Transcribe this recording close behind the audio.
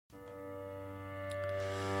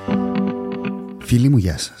Φίλοι μου,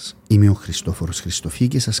 γεια σας. Είμαι ο Χριστόφορος Χριστοφή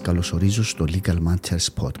και σας καλωσορίζω στο Legal Matters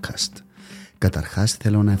Podcast. Καταρχάς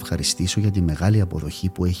θέλω να ευχαριστήσω για τη μεγάλη αποδοχή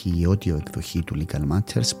που έχει η audio εκδοχή του Legal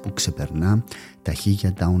Matters που ξεπερνά τα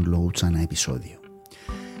 1000 downloads ανά επεισόδιο.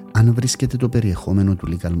 Αν βρίσκεται το περιεχόμενο του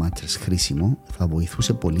Legal Matters χρήσιμο, θα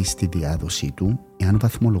βοηθούσε πολύ στη διάδοσή του εάν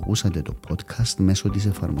βαθμολογούσατε το podcast μέσω της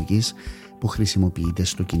εφαρμογής που χρησιμοποιείτε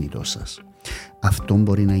στο κινητό σας. Αυτό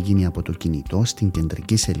μπορεί να γίνει από το κινητό στην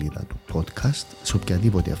κεντρική σελίδα του podcast, σε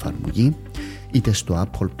οποιαδήποτε εφαρμογή, είτε στο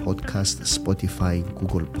Apple Podcast, Spotify,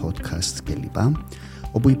 Google Podcasts κλπ,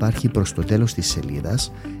 όπου υπάρχει προς το τέλος της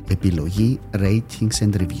σελίδας επιλογή Ratings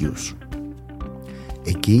and Reviews.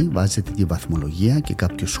 Εκεί βάζετε τη βαθμολογία και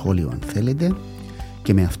κάποιο σχόλιο αν θέλετε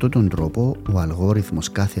και με αυτόν τον τρόπο ο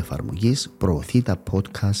αλγόριθμος κάθε εφαρμογής προωθεί τα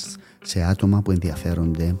podcasts σε άτομα που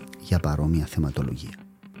ενδιαφέρονται για παρόμοια θεματολογία.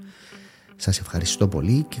 Σας ευχαριστώ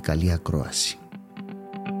πολύ και καλή ακρόαση.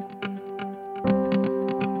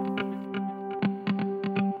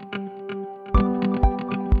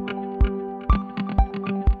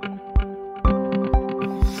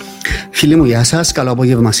 Φίλοι μου, γεια σας. Καλό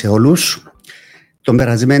απόγευμα σε όλους. Τον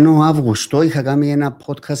περασμένο Αύγουστο είχα κάνει ένα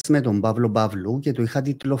podcast με τον Παύλο Παύλου και το είχα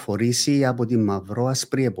τιτλοφορήσει από τη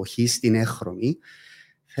μαυρό-άσπρη εποχή στην έγχρωμη,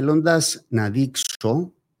 θέλοντας να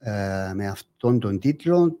δείξω με αυτόν τον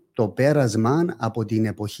τίτλο το πέρασμα από την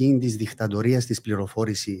εποχή της δικτατορίας της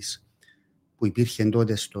πληροφόρησης που υπήρχε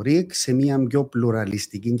τότε στο ΡΙΚ σε μια πιο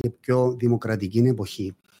πλουραλιστική και πιο δημοκρατική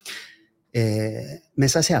εποχή.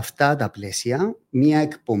 Μέσα σε αυτά τα πλαίσια, μια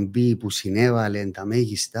εκπομπή που συνέβαλε τα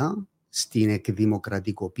μέγιστα στην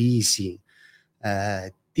εκδημοκρατικοποίηση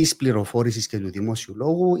της πληροφόρησης και του δημόσιου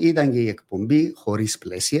λόγου ήταν και η εκπομπή Χωρίς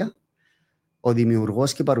Πλαίσια, ο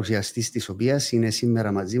δημιουργός και παρουσιαστής της οποίας είναι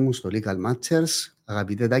σήμερα μαζί μου στο Legal Matters.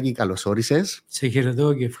 Αγαπητέ Τάκη, καλώς όρισες. Σε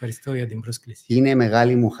χαιρετώ και ευχαριστώ για την πρόσκληση. Είναι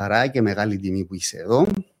μεγάλη μου χαρά και μεγάλη τιμή που είσαι εδώ.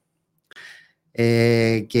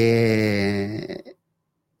 Και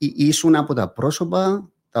ήσουν από τα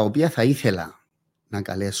πρόσωπα τα οποία θα ήθελα να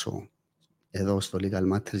καλέσω εδώ στο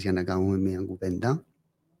Legal Matters για να κάνουμε μια κουβέντα.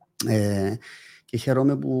 Και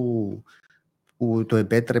χαίρομαι που το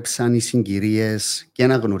επέτρεψαν οι συγκυρίες και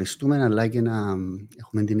να γνωριστούμε, αλλά και να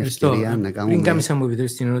έχουμε την ευκαιρία να κάνουμε... Πριν κάμισα μου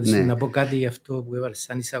επιτρέψει την ερώτηση, να πω κάτι για αυτό που έβαλε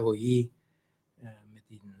σαν εισαγωγή με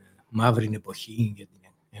την μαύρη εποχή και την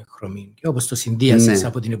εγχρωμή. Και όπως το συνδύασες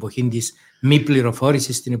από την εποχή της μη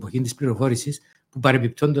πληροφόρησης στην εποχή της πληροφόρησης, που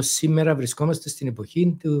παρεμπιπτόντως σήμερα βρισκόμαστε στην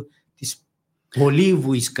εποχή της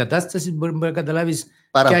πολύβουης κατάστασης, μπορεί να καταλάβεις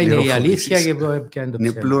ποια είναι η αλήθεια και ποια είναι το ψέμα.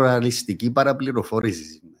 Είναι πλουραλιστική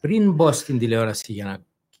παραπληροφόρηση. Πριν μπω στην τηλεόραση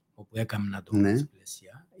όπου έκανα το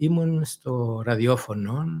Πλαίσια, ήμουν στο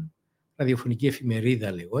ραδιόφωνο, ραδιοφωνική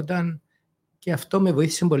εφημερίδα λεγόταν, και αυτό με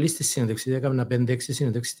βοήθησε πολύ στη συνέντευξη. Έκανα 5-6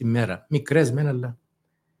 συνέντευξεις τη μέρα. Μικρές μένα, αλλά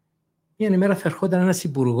μια ημέρα θα ερχόταν ένας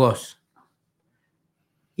υπουργός.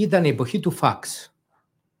 Ήταν η εποχή του φαξ.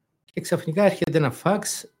 Και ξαφνικά έρχεται ένα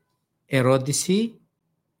φαξ, ερώτηση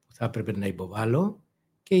που θα έπρεπε να υποβάλω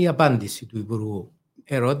και η απάντηση του υπουργού.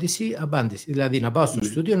 Ερώτηση, απάντηση. Δηλαδή να πάω στο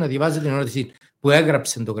στούντιο να διαβάζει την ερώτηση που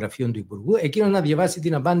έγραψε το γραφείο του υπουργού, εκείνο να διαβάσει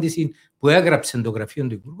την απάντηση που έγραψε το γραφείο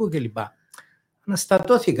του υπουργού κλπ.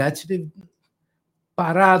 Αναστατώθηκα έτσι,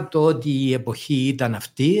 παρά το ότι η εποχή ήταν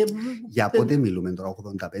αυτή. Για πότε μιλούμε τώρα,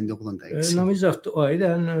 85-86? Νομίζω αυτό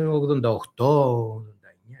ήταν 88-89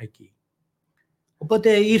 εκεί. Οπότε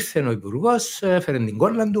ήρθε ο υπουργός, έφερε την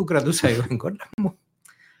κόλλα του, κρατούσα εγώ την κόλλα μου.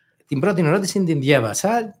 Την πρώτη ερώτηση την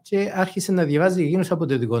διάβασα και άρχισε να διαβάζει εκείνος από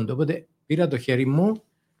το δικό του. Οπότε πήρα το χέρι μου,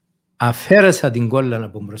 αφαίρεσα την κόλλα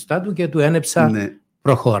από μπροστά του και του ένεψα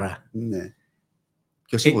προχώρα. Ναι.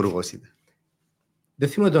 Ποιος υπουργός ήταν? Δεν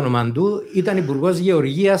θυμάμαι το όνομα του. Ήταν υπουργός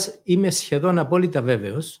Γεωργίας, είμαι σχεδόν απόλυτα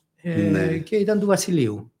βέβαιος. Και ήταν του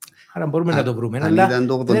Βασιλείου. Άρα μπορούμε να το βρούμε. Αν ήταν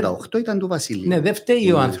το 88 ήταν του Βασιλείου. Ναι, δεν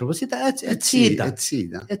φταίει ο άνθρωπος.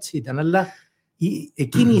 Έτσι ήταν. Αλλά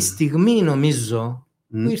εκείνη η στιγμή νομίζω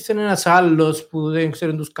που ήρθε ένας άλλος που δεν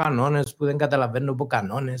ξέρει τους κανόνες, που δεν καταλαβαίνει από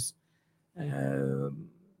κανόνες.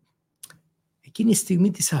 Εκείνη η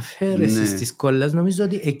στιγμή της αφαίρεσης της κόλλας, νομίζω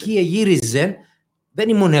ότι εκεί γύριζε, δεν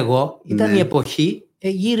ήμουν εγώ, ήταν η εποχή,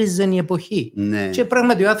 γύριζε η εποχή. Και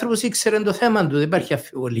πράγματι ο άνθρωπος ήξερε το θέμα του, δεν υπάρχει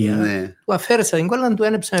αμφιβολία. Του αφαίρεσα την κόλλα, του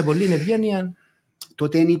ένεψα με πολύ ευγένεια.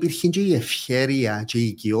 Τότε υπήρχε και η ευχέρεια και η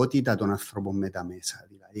οικειότητα των ανθρώπων με τα μέσα.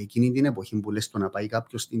 Δηλαδή εκείνη την εποχή που λες το να πάει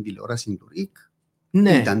κάποιος στην τηλεόραση του ΡΙΚ,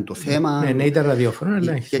 ήταν το θέμα. Ναι, ήταν ραδιόφωνο.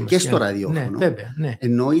 Και στο ραδιόφωνο. Ναι.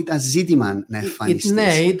 Ενώ ήταν ζήτημα να εμφανιστεί.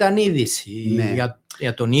 Ναι, ήταν είδηση.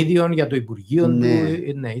 Για τον ίδιο, για το Υπουργείο του.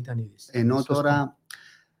 Ναι, ήταν είδηση. Ενώ τώρα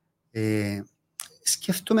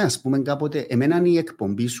σκέφτομαι, ας πούμε, κάποτε, εμένα η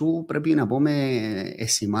εκπομπή σου πρέπει να πω με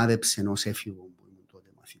εσημάδεψε ως έφηβο που ήμουν τότε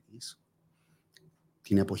μαθητής.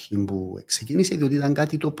 την εποχή που ξεκίνησε, διότι ήταν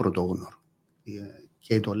κάτι το πρωτόγνωρο.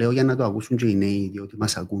 Και το λέω για να το ακούσουν και οι νέοι, διότι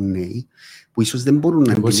μας ακούν νέοι, που ίσως δεν μπορούν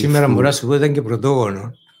να αντιληφθούν. Σήμερα μπορώ να σου πω ότι ήταν και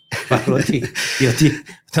πρωτόγνωρο. Παρότι, διότι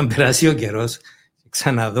όταν περάσει ο καιρός,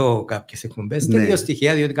 ξαναδώ κάποιες εκπομπές, τελείως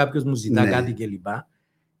στοιχεία, διότι κάποιος μου ζητά κάτι κλπ.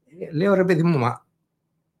 Λέω, ρε παιδί μου, μα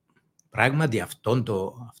πράγματι αυτόν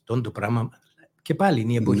το πράγμα, και πάλι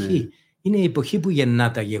είναι η εποχή. Ναι. Είναι η εποχή που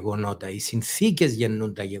γεννά τα γεγονότα, οι συνθήκες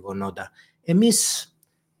γεννούν τα γεγονότα. Εμείς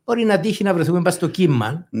μπορεί να τύχει να βρεθούμε πας στο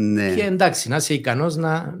κύμα και εντάξει, να είσαι ικανός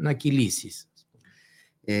να κυλήσεις.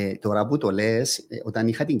 Τώρα που το λες, όταν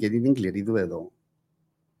είχα την Κληρίδου εδώ,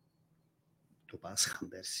 το Πάσχα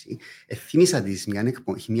πέρσι, θύμισα της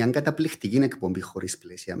μια καταπληκτική εκπομπή χωρίς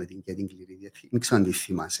πλαίσια με την Κληρίδη. Δεν ξέρω αν τη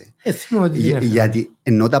θυμάσαι. Γιατί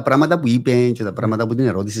ενώ τα πράγματα που είπε και τα πράγματα που την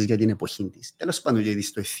ερώτησες για την εποχή της, τέλος πάντων, γιατί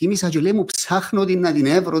στο θύμισα και λέει μου ψάχνω να την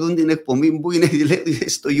έβρω την εκπομπή που είναι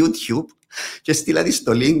στο YouTube και στείλα της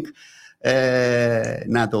το link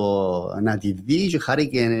να τη δει και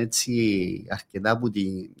χάρηκε έτσι αρκετά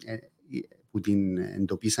που την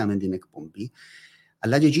εντοπίσαμε την εκπομπή.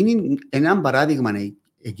 Αλλά και εκείνη, ένα παράδειγμα,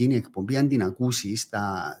 εκείνη η εκπομπή, αν την ακούσεις,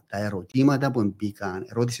 τα ερωτήματα που μπήκαν,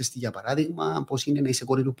 ρώτησες τη για παράδειγμα πώς είναι να είσαι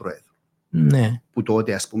κόρη του Προέδρου. Ναι. Που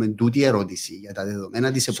τότε, ας πούμε, τούτη η ερώτηση για τα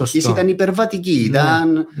δεδομένα της εποχής ήταν υπερβατική.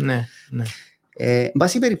 Ήταν... Ναι. Εν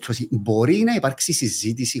πάση περιπτώσει, μπορεί να υπάρξει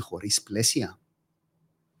συζήτηση χωρίς πλαίσια.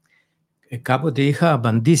 Κάποτε είχα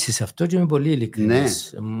απαντήσει σε αυτό και είμαι πολύ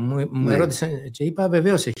ειλικρινής. Μου ερώτησαν και είπα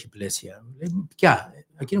βεβαίως έχει πλαίσια. Ποια,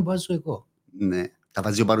 εκείνο που βάζω εγώ. Ναι. Τα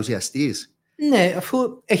βάζει ο παρουσιαστής. Ναι, αφού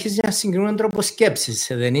έχεις ένα συγκεκριμένο τρόπο σκέψης,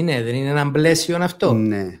 δεν είναι ένα πλαίσιο αυτό.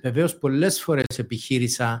 Ναι. Βεβαίως πολλές φορές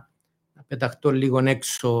επιχείρησα να πεταχτώ λίγο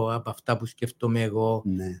έξω από αυτά που σκεφτόμαι εγώ,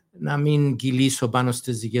 να μην κυλήσω πάνω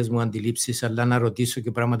στις δικές μου αντιλήψεις, αλλά να ρωτήσω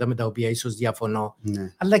και πράγματα με τα οποία ίσως διαφωνώ.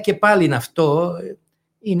 Αλλά και πάλι είναι αυτό,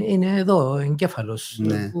 είναι εδώ ο εγκέφαλος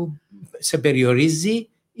που σε περιορίζει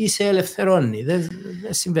ή σε ελευθερώνει. Δεν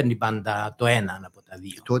συμβαίνει πάντα το ένα από τα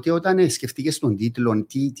δύο. Τότε όταν σκεφτήκες τον τίτλο,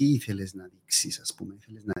 τι ήθελες να δείξεις, ας πούμε?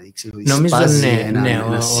 Ήθελες να δείξεις ότι νομίζω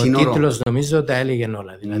σπάζει ο τίτλος νομίζω τα έλεγε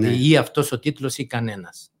όλα. Δηλαδή ή αυτός ο τίτλος ή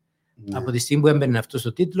κανένας. Από τη στιγμή που έμπαινε αυτός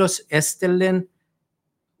ο τίτλος, έστελνε,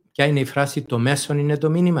 ποια είναι η φράση, το μέσον είναι το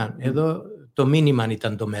μήνυμα. Εδώ το μήνυμα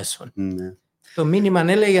ήταν το μέσον. Το μήνυμα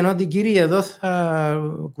έλεγε ότι κύριοι εδώ θα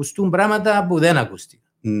ακουστούν πράγματα που δεν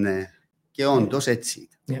ακούστηκαν. Ναι. Και όντως έτσι.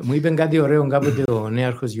 Μου είπε κάτι ωραίο κάποτε ο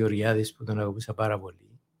νέαρχος Γεωργιάδης που τον αγαπούσα πάρα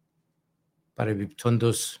πολύ.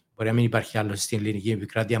 Παρεμπιπτόντως, μπορεί να μην υπάρχει άλλο στην ελληνική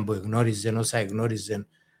επικράτεια που εγνώριζε όσα εγνώριζε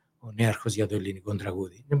ο νέαρχος για το ελληνικό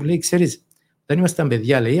τραγούδι. Μου λέει, ξέρεις, όταν ήμασταν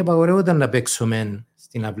παιδιά, λέει, απαγορεύονταν να παίξουμε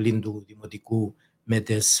στην αυλή του δημοτικού με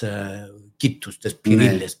τις κίτους, τις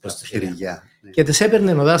πυρίλες. Και τις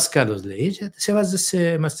έπαιρνε ο δάσκαλος, λέει, και τις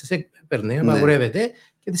έβαζε, μας τις έπαιρνε, απαγορεύεται,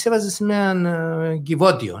 και τις έβαζε σε ένα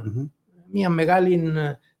κυβότιο. Μια μεγάλη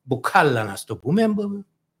μπουκάλα, να το πούμε.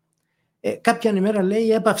 Κάποια ημέρα, λέει,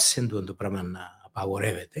 έπαυσε το πράγμα να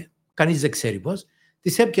απαγορεύεται. Κανείς δεν ξέρει πώς.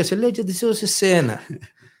 Τις έπιασε, λέει, και τις έδωσε σε ένα.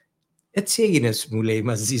 Έτσι έγινες, μου λέει,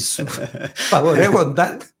 μαζί σου.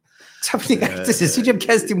 Απαγορεύονταν. Ξαφνικά ήρθες εσύ και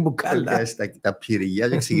πιάσεις την μπουκάλα. Τα πυρηγιά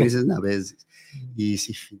και ξεκίνησες να παίζεις. Η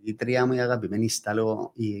συμφιλήτρια μου, η αγαπημένη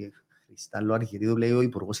Στάλλο Αρχιδίδου, λέει, ο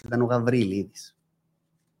υπουργός ήταν ο Γαβριλίδης.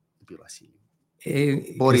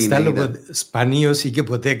 Σπανίως ή και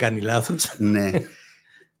ποτέ κάνει λάθος. Ναι.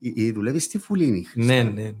 Δουλεύει στη Φουλίνη. Ναι.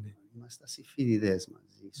 Είμαστε συμφοιτητές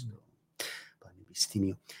μαζί στο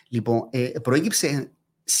πανεπιστήμιο. Λοιπόν, προέκυψε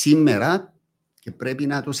σήμερα και πρέπει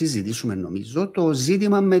να το συζητήσουμε, νομίζω, το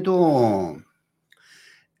ζήτημα με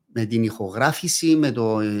την ηχογράφηση, με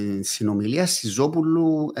την συνομιλία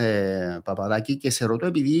Σιζόπουλου Παπαδάκη, και σε ρωτώ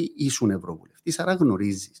επειδή ήσουν ευρωβουλευτής, άρα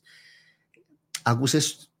γνωρίζεις.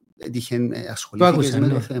 Άκουσες, ασχολήθηκες με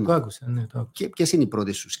το θέμα? Το άκουσα. Και ποιες είναι οι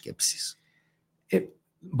πρώτες σου σκέψεις?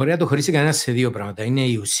 Μπορεί να το χωρίσει κανένα σε δύο πράγματα. Είναι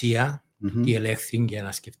η ουσία, τι ελέγχθη για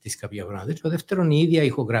να σκεφτείς κάποια πράγματα. Το δεύτερο είναι η ίδια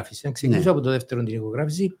ηχογράφηση. Αν ξεκινήσω από το δεύτερο, την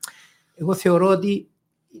ηχογράφηση, εγώ θεωρώ ότι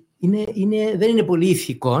δεν είναι πολύ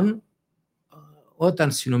ηθικό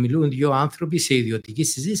όταν συνομιλούν δύο άνθρωποι σε ιδιωτική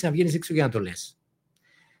συζήτηση να βγαίνεις έξω και να το λες.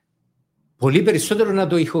 Πολύ περισσότερο να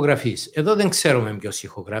το ηχογραφείς. Εδώ δεν ξέρουμε ποιος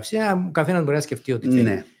ηχογράφησε. Ο καθένας μπορεί να σκεφτεί ότι θέλει.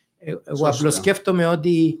 Ναι. Εγώ απλώς σκέφτομαι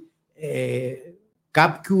ότι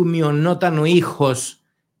κάποιου μειωνόταν ο ήχος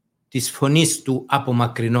της φωνής του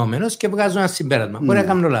απομακρυνόμενος και βγάζω ένα συμπέρασμα. Μπορεί να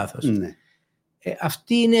κάνω λάθος. Ναι.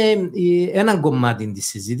 Αυτή είναι ένα κομμάτι της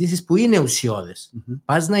συζήτησης που είναι ουσιώδες.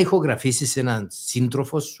 Πας να ηχογραφήσεις έναν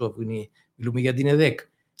σύντροφο σου, μιλούμε για την ΕΔΕΚ.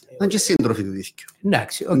 Αν και σύντροφοι του δίσκου.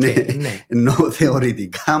 Εντάξει, ναι. Ενώ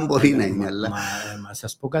θεωρητικά μπορεί να είναι, αλλά... Μα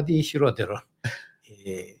σας πω κάτι χειρότερο.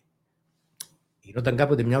 γινόταν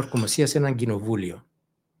κάποτε μια ορκομοσία σε έναν κοινοβούλιο.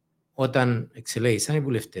 Όταν εξελέγησαν οι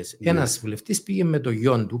βουλευτές. Ένας βουλευτής πήγε με το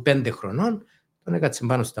γιο του 5 χρονών, τον έκατσε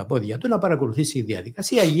πάνω στα πόδια του να παρακολουθήσει η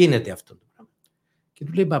διαδικασία. Γίνεται αυτό το πράγμα. Και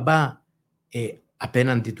του λέει, μπαμπά,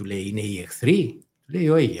 απέναντι του λέει, είναι οι εχθροί. Του λέει,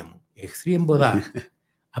 όχι γεια μου, οι εχθροί εμποδά.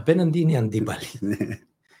 Απέναντι είναι οι αντίπαλοι.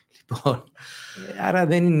 Λοιπόν, άρα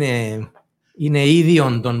δεν είναι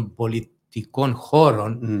ίδιον των πολιτικών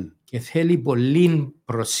χώρων και θέλει πολύ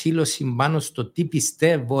προσήλωση πάνω στο τι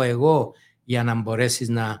πιστεύω εγώ για να μπορέσεις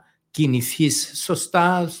να κινηθείς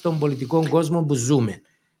σωστά στον πολιτικό κόσμο που ζούμε.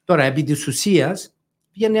 Τώρα, επί της ουσίας,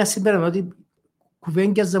 βγαίνει ένα συμπέρασμα ότι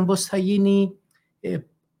κουβέντιαζαν πώς θα γίνει,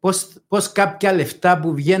 πώς κάποια λεφτά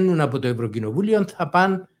που βγαίνουν από το Ευρωκοινοβούλιο θα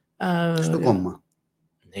πάνε στο κόμμα.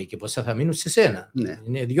 Ναι, και πόσα θα μείνουν σε σένα. Ναι.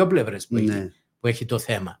 Είναι 2 πλευρές που έχει το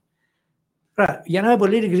θέμα. Τώρα, για να είμαι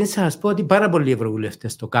πολύ ειλικρινής, θα σας πω ότι πάρα πολλοί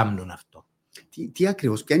ευρωβουλευτές το κάνουν αυτό. Τι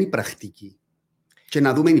ακριβώς, ποια είναι η πρακτική? Και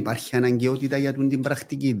να δούμε αν υπάρχει αναγκαιότητα για την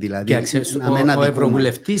πρακτική. Δηλαδή, ο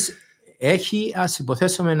ευρωβουλευτής έχει, ας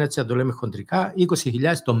υποθέσουμε, έτσι να το λέμε χοντρικά,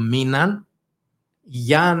 20.000 το μήνα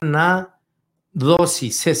για να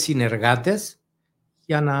δώσει σε συνεργάτες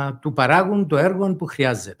για να του παράγουν το έργο που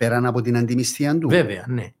χρειάζεται. Πέραν από την αντιμισθία του. Βέβαια,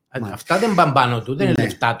 ναι. Αυτά δεν πάνε πάνω του, δεν είναι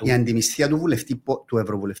λεφτά του. Η αντιμισθία του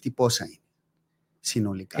ευρωβουλευτή πόσα είναι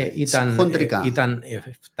συνολικά? Ήταν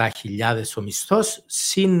 7.000 ο μισθός,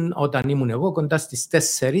 συν όταν ήμουν εγώ κοντά στις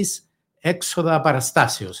 4 έξοδα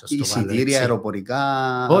παραστάσεως. Εισιτήρια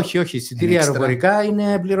αεροπορικά? Όχι, εισιτήρια αεροπορικά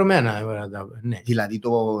είναι πληρωμένα. Ναι. Δηλαδή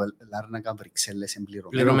το Λάρνακα Βρυξέλλες είναι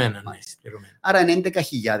πληρωμένα. Άρα είναι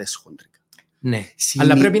 11.000 χοντρικά. Ναι,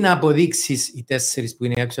 αλλά πρέπει να αποδείξεις οι 4 που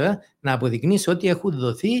είναι έξοδα, να αποδεικνύεις ότι έχουν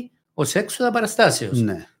δοθεί ως έξοδα παραστάσεως.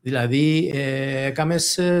 Ναι. Δηλαδή,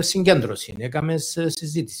 έκαμες συγκέντρωση, έκαμες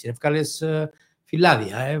συζήτηση, έβγαλες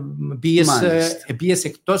φυλάδια, πήγες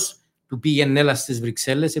εκτός του πήγαινε έλα στις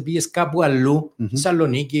Βρυξέλλες, πήγες κάπου αλλού,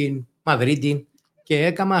 Σαλονίκη, Μαδρίτη και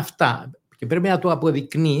έκαμα αυτά. Και πρέπει να το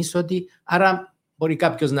αποδεικνύεις ότι, άρα μπορεί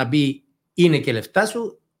κάποιος να πει είναι και λεφτά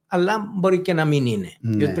σου, αλλά μπορεί και να μην είναι. Ναι.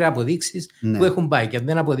 Διότι πρέπει να αποδείξεις που έχουν πάει. Και αν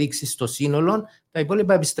δεν αποδείξεις το σύνολο, τα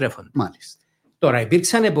υπόλοιπα επιστρέφονται. Μάλιστα. Τώρα,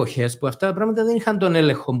 υπήρξαν εποχές που αυτά τα πράγματα δεν είχαν τον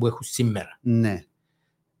έλεγχο που έχουν σήμερα. Ναι.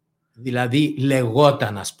 Δηλαδή,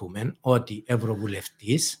 λεγόταν, ας πούμε, ότι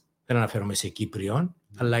ευρωβουλευτής, δεν αναφέρομαι σε Κύπριον,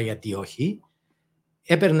 αλλά γιατί όχι,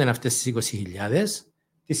 έπαιρνε αυτές τις 20.000,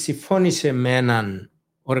 τις συμφώνησε με έναν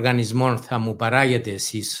οργανισμό, θα μου παράγετε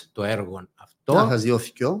εσείς το έργο αυτό. Θα σας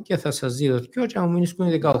δω και θα σας δω και να μου μείνεις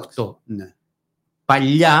 18. Ναι.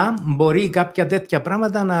 Παλιά μπορεί κάποια τέτοια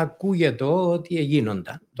πράγματα να ακούγεται ότι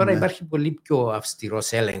γίνονταν. Τώρα υπάρχει πολύ πιο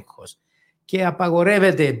αυστηρός έλεγχος και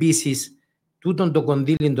απαγορεύεται επίσης τούτον το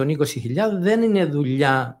κονδύλι των 20.000 δεν είναι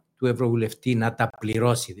δουλειά του ευρωβουλευτή να τα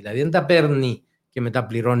πληρώσει. Δηλαδή δεν τα παίρνει και μετά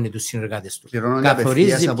πληρώνει τους συνεργάτες του.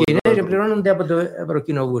 Καθορίζει ποιοι είναι και πληρώνονται από το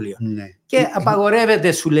Ευρωκοινοβούλιο. Ναι. Και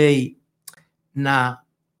απαγορεύεται, σου λέει, να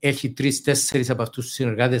έχει 3-4 από αυτούς τους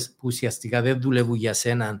συνεργάτες που ουσιαστικά δεν δουλεύουν για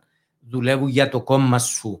σένα, δουλεύουν για το κόμμα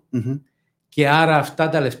σου. Και άρα αυτά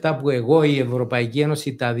τα λεφτά που εγώ η Ευρωπαϊκή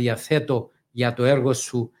Ένωση τα διαθέτω για το έργο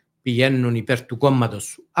σου πηγαίνουν υπέρ του κόμματος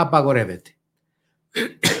σου. Απαγορεύεται.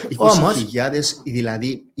 20.000,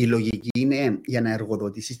 δηλαδή η λογική είναι για να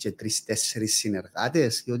εργοδοτήσεις και 3-4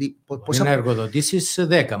 συνεργάτες. Μπορεί να εργοδοτήσεις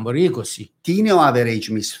 10, μπορεί 20. Τι είναι ο average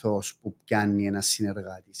μισθός που πιάνει ένας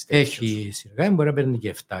συνεργάτης? Έχει συνεργάτη, μπορεί να παίρνει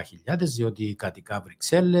και 7.000, διότι κατοικά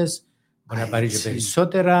Βρυξέλλες, μπορεί να πάρει και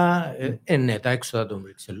περισσότερα. Ναι, τα έξοδα των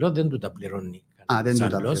Βρυξελών δεν του τα πληρώνει. Δεν του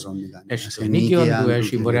τα πληρώνει. Έχει το ενίκιο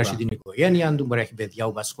του, μπορεί να έχει την οικογένεια του, μπορεί να έχει παιδιά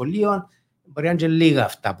από σχολείο. Μπορεί να είναι και λίγα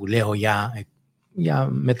αυτά που λέω για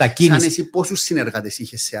μετακίνηση. Σαν εσύ πόσους συνεργάτες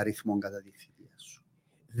είχες σε αριθμό κατά τη θητεία σου?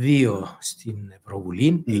 2 στην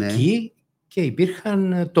Ευρωβουλή, εκεί, και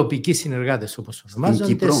υπήρχαν τοπικοί συνεργάτες όπως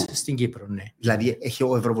ονομάζονται στην Κύπρο. Ναι. Δηλαδή έχει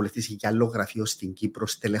ο Ευρωβουλευτής και άλλο γραφείο στην Κύπρο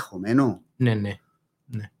στελεχωμένο? Ναι.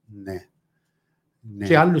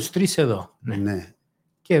 Και άλλους 3 εδώ. Ναι.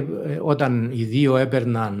 Και όταν οι 2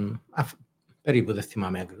 έπαιρναν, περίπου δεν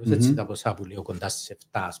θυμάμαι ακριβώς, έτσι τα ποσά που λέω κοντά στις 7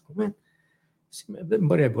 ας πούμε, δεν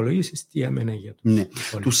μπορεί να υπολογίσεις τι έμενε για τους. Ναι.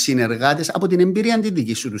 Τους συνεργάτες, από την εμπειρία τη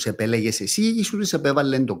δική σου, τους επέλεγες εσύ ή σου τους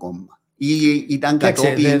επέβαλε το κόμμα? Ή ήταν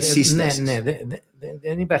κατόπιν σύστασης? Ναι,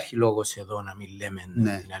 δεν υπάρχει λόγος εδώ να μην λέμε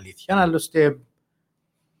την αλήθεια. Άλλωστε,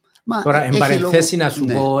 τώρα εν παρενθέσει να σου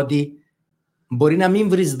πω ότι μπορεί να μην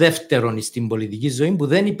βρεις δεύτερον στην πολιτική ζωή που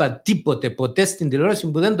δεν είπα τίποτε ποτέ στην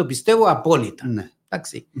τηλεόραση που δεν το πιστεύω απόλυτα.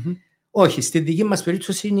 Εντάξει. Όχι, στη δική μας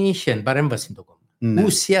περίπτωση είναι η είχε παρέμβαση το κόμμα.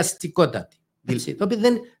 Ουσιαστικότατη. Το οποίο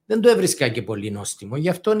δεν το έβρισκα και πολύ νόστιμο. Γι'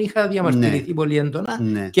 αυτό είχα διαμαρτυρηθεί πολύ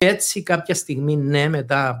έντονα. Και έτσι κάποια στιγμή,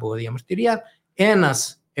 μετά από διαμαρτυρία,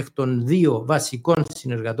 ένας εκ των 2 βασικών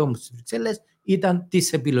συνεργατών μου στις Βρυξέλλες ήταν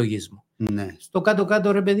της επιλογής μου. Ναι. Στο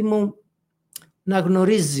κάτω-κάτω, ρε παιδί μου, να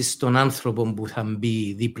γνωρίζεις τον άνθρωπο που θα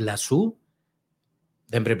μπει δίπλα σου,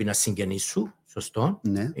 δεν πρέπει να συγγενείς σου, σωστό,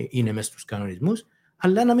 Ναι. Είναι μέσα στους κανονισμούς,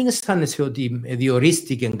 αλλά να μην αισθάνεσαι ότι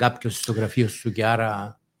διορίστηκε κάποιος στο γραφείο σου και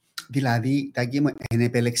άρα... Δηλαδή, Τάκη μου, εν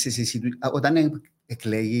επέλεξες εσύ, όταν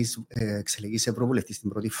εξελέγεις ευρωβουλευτής την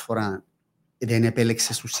πρώτη φορά, δεν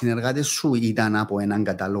επέλεξες τους συνεργάτες σου, ήταν από έναν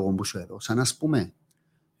κατάλογο που σου έδωσαν, ας πούμε?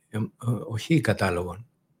 Όχι κατάλογο.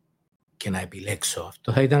 Και να επιλέξω.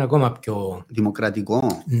 Αυτό θα ήταν ακόμα πιο...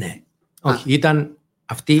 Δημοκρατικό. Ναι. Όχι, ήταν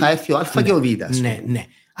αυτή... Θα έρθει ο Α και ο Β. Ναι, ναι.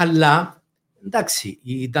 Αλλά, εντάξει,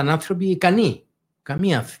 ήταν άνθρωποι ικανοί.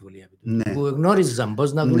 Καμία αμφιβολία. Ναι. Που γνώριζαν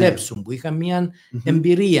πώς να δουλέψουν, που είχαν μια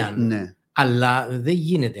εμπειρία. Ναι. Αλλά δεν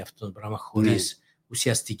γίνεται αυτό το πράγμα χωρίς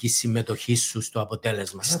ουσιαστική συμμετοχή σου στο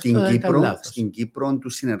αποτέλεσμα. Στην Κύπρο,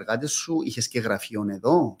 τους συνεργάτες σου, είχες και γραφείο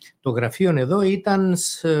εδώ? Το γραφείο εδώ ήταν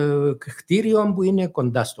σε κτίριο που είναι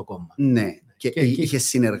κοντά στο κόμμα. Ναι. Και είχες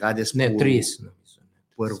συνεργάτες ναι, 3 νομίζω.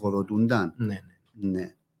 Που εργοδοτούνταν.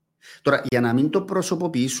 Ναι. Τώρα, για να μην το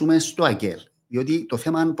προσωποποιήσουμε στο ΑΚΕΛ, διότι το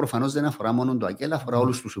θέμα προφανώς δεν αφορά μόνο το ΑΚΕΛ, αφορά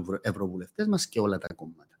όλους τους ευρωβουλευτές μας και όλα τα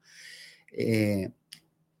κόμματα.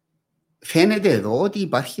 Φαίνεται εδώ ότι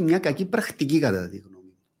υπάρχει μια κακή πρακτική, κατά τη γνώμη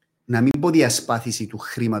μου. Να μην πω διασπάθηση του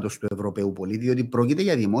χρήματος του Ευρωπαίου πολίτη, διότι πρόκειται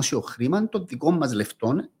για δημόσιο χρήμα των δικών μας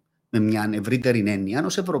λεφτών, με μια ευρύτερη έννοια,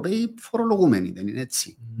 ως Ευρωπαίοι φορολογούμενοι, δεν είναι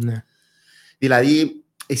έτσι? Ναι. Δηλαδή,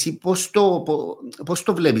 εσύ πώς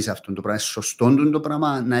το βλέπεις αυτό το πράγμα? Σωστό το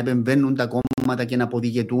πράγμα να επεμβαίνουν τα κόμματα και να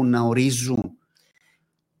αποδικαιτούν, να ορίζουν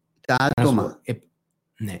τα άτομα?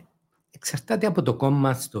 Ναι. Εξαρτάται από το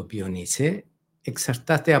κόμμα στο οποίο είσαι,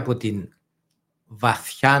 εξαρτάται από την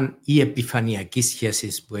βαθιά ή επιφανειακή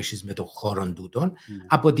σχέση που έχεις με τον χώρο τούτον,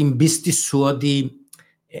 από την πίστη σου ότι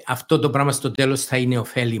αυτό το πράγμα στο τέλος θα είναι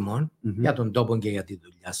ωφέλιμο για τον τόπο και για τη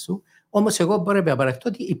δουλειά σου. Όμως εγώ πρέπει να παραδεχτώ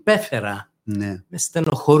ότι υπέφερα, με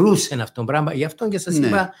στενοχωρούσε αυτό το πράγμα. Γι' αυτό και σας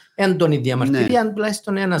είπα έντονη διαμαρτυρία,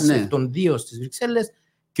 τουλάχιστον ένας εκ των 2 στις Βρυξέλλες,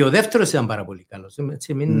 και ο δεύτερος ήταν πάρα πολύ καλός.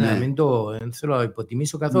 Μην το θέλω να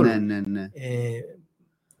υποτιμήσω καθόλου.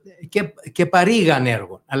 Και παρήγαν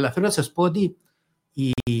έργο. Αλλά θέλω να σας πω ότι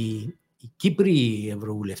οι Κύπροι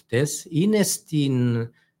ευρωβουλευτές είναι στην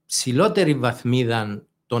ψηλότερη βαθμίδα,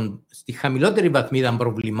 στη χαμηλότερη βαθμίδα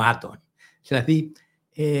προβλημάτων. Δηλαδή,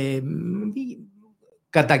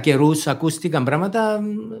 κατά καιρούς ακούστηκαν πράγματα,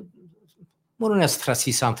 μόνο ένας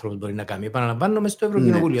θρασής άνθρωπος μπορεί να κάνει. Επαναλαμβάνω, μες στο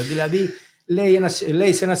Ευρωκοινοβούλιο. Δηλαδή,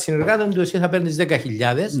 λέει σε έναν συνεργάτη του, εσύ θα παίρνεις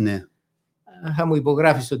 10.000, θα μου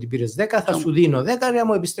υπογράφεις ότι πήρες 10, θα σου δίνω 10, για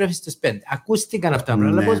μου επιστρέφεις τις 5. Ακούστηκαν αυτά,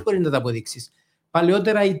 αλλά πώς μπορεί να τα αποδείξεις?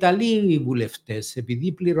 Παλαιότερα οι Ιταλοί βουλευτές,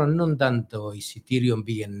 επειδή πληρωνόνταν το εισιτήριο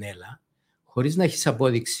Μπιγενέλα, χωρίς να έχεις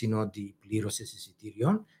απόδειξη ότι πλήρωσες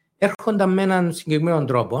εισιτήριο, έρχονταν με έναν συγκεκριμένο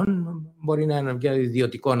τρόπο, μπορεί να είναι ένα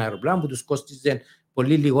ιδιωτικό αεροπλάνο που τους κόστιζε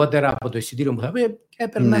πολύ λιγότερα από το εισιτήριο που θα πει και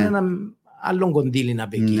έπαιρναν ένα άλλο κονδύλι να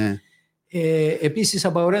πει εκεί. Επίσης,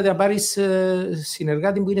 απαγορεύεται να πάρεις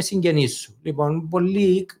συνεργάτη που είναι συγγενής σου. Λοιπόν,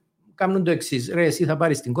 πολλοί κάνουν το εξής. Ρε, εσύ θα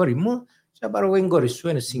πάρεις την κόρη μου, θα πάρω εγώ την κόρη σου.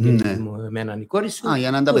 Είναι συγγενής μου, εμένα η κόρη σου.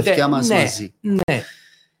 Για να είναι τα παιδιά μας μαζί. Ναι.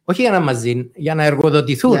 Όχι για να μαζί, για να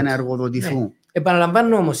εργοδοτηθούν. Για να εργοδοτηθούν.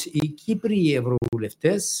 Επαναλαμβάνω όμως, οι Κύπροι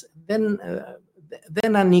ευρωβουλευτές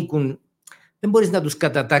δεν ανήκουν, δεν μπορείς να τους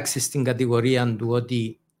κατατάξεις στην κατηγορία του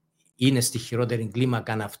ότι είναι στη χειρότερη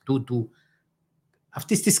κλίμακα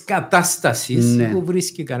αυτής της κατάστασης που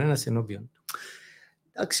βρίσκει κανένας ενώπιον του.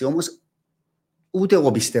 Εντάξει, όμως ούτε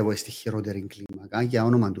εγώ πιστεύω στη χειρότερη κλίμακα, για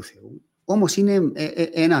όνομα του Θεού. Όμως είναι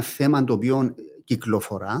ένα θέμα το οποίο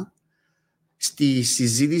κυκλοφορά. Στη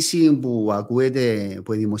συζήτηση που ακούεται,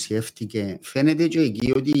 που δημοσιεύτηκε, φαίνεται και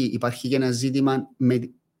εκεί ότι υπάρχει και ένα ζήτημα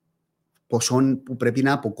με ποσόν που πρέπει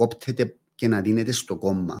να αποκόπτεται και να δίνεται στο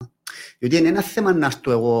κόμμα. Διότι είναι ένα θέμα να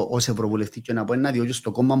έρθω εγώ ως ευρωβουλευτή και να πω ένα διότι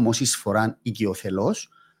στο κόμμα μου ως εισφορά οικειοθελώς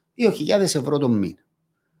 2.000 ευρώ το μήνα.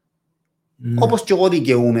 Όπως και εγώ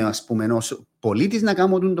δικαιούμαι, ας πούμε, ως πολίτης να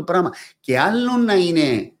κάνω το πράγμα. Και άλλο να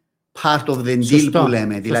είναι part of the deal που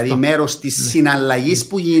λέμε, δηλαδή μέρος της συναλλαγής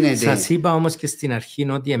που γίνεται. Σας είπα όμως και στην αρχή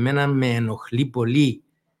ότι εμένα με ενοχλεί πολύ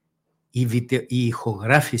η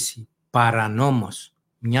ηχογράφηση παρανόμως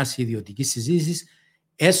μιας ιδιωτικής συζήτησης,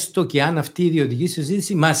 έστω και αν αυτή η ιδιωτική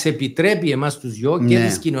συζήτηση μας επιτρέπει εμάς τους δυο και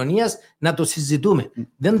της κοινωνίας να το συζητούμε.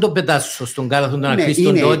 Δεν το πετάσω στον κάλαθο των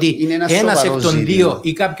αχρήστων ότι ένας εκ των 2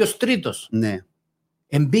 ή κάποιος τρίτος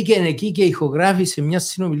εμπήκε εκεί και ηχογράφησε μια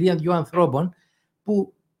συνομιλία 2 ανθρώπων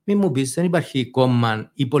που, μην μου πεις, δεν υπάρχει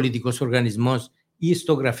κόμμα ή πολιτικός οργανισμός ή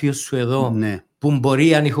στο γραφείο σου εδώ που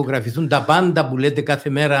μπορεί αν ηχογραφηθούν τα πάντα που λέτε κάθε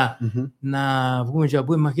μέρα να βγούμε και να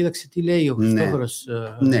πούμε «Μα κοίταξε τι λέει ο Χριστόφορος».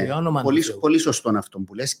 Πολύ σωστό αυτό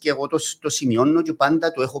που λες και εγώ το σημειώνω και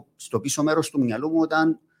πάντα το έχω στο πίσω μέρος του μυαλού μου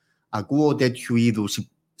όταν ακούω τέτοιου είδους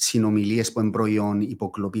συνομιλίες που είναι προϊόν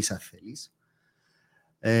υποκλοπής αν θέλεις.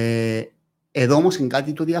 Εδώ όμως είναι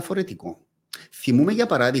κάτι το διαφορετικό. Θυμούμε για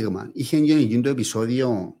παράδειγμα, είχε γίνει το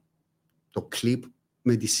επεισόδιο, το κλιπ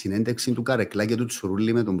με τη συνέντευξη του Καρεκλά και του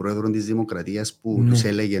Τσουρούλη με τον πρόεδρο της Δημοκρατίας που τους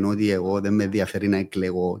έλεγε ότι εγώ δεν με ενδιαφέρει να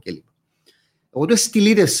εκλεγώ κλπ. Εγώ το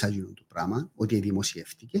στυλίδευσα το πράγμα, ότι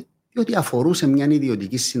δημοσιεύτηκε και ότι αφορούσε μια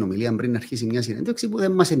ιδιωτική συνομιλία πριν αρχίσει μια συνέντευξη που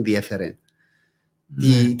δεν μας ενδιέφερε.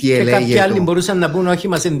 Τι έλεγε. Κάποιοι άλλοι μπορούσαν να πούν όχι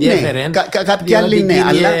μας ενδιέφερε. Κάποιοι άλλοι ναι,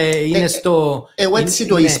 αλλά είναι στο... Εγώ έτσι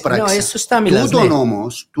το εισπράξα. Τούτον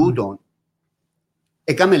όμως,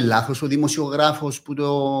 έκαμε λάθος ο δημοσιογράφος που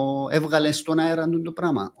το έβγαλε στον αέρα το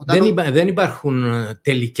πράγμα. Δεν υπάρχουν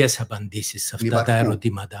τελικές απαντήσεις σε αυτά τα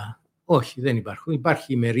ερωτήματα. Όχι, δεν υπάρχουν.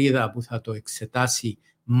 Υπάρχει η μερίδα που θα το εξετάσει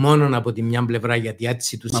μόνο από τη μια πλευρά γιατί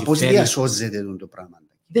έτσι τους συμφέρει. Μα πώς διασώζεται το πράγμα.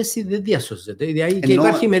 Δεν διασώζεται. Και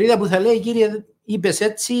υπάρχει η μερίδα που θα λέει «Κύριε, είπες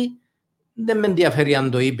έτσι, δεν με ενδιαφέρει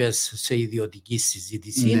αν το είπες σε ιδιωτική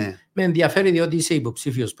συζήτηση. Με ενδιαφέρει διότι είσαι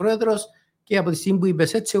υποψήφιος πρόεδρος και από τη στιγμή που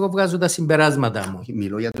είπες έτσι, εγώ βγάζω τα συμπεράσματα μου».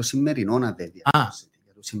 Μιλώ για το σημερινό να δεν διασώζεται.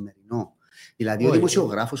 Για το σημερινό. Δηλαδή ο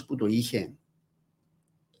δημοσιογράφος που το είχε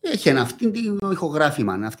αυτή την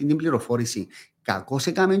ηχογράφημα, αυτή την πληροφόρηση. Κακώς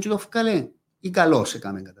έκαμε και το βγάλε ή καλώς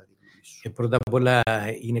έκαμε κατά τη γνώμη σου? Πρώτα απ' όλα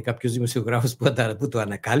είναι κάποιος δημοσιογράφος που το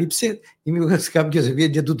ανακάλυψε ή μήπως κάποιος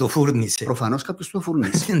και του το φούρνησε? Προφανώς κάποιος το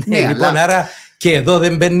φούρνησε. Λοιπόν, άρα και εδώ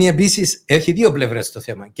δεν μπαίνει επίσης, έχει δύο πλευρές το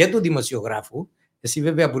θέμα. Και του δημοσιογράφου, εσύ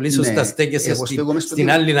βέβαια πολύ σωστά στέκεσαι στην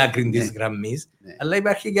άλλη άκρη της γραμμής, αλλά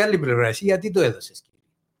υπάρχει και άλλη πλευρά. Εσύ γιατί το έδωσες?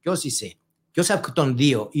 Ποιος είσαι? Ποιος από τον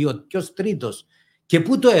δύο ή ποιος τρίτος? Και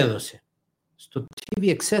πού το έδωσε? Στο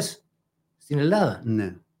TVXS στην Ελλάδα.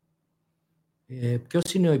 Ναι. Ποιος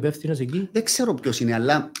είναι ο υπεύθυνος εκεί? Δεν ξέρω ποιος είναι,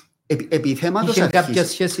 αλλά επί θέματος είχε κάποια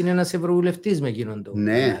σχέση, είναι ένας ευρωβουλευτής με εκείνον το.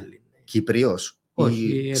 Ναι, Κυπριος.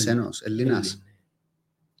 Όχι, ξένος, Ελλήνας.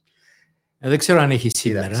 Δεν ξέρω αν έχει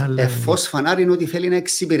σήμερα. Αλλά... Εφώς φανάρει είναι ότι θέλει να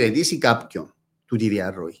εξυπηρετήσει κάποιον του τη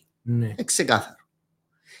διαρροή. Ναι. Ξεκάθαρο.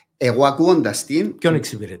 Εγώ ακούγοντας την... Ποιον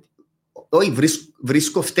εξυπηρετεί? Όχι,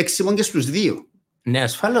 βρίσκω φταίξιμο και στους δύο. Ναι,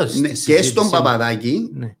 ασφαλώς. Ναι, και στον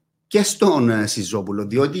Παπαδάκη και στον Σιζόπουλο,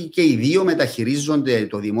 διότι και οι δύο μεταχειρίζονται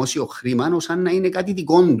το δημόσιο χρήμα ως αν να είναι κάτι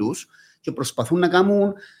δικό τους και προσπαθούν να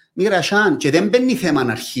κάνουν μοιρασάν. Και δεν μπαίνει θέμα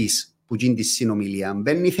αρχής που γίνει τη συνομιλία.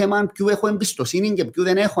 Μπαίνει θέμα ποιου έχω εμπιστοσύνη και ποιου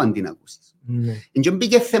δεν έχω αν την ακούσεις. Και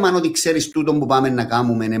μπήκε θέμα ότι ξέρεις τούτο που πάμε να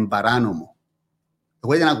κάνουμε είναι παράνομο.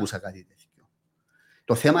 Εγώ δεν άκουσα κάτι τέτοιο.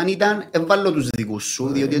 Το θέμα ήταν έβαλω τους δικούς σου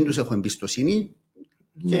διότι δεν τους έχω εμπιστοσύνη.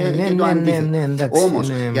 Όμως,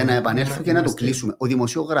 για να επανέλθω και να το κλείσουμε, ο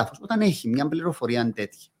δημοσιογράφος όταν έχει μια πληροφορία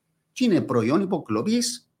τέτοια και είναι προϊόν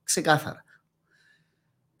υποκλοπής, ξεκάθαρα.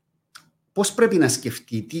 Πώς πρέπει να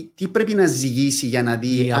σκεφτεί, τι πρέπει να ζυγίσει για να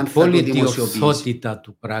δει αν θα το δημοσιοποιήσει? Η απόλυτη ορθότητα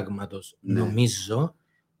του πράγματος, νομίζω,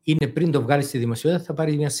 είναι πριν το βγάλει στη δημοσιότητα θα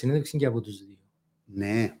πάρει μια συνέντευξη και από τους δύο.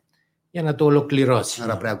 Ναι. Για να το ολοκληρώσει.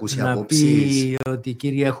 Άρα πρέπει να ακούσει να απόψεις. πει ότι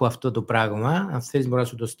κύριε έχω αυτό το πράγμα, αν θέλεις μπορώ να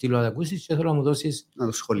σου το στείλω να το ακούσεις και θέλω να μου δώσεις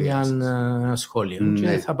ένα σχόλιο. Και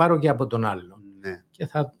θα πάρω και από τον άλλον. Και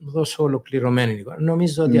θα δώσω ολοκληρωμένη εικόνα.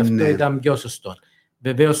 Νομίζω ότι αυτό ήταν πιο σωστό.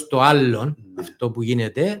 Βεβαίως το άλλον, αυτό που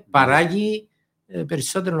γίνεται, παράγει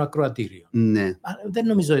περισσότερο ακροατήριο. Δεν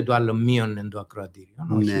νομίζω ότι το άλλο μείωνε το ακροατήριο.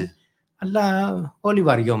 Όχι. Αλλά όλοι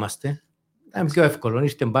βαριόμαστε. Ήταν πιο εύκολο.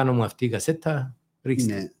 Ήρθε πάνω μου αυτή η κασέτα,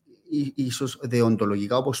 ρίξτε. Ίσως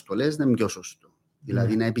δεοντολογικά όπως το λες είναι πιο σωστό.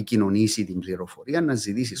 Δηλαδή να επικοινωνήσει την πληροφορία, να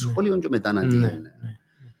ζητήσει σχόλιο και μετά να την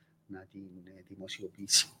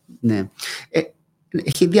δημοσιοποιήσει.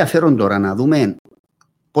 Έχει ενδιαφέρον τώρα να δούμε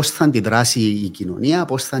πώς θα αντιδράσει η κοινωνία,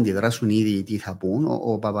 πώς θα αντιδράσουν ήδη, τι θα πούν.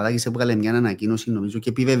 Ο Παπαδάκης έβγαλε μια ανακοίνωση νομίζω και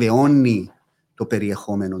επιβεβαιώνει το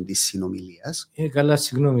περιεχόμενο της συνομιλίας. Καλά,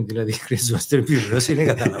 συγγνώμη, δηλαδή χρειαζόμαστε επιβεβαίωση, είναι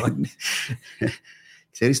κατάλαβα.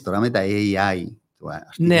 Ξέρεις τώρα με τα AI.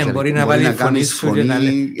 Ναι, μπορεί να βάλει φωνή σου και να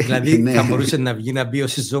λέει. Δηλαδή θα μπορούσε να βγει να μπει ο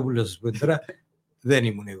Σιζόπουλος που τώρα δεν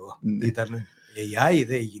ήμουν εγώ. Ήταν AI,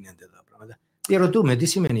 δεν γίνεται τα πράγματα. Διαρωτούμε, τι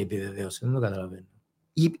σημαίνει επιβεβαίωση, δεν το καταλαβαίνω.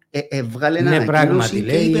 Έβγαλε ένα ανακοίνωση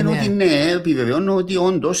και είπε ότι ναι, επιβεβαιώνω ότι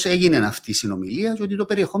όντως έγινε αυτή η συνομιλία και ότι το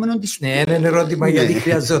περιεχόμενο της... Ναι, είναι ένα ερώτημα γιατί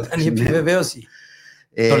χρειαζόταν η επιβεβαίωση.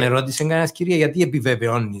 Τον ερώτησε κανένας, κυρία, γιατί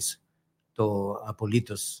επιβεβαιώνεις το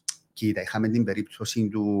απολύτως? Κοίτα, είχαμε την περίπτωση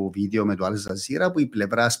του βίντεο με το Al Jazeera που η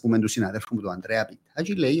πλευρά, ας πούμε, του συναδέλφου μου, του Ανδρέα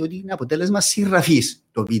Τάκη, λέει ότι είναι αποτέλεσμα συγγραφής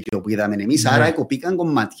το βίντεο που είδαμε εμείς, άρα εκοπήκαν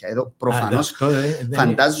κομμάτια. Εδώ προφανώς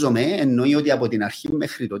φαντάζομαι εννοεί ότι από την αρχή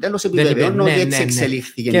μέχρι το τέλος επιβεβαιώνω ότι έτσι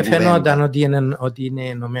εξελίχθηκε. Και φαινόταν ότι είναι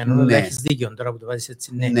ενωμένο. Αλλά έχεις δίκιο τώρα που το βάζεις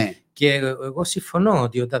έτσι. Ναι. Και εγώ συμφωνώ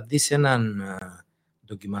ότι όταν δεις έναν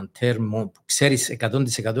ντοκιμαντέρ που ξέρεις 100%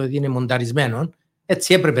 ότι είναι μονταρισμένο,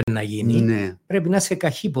 έτσι έπρεπε να γίνει. Ναι. Πρέπει να είσαι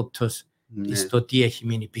καχύποπτος στο τι έχει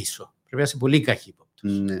μείνει πίσω. Πρέπει να είσαι πολύ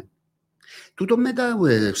καχύποπτος. Ναι. Τούτο με τα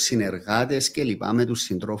συνεργάτες και λοιπά, με τους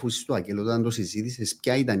συντρόφους του Αγγέλου, όταν το συζήτησες,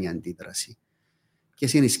 ποια ήταν η αντίδραση?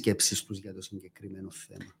 Ποιες είναι οι σκέψεις τους για το συγκεκριμένο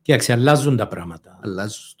θέμα? Κοίταξε, αλλάζουν τα πράγματα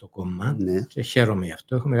στο κόμμα και χαίρομαι γι'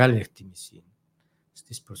 αυτό. Έχω μεγάλη εκτίμηση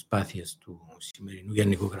στις προσπάθειες του σημερινού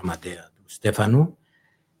Γενικού Γραμματέα, του Στέφανου.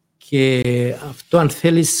 Και αυτό, αν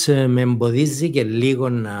θέλεις, με εμποδίζει και λίγο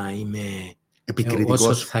να είμαι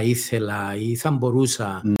όσο θα ήθελα ή θα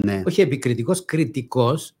μπορούσα. Ναι. Όχι επικριτικός,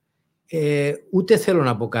 κριτικός. Ούτε θέλω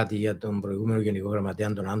να πω κάτι για τον προηγούμενο Γενικό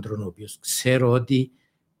Γραμματέα, τον άντρον, ο οποίος ξέρω ότι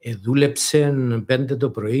δούλεψε 5 το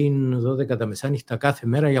πρωί, 12 τα μεσάνυχτα κάθε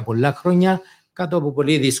μέρα για πολλά χρόνια κάτω από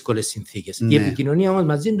πολύ δύσκολες συνθήκες. Ναι. Η επικοινωνία όμως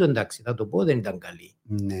μαζί του, εντάξει, θα το πω, δεν ήταν καλή.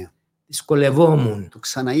 Ναι. Δυσκολευόμουν. Το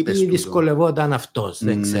ξαναείπες ή δυσκολευόταν αυτός,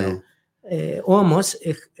 δεν ξέρω. Όμως,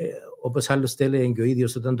 όπως άλλωστε έλεγε και ο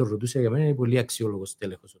ίδιος όταν το ρωτούσε για μένα, είναι πολύ αξιόλογος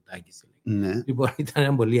τέλεχος ο Τάκης. Ναι. Λοιπόν, ήταν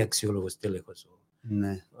ένα πολύ αξιόλογος τέλεχος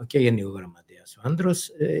και Γενικό Γραμματέας. Ο άντρος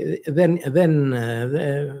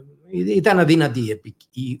ήταν αδύνατη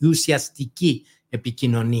η ουσιαστική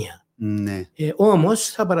επικοινωνία. Ναι. Όμως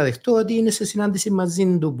θα παραδεχτώ ότι είναι σε συνάντηση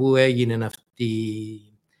μαζί του που έγινε αυτή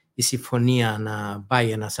η συμφωνία να πάει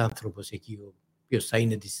ένας άνθρωπος εκεί, ο οποίος θα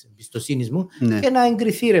είναι της εμπιστοσύνης μου, και να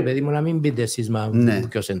εγκριθεί, ρε παιδί μου, να μην πείτε εσείς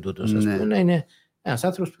ποιος εν τούτος, ας πούμε, να είναι ένας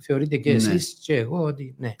άνθρωπος που θεωρείτε και εσείς και εγώ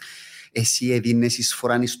ότι ναι. Εσύ έδινες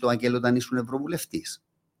εισφορά στο Αγγέλο όταν ήσουν ευρωβουλευτής?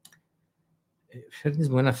 Φέρνεις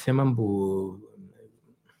μου ένα θέμα που...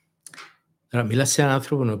 Τώρα μιλάς σε έναν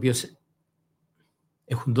άνθρωπο ο οποίος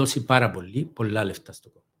έχουν δώσει πάρα πολλά λεφτά στο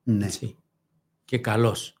κόμμα. Ναι. Και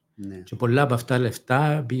καλώς. Ναι. Και πολλά από αυτά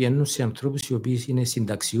λεφτά πηγαίνουν σε ανθρώπους οι οποίοι είναι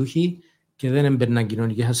συνταξιούχοι και δεν έμπαιρναν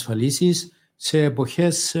κοινωνικές ασφαλίσεις σε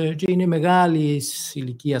εποχές και είναι μεγάλης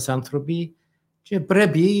ηλικίας άνθρωποι και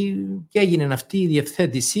πρέπει και έγινε αυτή η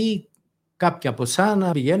διευθέτηση κάποια ποσά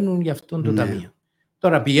να πηγαίνουν για αυτόν το ταμείο.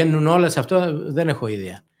 Τώρα πηγαίνουν όλα σε αυτό, δεν έχω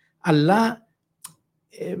ιδέα. Αλλά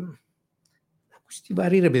στη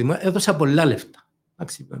βαρύ, ρε παιδί μου, έδωσα πολλά λεφτά.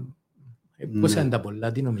 Πόσα είναι τα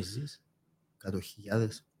πολλά, τι νομίζεις? 100.000.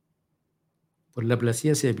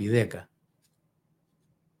 Πολλαπλασίασε επί 10.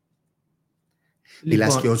 Μιλάς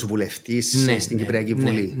λοιπόν, και ως βουλευτής στην Κυπριακή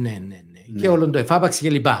Βουλή. Ναι. Και όλον το εφάπαξ και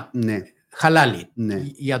λοιπά. Ναι. Χαλάλι. Ναι.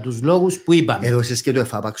 Για τους λόγους που είπαμε. Έδωσες και το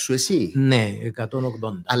εφάπαξ σου εσύ? Ναι, 180.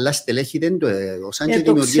 Αλλά στελέχη δεν το έδωσαν και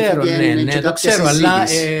το ξέρω, δημιουργήθηκε το ξέρω, αλλά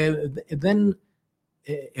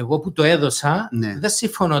εγώ που το έδωσα δεν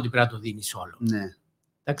συμφωνώ ότι πρέπει να το δίνεις όλο. Ναι.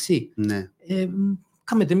 Εντάξει. Ναι.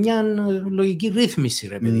 Κάμετε μια λογική ρύθμιση,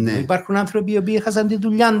 ρε παιδί. Ναι. Υπάρχουν άνθρωποι οι οποίοι έχασαν τη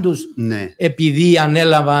δουλειά τους επειδή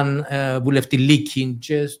ανέλαβαν βουλευτηλίκη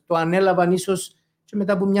και το ανέλαβαν ίσως και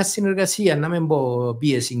μετά από μια συνεργασία, να μην πω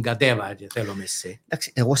πίεση κατέβα και θέλω μεσέ.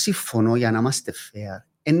 Εντάξει, εγώ συμφωνώ, για να είμαστε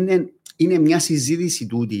fair. Είναι μια συζήτηση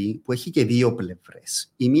τούτη που έχει και δύο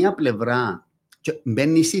πλευρές. Η μία πλευρά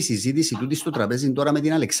μπαίνει στη συζήτηση τούτη στο τραπέζι τώρα με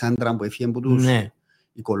την Αλεξάνδρα που έφυγε από τους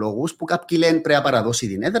οικολόγους, που κάποιοι λένε πρέπει να παραδώσει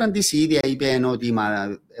την έδρα της. Η ίδια είπε ότι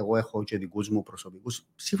εγώ έχω και δικούς μου προσωπικούς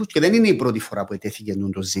ψήφους και δεν είναι η πρώτη φορά που ετέθηκε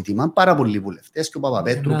το ζήτημα. Πάρα πολλοί βουλευτές και ο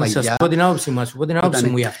Παπαπέτρου, να σας πω την άποψη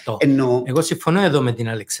μου, γι' αυτό. Εγώ συμφωνώ εδώ με την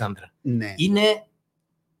Αλεξάνδρα. Ναι.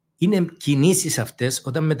 Είναι κινήσεις αυτές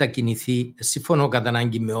όταν μετακινηθεί. Συμφωνώ κατά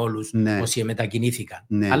ανάγκη με όλους όσοι μετακινήθηκαν.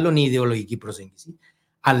 Άλλον η ιδεολογική προσέγγιση.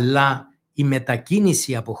 Αλλά η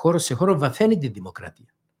μετακίνηση από χώρο σε χώρο βαθαίνει τη δημοκρατία.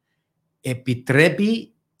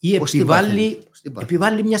 Επιτρέπει ή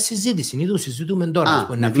επιβάλλει μια συζήτηση. Ήδη συζητούμε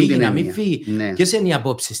τώρα. Να φύγει, να μην φύγει. Ποιες είναι οι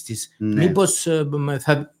απόψεις της?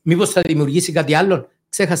 Μήπως θα δημιουργήσει κάτι άλλο?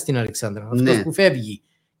 Ξέχασε την Αλεξάνδρα. Αυτός που φεύγει.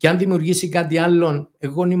 Και αν δημιουργήσει κάτι άλλο,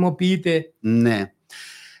 εγωνιμοποιείται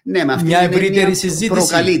μια ευρύτερη συζήτηση.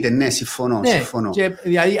 Προκαλείται, συμφωνώ. Και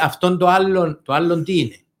δηλαδή αυτόν το άλλον τι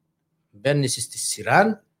είναι? Μπαίνεις στη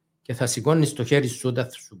σειρά και θα σηκώνεις το χέρι σου όταν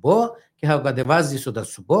σου πω και θα το κατεβάζεις όταν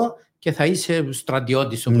σου πω και θα είσαι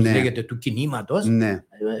στρατιώτης, όπως λέγεται, του κινήματος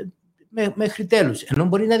μέχρι τέλους. Ενώ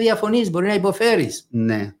μπορεί να διαφωνείς, μπορεί να υποφέρεις.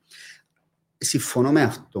 Ναι. Συμφωνώ με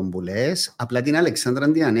αυτό που λες. Απλά την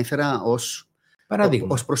Αλεξάνδρα την ανέφερα ως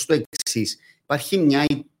προς το εξής. Υπάρχει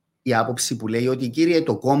η άποψη που λέει ότι, κύριε,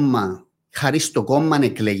 το κόμμα, χάρη στο κόμμα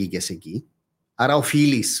εκλέγηκες εκεί, άρα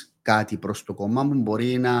οφείλεις κάτι προς το κόμμα μου,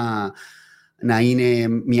 μπορεί να είναι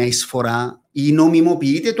μια εισφορά ή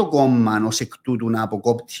νομιμοποιείται το κόμμα ως εκ τούτου να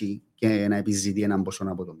αποκόπτει και να επιζητεί έναν ποσό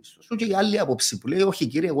από το μισθό σου. Και η άλλη άποψη που λέει, όχι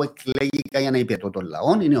κύριε, εγώ εκλέγηκα για να υπηρετώ των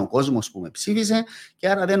λαών, είναι ο κόσμος που με ψήφισε και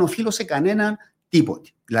άρα δεν οφείλω σε κανέναν τίποτε.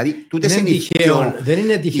 Δηλαδή, δεν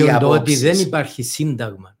είναι τυχαίο το ότι δεν υπάρχει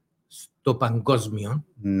σύνταγμα στο παγκόσμιο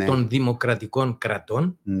των δημοκρατικών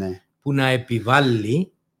κρατών που να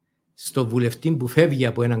επιβάλλει στο βουλευτή που φεύγει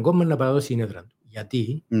από έναν κόμμα να παραδώσει η έδρα του.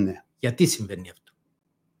 Γιατί συμβαίνει αυτό?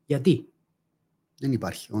 Γιατί? Δεν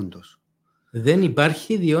υπάρχει, όντως. Δεν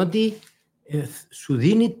υπάρχει διότι σου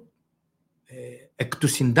δίνει εκ του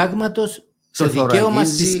συντάγματος το δικαίωμα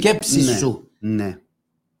στη σκέψη σου. Ναι.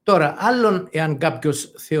 Τώρα, άλλον εάν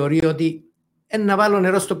κάποιος θεωρεί ότι να βάλω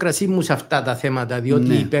νερό στο κρασί μου σε αυτά τα θέματα,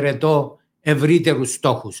 διότι υπηρετώ ευρύτερους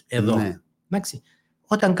στόχους εδώ. Εντάξει.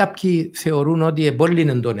 Όταν κάποιοι θεωρούν ότι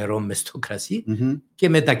εμπόλυνε το νερό μες στο κρασί και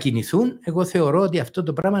μετακινηθούν, εγώ θεωρώ ότι αυτό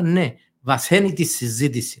το πράγμα βαθαίνει τη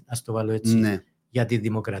συζήτηση, ας το βάλω έτσι, για τη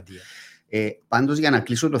δημοκρατία. Πάντως, για να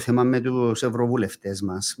κλείσω το θέμα με τους ευρωβουλευτές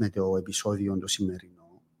μας, με το επεισόδιο το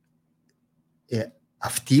σημερινό,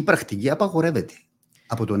 αυτή η πρακτική απαγορεύεται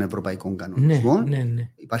από τον Ευρωπαϊκό Κανονισμό.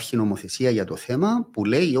 Υπάρχει νομοθεσία για το θέμα που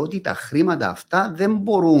λέει ότι τα χρήματα αυτά δεν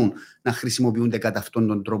μπορούν να χρησιμοποιούνται κατά αυτόν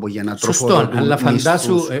τον τρόπο για να τροφοδοτούν. Σωστό, αλλά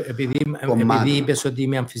φαντάσου, επειδή είπες ότι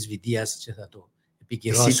είμαι αμφισβητίας και θα το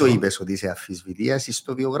επικυρώσω. Εσύ το είπες ότι είσαι αμφισβητίας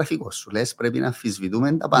στο βιογραφικό σου. Λες πρέπει να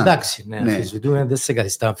αμφισβητούμε τα πάντα. Εντάξει, αμφισβητούμε, δεν σε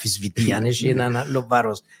καθιστά αμφισβητία, αν έχει έναν άλλο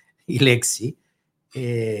βάρος η λέξη.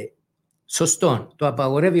 Σωστό, το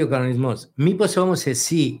απαγορεύει ο κανονισμός. Μήπως όμως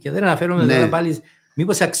εσύ, και δεν αναφέρομαι τώρα πάλι,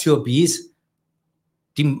 μήπως αξιοποιείς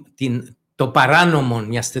το παράνομο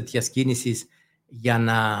μιας τέτοιας κίνησης για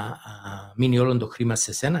να μείνει όλο το χρήμα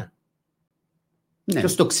σε σένα?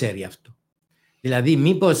 Ποιος το ξέρει αυτό? Δηλαδή,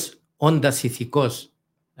 μήπως όντας ηθικός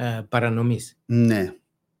παρανομής.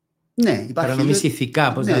 Παρανομής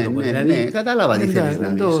ηθικά, πώς να το πω. Κατάλαβα τι θέλεις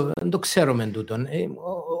να πεις. Δεν το ξέρουμε τούτον.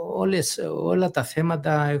 Όλα τα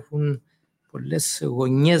θέματα έχουν πολλές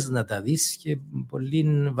γωνιές να τα δεις και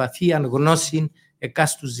πολύ βαθύ γνώση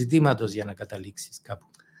εκάστου ζητήματος για να καταλήξεις κάπου.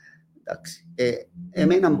 Εντάξει.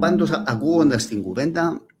 Εμένα πάντως, ακούγοντας την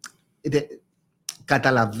κουβέντα,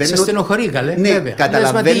 καταλαβαίνω. Σε στενοχωρεί, καλέ. Ναι,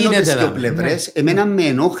 καταλαβαίνω τις δύο πλευρές. Εμένα με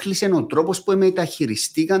ενόχλησε ο τρόπος που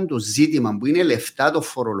μεταχειριστήκαν το ζήτημα, που είναι λεφτά το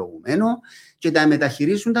φορολογουμένο, και τα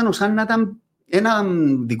μεταχειρίζονταν ως αν να ήταν ένα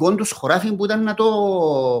δικό τους χωράφι που ήταν να το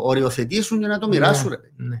οριοθετήσουν και να το μοιράσουν.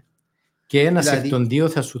 Ναι. Και ένας εκ των δύο,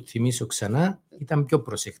 θα σου θυμίσω ξανά, ήταν πιο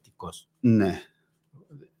προσεκτικός. Ναι.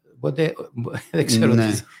 Οπότε δεν ξέρω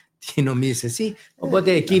τι νομίζεις εσύ,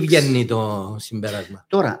 οπότε εκεί βγαίνει το συμπέρασμα.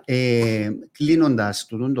 Τώρα, κλείνοντας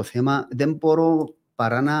το θέμα, δεν μπορώ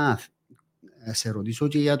παρά να σε ρωτήσω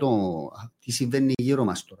και για τι συμβαίνει γύρω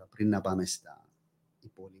μας τώρα, πριν να πάμε στα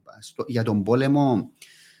υπόλοιπα. Για τον πόλεμο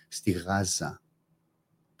στη Γάζα.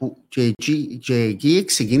 Που και εκεί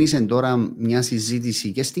ξεκίνησε τώρα μια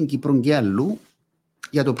συζήτηση και στην Κύπρο και αλλού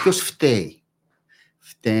για το ποιος φταίει.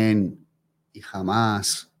 Φταίει η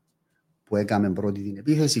Χαμάς που έκαμε πρώτη την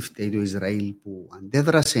επίθεση, φταίει το Ισραήλ που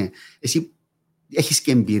αντέδρασε. Εσύ έχεις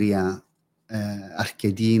και εμπειρία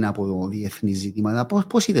αρκετή από διεθνή ζητήματα.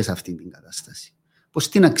 Πώς είδες αυτή την κατάσταση? Πώς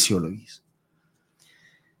την αξιολογείς?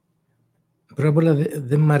 Πρώτα απ' όλα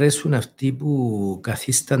δεν μ' αρέσουν αυτοί που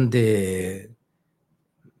καθίστανται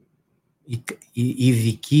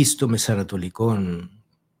ειδικοί στο μεσανατολικό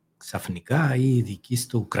ξαφνικά ή ειδικοί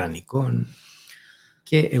στο ουκρανικό,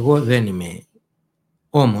 και εγώ δεν είμαι.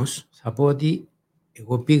 Όμως θα πω ότι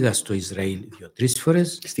εγώ πήγα στο Ισραήλ 2-3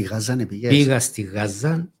 φορές. Στη Γάζα πήγες? Πήγα στη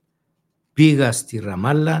Γάζα, πήγα στη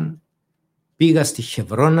Ραμάλα, πήγα στη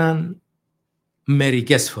Χεβρώνα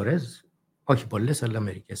μερικές φορές, όχι πολλές αλλά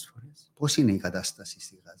μερικές φορές. Πώς είναι η κατάσταση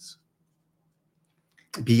στη Γάζα?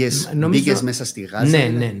 Πήγες μέσα στη Γάζα?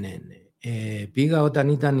 Ναι. Πήγα όταν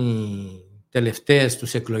ήταν οι τελευταίες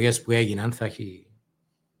τους εκλογές που έγιναν, θα έχει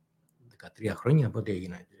 13 χρόνια από ό,τι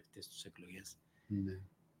έγιναν οι τελευταίες τους εκλογές. Ναι.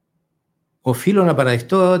 Οφείλω να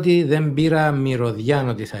παραδεχτώ ότι δεν πήρα μυρωδιά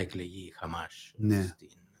ότι θα εκλεγεί η Χαμάς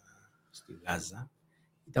στη Γάζα.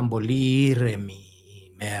 Ήταν πολύ ήρεμη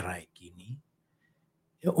η μέρα εκείνη.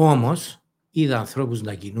 Όμως είδα ανθρώπους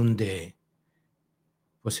να κινούνται,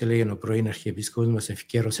 πώς έλεγε ο πρώην αρχιεπίσκοπος μας,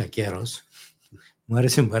 ευκαιρός ακέρος. Μου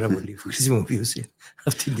άρεσε πάρα πολύ που χρησιμοποιούσε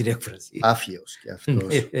αυτή την έκφραση. Άφιος και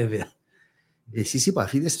αυτός. Βέβαια. Εσείς οι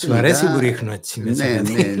παφίδες... Σου αρέσει που ρίχνω έτσι μέσα?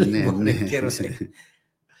 Ναι.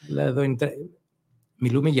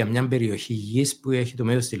 Μιλούμε για μια περιοχή γης που έχει το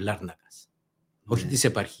μέγεθος της Λάρνακας. Όχι της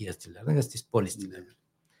επαρχίας της Λάρνακας, της πόλης της Λάρνακας.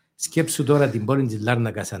 Σκέψου τώρα την πόλη της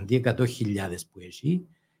Λάρνακας, αντί 100.000 που έχει,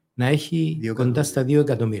 να έχει κοντά στα 2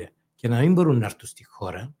 εκατομμύρια. και να μην μπορούν να έρθουν στη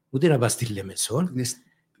χώρα, ούτε να πάνε στη Λεμεσόν.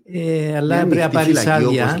 Αλλά πρέπει να πάρεις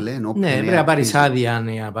άδεια. Ναι, πρέπει να πάρεις άδεια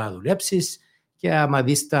να πάει να δουλέψεις. Και άμα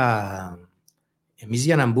δεις εμείς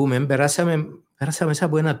για να μπούμε, περάσαμε μέσα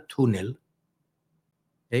από ένα τούνελ.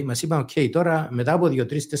 Μας είπαν, τώρα μετά από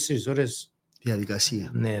 2-3-4 ώρες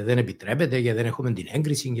διαδικασία. Ναι, δεν επιτρέπεται γιατί δεν έχουμε την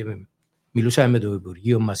έγκριση. Και μιλούσαμε με το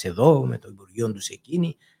Υπουργείο μας εδώ, με το Υπουργείο τους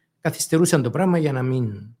εκείνοι. Καθυστερούσαν το πράγμα για να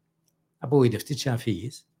μην απογοητευτείς και να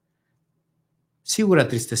φύγεις. Σίγουρα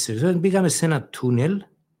 3-4 ώρες πήγαμε σε ένα τούνελ.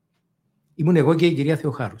 Ήμουν εγώ και η κυρία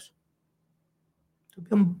Θεοχάρους. Το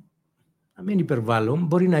οποίο, να μην υπερβάλλω,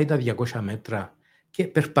 μπορεί να ήταν 200 μέτρα. Και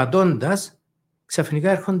περπατώντας,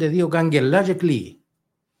 ξαφνικά έρχονται 2 κάγκελα και κλείει.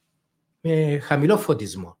 Με χαμηλό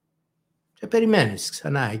φωτισμό. Και περιμένεις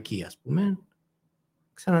ξανά εκεί, ας πούμε.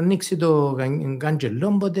 Ξανανοίξει το κάγκελο,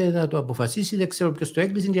 οπότε θα το αποφασίσει, δεν ξέρω ποιος το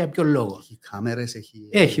έκλεισε και για ποιο λόγο. Έχει κάμερες,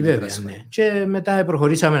 έχει βέβαια, ναι. Και μετά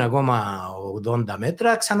προχωρήσαμε ακόμα 80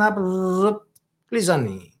 μέτρα, ξανά κλείσαν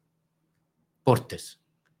οι πόρτες.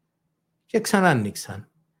 Και ξανά ανοίξαν.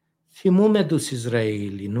 Θυμούμε τους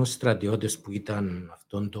Ισραηλινούς στρατιώτες που ήταν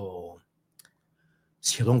αυτόν το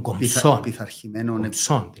σχεδόν κομψόν.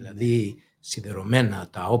 Κομψόν, δηλαδή σιδερωμένα,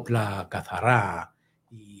 τα όπλα καθαρά,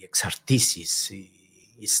 οι εξαρτήσεις,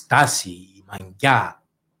 η στάση, η μαγκιά.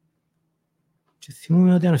 Και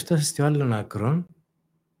θυμούμε ότι αν φτάσει στο άλλο άκρο,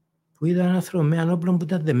 που ήταν ένα άνθρωπο με ένα όπλο που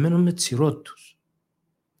ήταν δεμένο με τσιρό τους.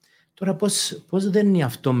 Τώρα πώς δεν είναι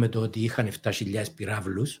αυτό με το ότι είχαν 7.000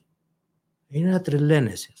 πυράβλους, είναι να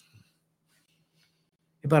τρελαίνεσαι.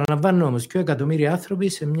 Επαναλαμβάνω όμως, 2 εκατομμύρια άνθρωποι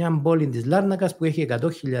σε μια πόλη της Λάρνακας που έχει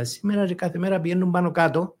 100.000 σήμερα και κάθε μέρα πηγαίνουν πάνω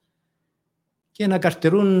κάτω και να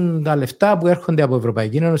καρτερούν τα λεφτά που έρχονται από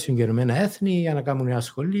Ευρωπαϊκή Ένωση, συγκεκριμένα έθνη, για να κάνουν ένα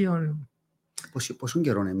σχολείο. Πόσον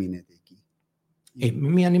καιρό μείνετε εκεί?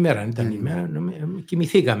 Μία ημέρα ήταν ημέρα.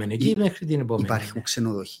 Κοιμηθήκαμε εκεί μέχρι την επόμενη. Υπάρχουν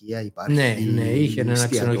ξενοδοχεία, Ναι, είχε ένα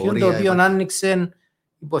ξενοδοχείο το οποίο άνοιξε,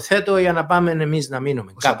 υποθέτω, για να πάμε εμείς να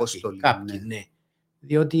μείνουμε. Κάποιοι, ναι.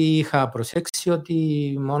 Διότι είχα προσέξει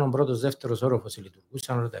ότι μόνο πρώτος, δεύτερος όροφος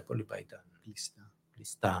λειτουργούσαν, όλα τα υπόλοιπα ήταν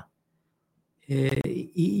κλειστά.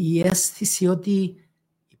 Η αίσθηση ότι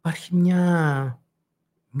υπάρχει μια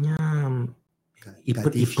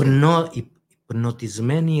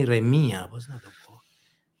υπνοτισμένη ηρεμία, πώς να το πω,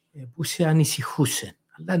 που σε ανησυχούσε.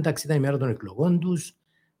 Αλλά εντάξει, ήταν η μέρα των εκλογών τους,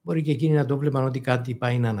 μπορεί και εκείνοι να το βλέπαν ότι κάτι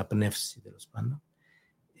πάει να αναπνεύσει, τέλος πάντων.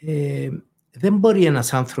 Δεν μπορεί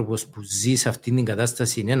ένας άνθρωπος που ζει σε αυτήν την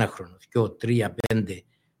κατάσταση 1 χρόνο, 2, 3, 5,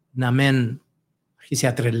 να μεν αρχίσει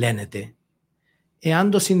να τρελαίνεται. Εάν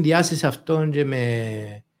το συνδυάσεις αυτόν και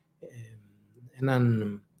με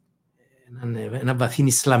έναν βαθύν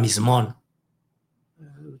Ισλαμισμό,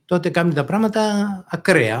 τότε κάνουν τα πράγματα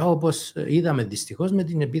ακραία, όπως είδαμε δυστυχώς με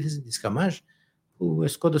την επίθεση της Χαμάς, που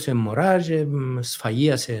σκότωσε μωρά και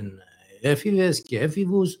σφαγίασε έφηβες και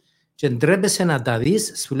έφηβους. Και ντρέπεσαι να τα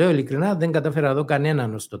δεις, σου λέω ειλικρινά, δεν κατάφερα να δω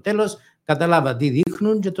κανέναν ως το τέλος, κατάλαβα τι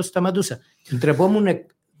δείχνουν και το σταματούσα.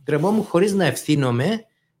 Ντρεπόμουν χωρίς να ευθύνομαι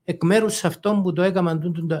εκ μέρους αυτών που το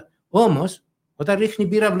έκαναν. Όμως, όταν ρίχνει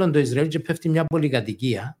πύραυλον το Ισραήλ και πέφτει μια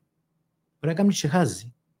πολυκατοικία, μπορεί να κάνει και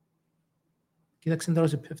χάζει. Κοίταξε τώρα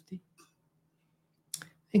σε πέφτει.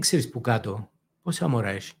 Δεν ξέρεις που κάτω, πόσα μωρά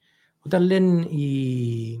έχει. Όταν λένε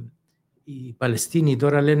οι Παλαιστίνοι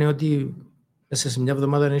τώρα λένε ότι μέσα σε μια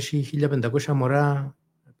εβδομάδα έχει 1.500 μωρά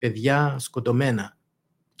παιδιά σκοτωμένα.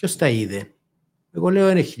 Ποιος τα είδε? Εγώ λέω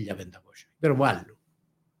είναι 1.500. Υπερβάλλω.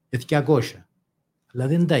 200. Αλλά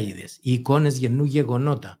δεν τα είδες. Οι εικόνες γεννούν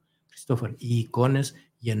γεγονότα. Χριστόφορε, οι εικόνες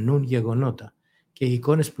γεννούν γεγονότα. Και οι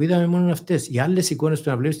εικόνες που είδαμε μόνο αυτές. Οι άλλες εικόνες που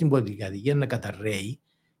να βλέπεις την πολυκατοικία να καταρρέει,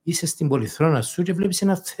 είσαι στην πολυθρόνα σου και βλέπεις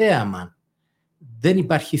ένα θέαμα. Δεν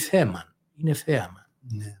υπάρχει θέμα. Είναι θέαμα.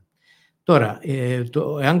 Ναι. Τώρα,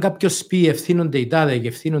 εάν κάποιος πει ευθύνονται οι τάδε και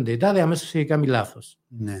ευθύνονται οι τάδε, αμέσως έχει κάνει λάθος.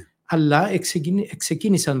 Ναι. Αλλά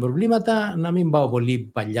ξεκίνησαν προβλήματα, να μην πάω πολύ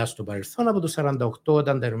παλιά στο παρελθόν, από το 1948,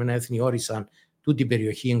 όταν τα Ηνωμένα Έθνη όρισαν τούτη η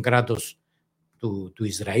περιοχή είναι κράτος του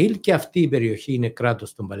Ισραήλ και αυτή η περιοχή είναι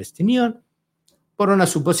κράτος των Παλαιστινίων. Μπορώ να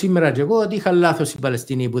σου πω σήμερα και εγώ ότι είχαν λάθος οι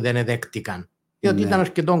Παλαιστινοί που δεν εδέκτηκαν, διότι ήταν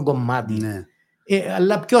αρκετό κομμάτι. Ναι.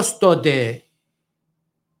 Αλλά ποιος τότε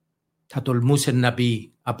θα τολμούσε να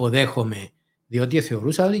πει αποδέχομαι, διότι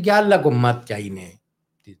θεωρούσα ότι και άλλα κομμάτια είναι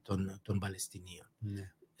των Παλαιστινίων.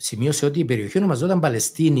 Ναι. Σημείωσε ότι η περιοχή ονομαζόταν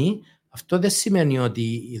Παλαιστίνη. Αυτό δεν σημαίνει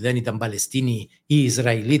ότι δεν ήταν Παλαιστίνοι οι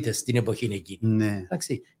Ισραηλίτες στην εποχή εκείνη. Ναι.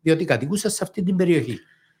 Εντάξει, διότι κατοικούσαν σε αυτή την περιοχή.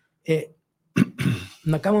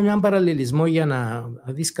 Να κάνω έναν παραλληλισμό για να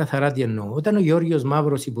δεις καθαρά τι εννοώ. Όταν ο Γεώργιος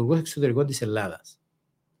Μαύρος, υπουργός εξωτερικών της Ελλάδας,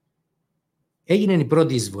 έγινε η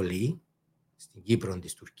πρώτη εισβολή στην Κύπρο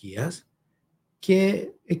της Τουρκίας, Και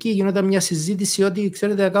εκεί γινόταν μια συζήτηση ότι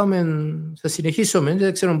ξέρετε θα συνεχίσουμε,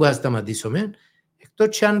 δεν ξέρω πού θα σταματήσουμε,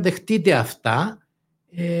 εκτός και αν δεχτείτε αυτά,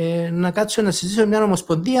 να κάτσω να συζητήσω μια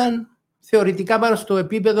ομοσπονδία θεωρητικά πάνω στο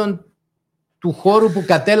επίπεδο του χώρου που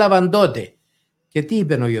κατέλαβαν τότε. Και τι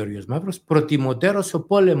είπε ο Γεώργιος Μαύρος? Προτιμότερος ο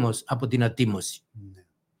πόλεμος από την ατίμωση.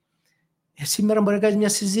 Σήμερα μπορεί να κάνεις μια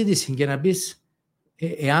συζήτηση και να πεις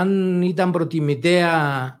εάν ήταν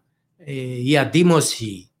προτιμητέα η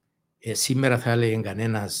ατίμωση, σήμερα θα έλεγε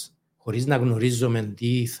κανένας, χωρίς να γνωρίζουμε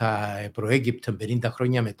τι θα προέκυπτε 50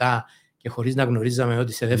 χρόνια μετά και χωρίς να γνωρίζαμε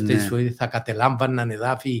ότι σε δεύτερη ζωή θα κατελάμβαναν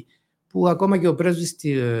εδάφη, που ακόμα και ο πρέσβης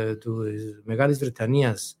της Μεγάλης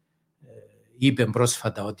Βρετανίας είπε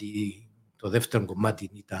πρόσφατα ότι το δεύτερο κομμάτι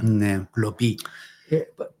ήταν κλοπή.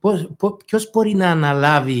 Ποιος μπορεί να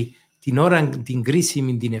αναλάβει την ώρα την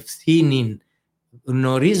κρίσιμη, την ευθύνη,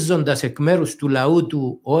 γνωρίζοντας εκ μέρους του λαού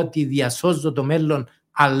του ότι διασώζω το μέλλον,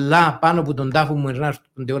 αλλά πάνω από τον τάφο μου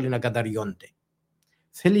έρχονται όλοι να καταριώνται?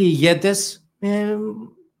 Θέλει ηγέτες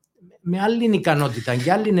με άλλη ικανότητα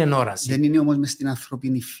και άλλη ενόραση. Δεν είναι όμως μες στην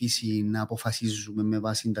ανθρώπινη φύση να αποφασίζουμε με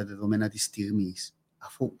βάση τα δεδομένα της στιγμής,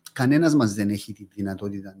 αφού κανένας μας δεν έχει τη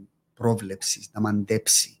δυνατότητα πρόβλεψης, να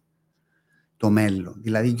μαντέψει το μέλλον.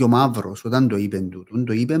 Δηλαδή και ο Μαύρος όταν το είπε τούτο,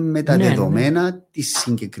 το είπε με τα δεδομένα της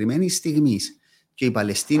συγκεκριμένης στιγμής. Και οι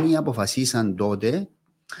Παλαιστίνοι αποφασίσαν τότε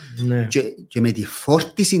και με τη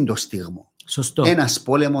φόρτιση των στιγμών. Σωστό. Ένας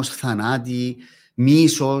πόλεμος, θανάτη,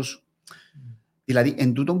 μίσος. Δηλαδή,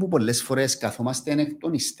 εν τούτον που πολλές φορές καθόμαστε εκ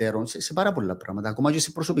των υστέρων σε πάρα πολλά πράγματα, ακόμα και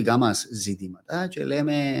σε προσωπικά μας ζητήματα, και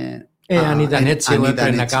λέμε. Αν ήταν έτσι, εγώ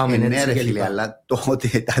έπρεπε να κάνουμε έτσι. Φίλε, αλλά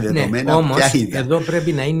τότε τα δεδομένα ποια ήταν? Εδώ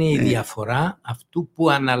πρέπει να είναι η διαφορά αυτού που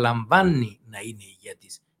αναλαμβάνει να είναι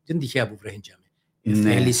ηγέτης. Δεν τυχαία που βρέθηκαμε.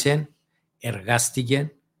 Θέλησε,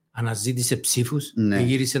 εργάστηκε, αναζήτησε ψήφους,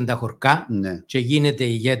 γύρισε τα χορκά και γίνεται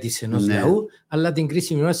ηγέτης ενός λαού, αλλά την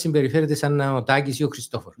κρίσιμη ώρα συμπεριφέρεται σαν ο Τάκης ή ο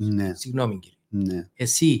Χριστόφορος. Συγγνώμη κύριε.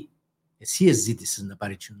 Εσύ ζήτησες να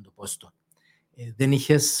πάρει το πόστο. Δεν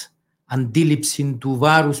είχες αντίληψη του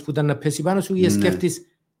βάρους που ήταν να πέσει πάνω σου, ή σκέφτης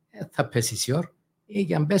θα πέσει η ώρα, ή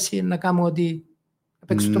και αν πέσει να κάνω ότι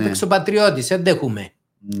το παίξω πατριώτης, εντέχουμε.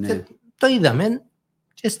 Το είδαμε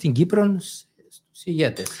και στην Κύπρο στους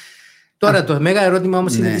ηγέτες. Τώρα το μέγα ερώτημα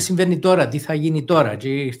όμως είναι τι συμβαίνει τώρα, τι θα γίνει τώρα. Και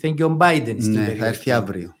ήρθε και ο Μπάιντεν στην περιοχή. Θα έρθει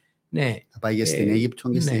αύριο. Θα πάει και στην Αίγυπτο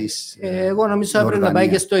και στις εγώ νομίζω έπρεπε να πάει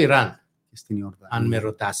και στο Ιράν. Στην αν με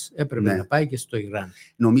ρωτάς, έπρεπε να πάει και στο Ιράν.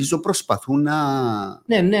 Νομίζω προσπαθούν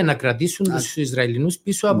να κρατήσουν τους Ισραηλινούς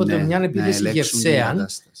πίσω από μια επίθεση γερσαία,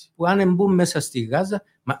 που αν μπουν μέσα στη Γάζα.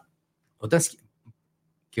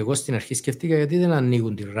 Και εγώ στην αρχή σκέφτηκα γιατί δεν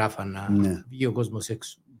ανοίγουν τη ράφα να βγει ο κόσμος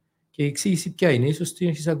έξω. Και η εξήγηση ποια είναι, ίσως την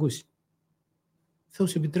έχεις ακούσει. Θα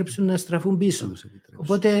τους επιτρέψουν να στραφούν πίσω.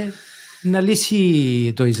 Οπότε να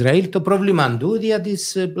λύσει το Ισραήλ το πρόβλημα του δια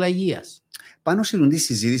της πλαγίας. Πάνω σε τη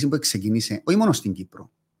συζήτηση που ξεκίνησε, όχι μόνο στην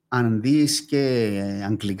Κύπρο, αν δεις και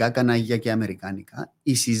αγγλικά κανάλια και αμερικάνικα,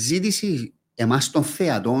 η συζήτηση εμάς των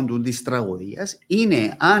θεατών της τραγωδίας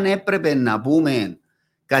είναι αν έπρεπε να πούμε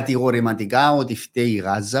κατηγορηματικά ότι φταίει η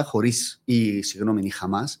Γάζα, η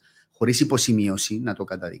Χαμάς, χωρίς υποσημείωση να το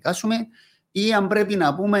καταδικάσουμε, ή αν πρέπει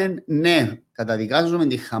να πούμε ναι, καταδικάζουμε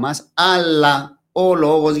τη Χαμάς, αλλά ο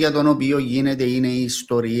λόγος για τον οποίο γίνεται είναι η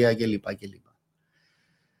ιστορία κλπ.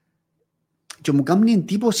 Και μου κάνει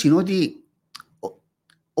εντύπωση ότι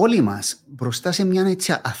όλοι μας μπροστά σε μια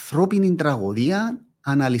έτσι ανθρώπινη τραγωδία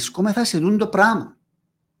αναλυσκόμεθα σε τούτο το πράγμα.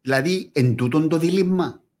 Δηλαδή, εν τούτον το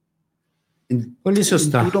δίλημμα. Πολύ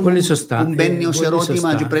σωστά. Που μπαίνει ως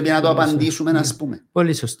ερώτημα και πρέπει να το απαντήσουμε, να πούμε.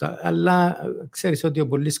 Πολύ σωστά. Αλλά ξέρεις ότι ο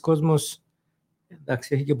πολλής κόσμος,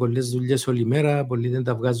 εντάξει, έχει και πολλές δουλειές όλη μέρα, πολλοί δεν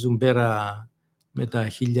τα βγάζουν πέρα με τα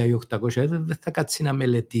 1800, δεν θα κάτσει να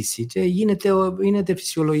μελετήσει. Και γίνεται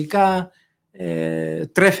φυσιολογικά.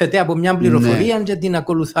 Τρέφεται από μια πληροφορία και την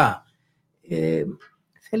ακολουθά.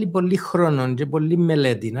 Θέλει πολύ χρόνο και πολύ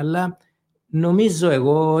μελέτη, αλλά νομίζω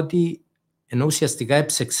εγώ ότι ενώ ουσιαστικά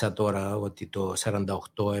έψεξα τώρα ότι το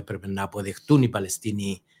 1948 έπρεπε να αποδεχτούν οι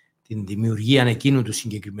Παλαιστίνοι την δημιουργία εκείνου του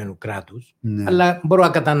συγκεκριμένου κράτους, αλλά μπορώ να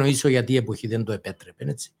κατανοήσω γιατί η εποχή δεν το επέτρεπε.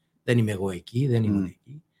 Έτσι. Δεν είμαι εγώ εκεί, δεν ήμουν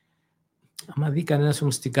εκεί. Άμα δει κανένας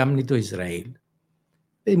όμως τι κάνει το Ισραήλ,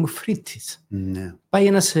 μου φρύτης. Πάει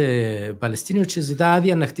ένας Παλαιστίνιος και ζητά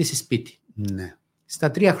άδεια να χτίσει σπίτι.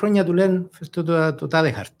 Στα 3 χρόνια του λένε το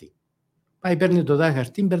τάδε χαρτί. Πάει, παίρνει το τάδε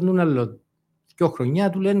χαρτί, περνούν άλλο 2 χρονιά,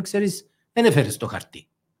 του λένε, ξέρεις, δεν έφερες το χαρτί.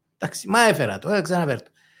 Εντάξει, μα έφερα το, ξαναφέρω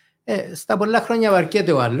το. Στα πολλά χρόνια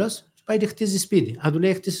βαρκέται ο άλλος, πάει και χτίζει σπίτι. Αν του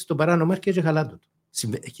λέει χτίσεις το παράνομο, έρχεται και χαλάτο του.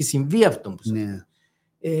 Έχει συμβεί αυτό που σου λέει.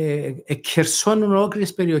 Εκχερσώνουν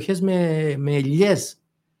ολόκληρες περιοχές με ελιές.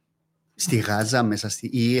 Στη Γάζα μέσα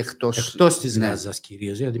ή εκτός... Εκτός της Γάζας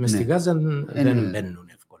κυρίως, γιατί μες στη Γάζα δεν μπαίνουν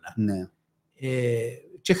εύκολα. Ναι.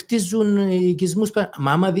 Και χτίζουν οικισμούς.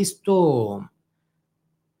 Μα άμα δεις το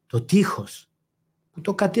τείχος, που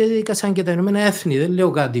το καταδίκασαν και τα Ηνωμένα Έθνη, δεν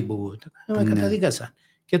λέω κάτι που το καταδίκασαν.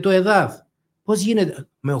 Και το ΕΔΑΔ, πώς γίνεται,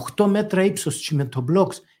 με 8 μέτρα ύψος και με το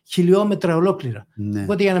μπλοκς, χιλιόμετρα ολόκληρα.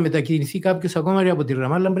 Οπότε για να μετακινηθεί κάποιος ακόμα από τη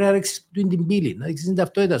Ραμάλα πρέπει να ρίξεις την πύλη, να δείξεις την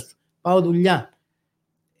ταυτότητα σου. Πάω δουλειά.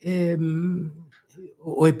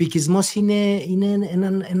 Ο επικισμός είναι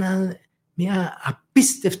μια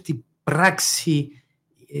απίστευτη πράξη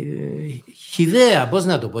χυδαία, πώς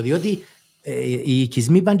να το πω, διότι οι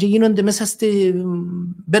οικισμοί πάνε και γίνονται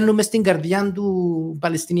μπαίνουν μες στην καρδιά του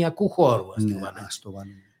Παλαιστινιακού χώρου.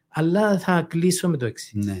 Αλλά θα κλείσω με το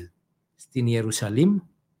εξής. Στην Ιερουσαλήμ,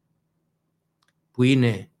 που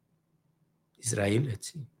είναι Ισραήλ,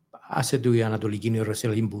 έτσι, άσε του η Ανατολική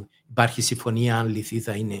Ιερουσαλήμ που υπάρχει συμφωνία, αν λυθεί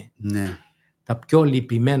θα είναι τα πιο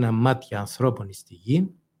λυπημένα μάτια ανθρώπων στη γη,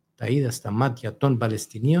 τα είδα στα μάτια των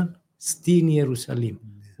Παλαιστινίων στην Ιερουσαλήμ.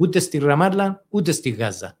 Ούτε στη Ραμάλα, ούτε στη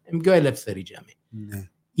Γάζα. Είναι πιο ελεύθεροι για μένα.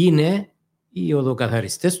 Είναι οι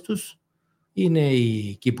οδοκαθαριστές τους, είναι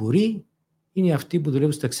οι κυπουροί, είναι αυτοί που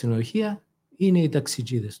δουλεύουν στα ξενοδοχεία, είναι οι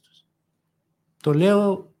ταξιτζίδες τους. Το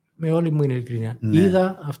λέω με όλη μου ειλικρίνεια.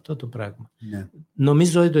 Είδα αυτό το πράγμα.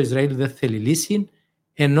 Νομίζω ότι το Ισραήλ δεν θέλει λύση,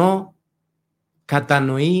 ενώ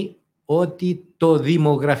κατανοεί ότι το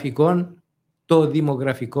δημογραφικό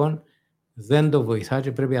δεν το βοηθά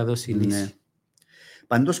και πρέπει να δώσει λύση.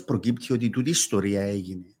 Πάντως προκύπτει ότι τούτη η ιστορία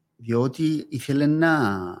έγινε, διότι ήθελε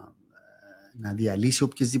να διαλύσει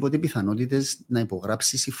οποιασδήποτε πιθανότητες να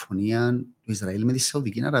υπογράψει συμφωνία του Ισραήλ με τη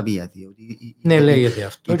Σαουδική Αραβία. Λέγεται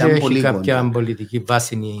αυτό και έχει κάποια πολιτική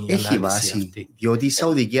βάση. Έχει βάση, αυτή. Διότι η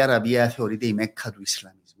Σαουδική Αραβία θεωρείται η Μέκκα του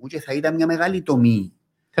Ισλαμισμού και θα ήταν μια μεγάλη τομή.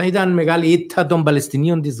 Θα ήταν μεγάλη ήττα των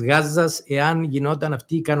Παλαιστινίων της Γάζας εάν γινόταν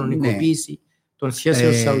αυτή η κανονικοποίηση των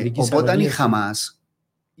σχέσεων Σαουδικής Αραβίας. Οπότε η Χαμάς,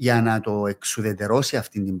 για να το εξουδετερώσει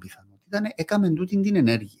αυτή την πιθανότητα, έκαμε τούτη την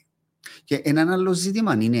ενέργεια. Και ένα άλλο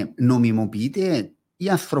ζήτημα είναι, νομιμοποιείται η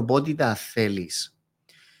ανθρωπότητα, θέλεις.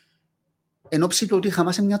 Εν ώψη του ότι η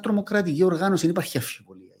Χαμάς είναι μια τρομοκρατική οργάνωση, δεν υπάρχει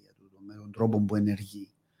αμφιβολία για τον τρόπο που ενεργεί.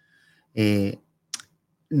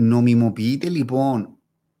 Νομιμοποιείται λοιπόν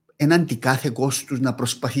έναντι κάθε κόστους να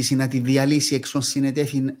προσπαθήσει να τη διαλύσει έξω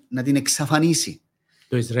συνετέθη, να την εξαφανίσει.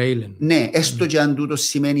 Το Ισραήλ. Ναι, έστω και αν τούτο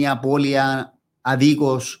σημαίνει απώλεια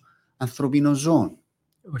αδίκως ανθρωπίνων ζώων.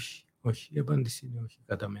 Όχι, η απάντηση είναι όχι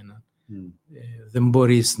κατά μένα. Δεν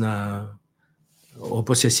μπορείς να,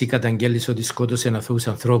 όπως εσύ καταγγέλεις ότι σκότωσε αθώους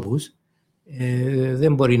ανθρώπους,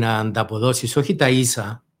 δεν μπορεί να ανταποδώσεις όχι τα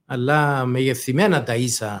ίσα, αλλά μεγεθυμένα τα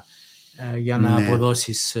ίσα για να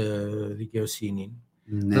αποδώσεις δικαιοσύνη.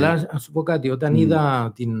 Αλλά να σου πω κάτι, όταν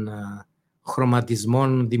είδα την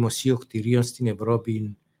χρωματισμό δημοσίων κτηρίων στην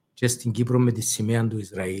Ευρώπη και στην Κύπρο με τη σημαία του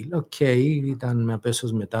Ισραήλ, ήταν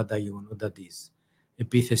απέσως μετά τα γεγονότα της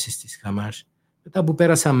επίθεσης της Χαμάς. Μετά που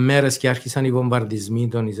πέρασαν μέρες και άρχισαν οι βομβαρδισμοί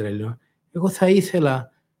των Ισραηλιών, εγώ θα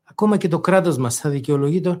ήθελα, ακόμα και το κράτος μας θα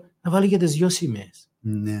δικαιολογεί να βάλει και τις δυο σημαίες.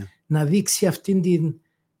 Να δείξει αυτήν την...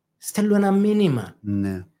 Στέλνω ένα μήνυμα.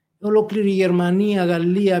 Ολόκληρη η Γερμανία,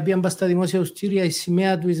 Γαλλία, πήγαν στα δημόσια ουστήρια η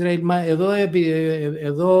σημαία του Ισραήλ. Μα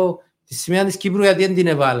εδώ τη σημαία της Κύπρου γιατί δεν την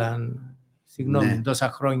έβαλαν. Συγγνώμη,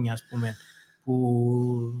 τόσα χρόνια ας πούμε,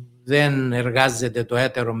 που δεν εργάζεται το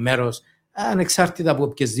έτερο μέρος, ανεξάρτητα από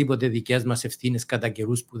οποιασδήποτε δικές μας ευθύνες κατά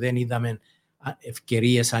καιρούς που δεν είδαμε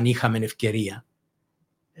ευκαιρίες, αν είχαμε ευκαιρία.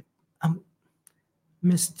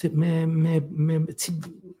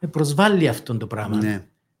 Με προσβάλλει αυτό το πράγμα.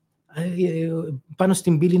 Πάνω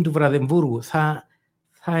στην πύλη του Βραδεμβούργου θα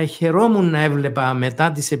χαιρόμουν να έβλεπα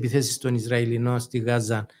μετά τις επιθέσεις των Ισραηλινών στη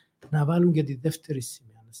Γάζα να βάλουν και τη δεύτερη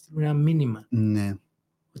σημαία, να στείλουν ένα μήνυμα.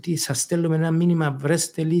 Ότι σας στέλνουμε ένα μήνυμα,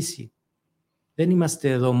 βρέστε λύση. Δεν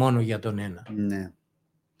είμαστε εδώ μόνο για τον ένα.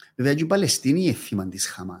 Βέβαια και οι Παλαιστίνοι είναι θύμα της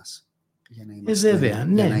Χαμάς. Βέβαια,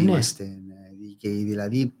 για να είμαστε δίκαιοι.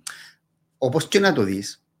 Δηλαδή, όπως και να το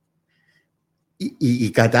δεις, η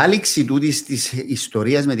κατάληξη τούτης της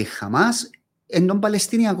ιστορίας με τη Χαμάς είναι των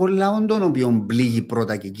Παλαιστινιακών λαών των οποίων πλήγει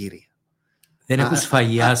πρώτα και κύρια. Δεν έχουν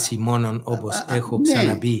σφαγιάσει μόνο όπως έχω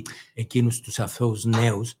ξαναπεί εκείνους τους αθώους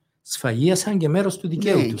νέους, σφαγίασαν και μέρος του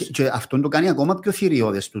δικαίου τους. Και αυτό το κάνει ακόμα πιο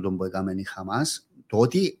θηριώδες τούτο που έκαμε η Χαμάς, το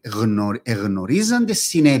ότι εγνωρίζαν τις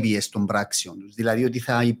συνέπειες των πράξεων τους. Δηλαδή ότι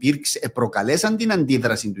προκαλέσαν την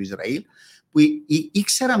αντίδραση του Ισραήλ που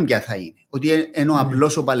ήξεραν ποια θα είναι. Ότι ενώ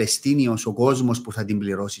απλώς ο Παλαιστίνιος, ο κόσμος που θα την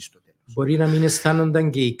πληρώσει στο τέλος. Μπορεί να μην αισθάνονταν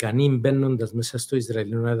και ικανοί μπαίνοντας μέσα στο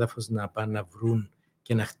Ισραηλινό έδαφος να πάνε να βρουν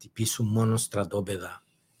και να χτυπήσουν μόνο στρατόπεδα.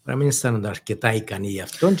 Μπορεί να μην αισθάνονταν αρκετά ικανοί γι'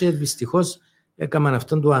 αυτό και δυστυχώς έκαναν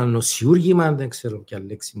αυτόν το ανοσιούργημα, δεν ξέρω ποια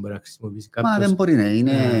λέξη μπορεί να χρησιμοποιήσει κάποιος. Μα δεν μπορεί να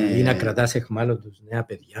είναι... Ή να κρατάς εχμάλωτους νέα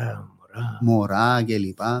παιδιά, μωρά και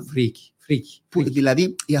λοιπά. Φρίκι.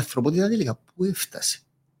 Δηλαδή η ανθρωπότητα τελικά πού έφτασε?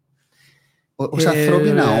 Ως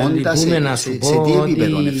ανθρώπινα όντα σε τι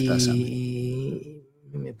επίπεδο έφτασαμε?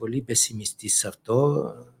 Είμαι πολύ πεσημιστής σε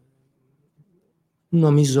αυτό.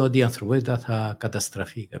 Νομίζω ότι η ανθρωπότητα θα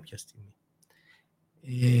καταστραφεί κάποια στιγμή.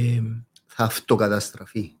 Θα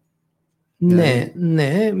αυτοκαταστραφεί.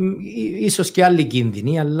 Ναι, ίσως και άλλοι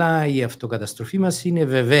κίνδυνοι, αλλά η αυτοκαταστροφή μας είναι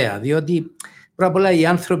βεβαία, διότι πρώτα απ' όλα οι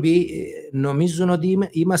άνθρωποι νομίζουν ότι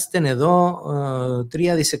είμαστε εδώ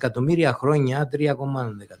 3 δισεκατομμύρια χρόνια, 3,14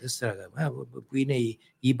 που είναι η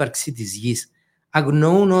ύπαρξη της γης.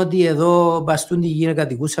 Αγνοούν ότι εδώ μπαστούν τη γη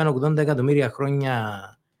κατοικούσαν 80 εκατομμύρια χρόνια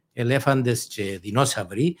ελέφαντες και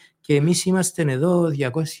δεινόσαυροι και εμείς είμαστε εδώ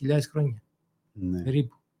 200.000 χρόνια. Ναι.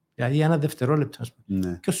 Περίπου. Δηλαδή ένα δευτερόλεπτο.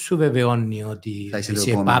 Ναι. Ποιος σου βεβαιώνει ότι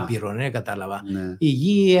είσαι επάπειρο, κατάλαβα. Ναι. Η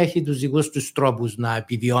γη έχει τους δικούς τους τρόπους να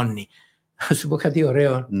επιβιώνει. Θα σου πω κάτι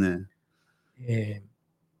ωραίο. Ναι.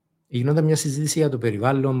 Γινόταν μια συζήτηση για το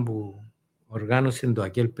περιβάλλον που οργάνωσε το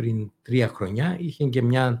ΑΚΕΛ πριν 3 χρόνια. Είχε και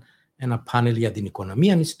ένα πάνελ για την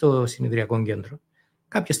οικονομία στο συνεδριακό κέντρο.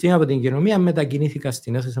 Κάποια στιγμή από την οικονομία μετακινήθηκα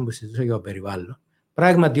στην αίθουσα που συζητούσα για το περιβάλλον.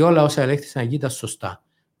 Πράγματι όλα όσα ελέγχθησαν εκεί ήταν σωστά.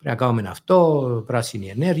 Πρέπει να κάνουμε αυτό, πράσινη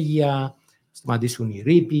ενέργεια, σταματήσουν οι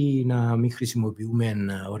ρήποι, να μην χρησιμοποιούμε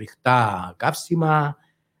ορυκτά καύσιμα,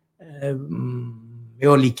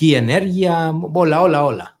 αιωλική ενέργεια,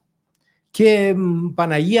 όλα. Και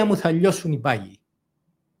Παναγία μου θα λιώσουν οι πάγοι.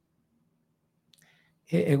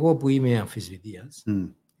 Εγώ που είμαι Αμφισβητίας,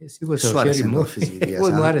 εσύ που είσαι ο χέρι μου, εγώ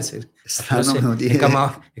μου άρεσε.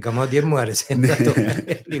 Έκανα ότι μου άρεσε.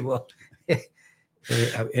 Λοιπόν,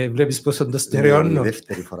 βλέπεις πόσο το στερεώνω.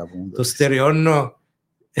 Το στερεώνω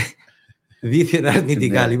δίθεν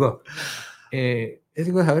αρνητικά. Λοιπόν,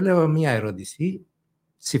 θα έλεγα μια ερώτηση.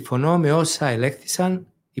 Συμφωνώ με όσα ελέγχθησαν,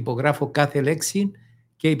 υπογράφω κάθε λέξη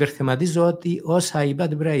και υπερθεματίζω ότι όσα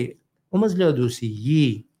είπατε πρέπει. Όμως λέω τους, η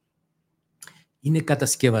γη είναι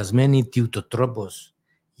κατασκευασμένη τούτο τρόπος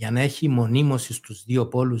για να έχει μονίμωση στους 2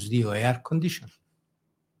 πόλους, 2 air condition.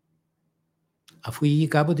 Αφού η γη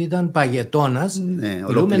κάποτε ήταν παγετώνας,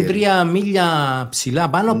 μιλούμε 3 μίλια ψηλά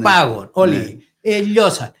πάνω πάγων. Όλοι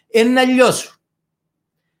λιώσαν. Να λιώσουν.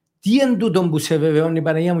 Τι εν τούτον που σε βεβαιώνει,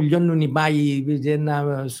 Παναγία μου, λιώνουν οι πάγοι,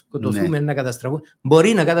 να σκοτωθούμε, να καταστραφούμε.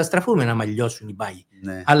 Μπορεί να καταστραφούμε να λιώσουν οι πάγοι.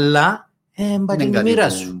 Αλλά είναι η μοίρα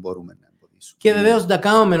σου. Και βεβαίως να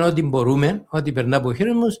κάνουμε ό,τι μπορούμε, ό,τι περνά από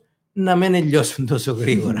χέρι μας, να μην λιώσουν τόσο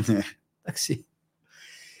γρήγορα. Εντάξει.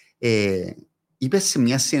 Είπες σε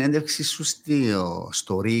μια συνέντευξη σου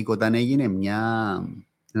στο ΡΙΚ όταν έγινε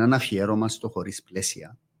ένα αφιέρωμα στο Χωρίς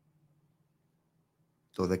Πλαίσια,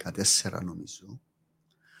 το 2014 νομίζω,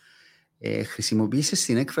 χρησιμοποίησες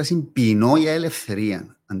την έκφραση πεινώ για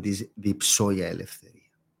ελευθερία, αντί διψώ για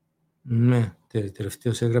ελευθερία. Ναι,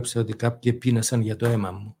 τελευταίως έγραψα ότι κάποιοι πείνασαν για το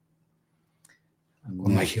αίμα μου.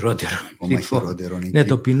 Ακόμα χειρότερο. Ναι,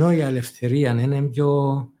 το πεινώ για ελευθερία είναι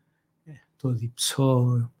πιο το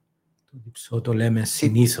διψώ το λέμε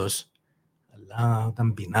συνήθως, αλλά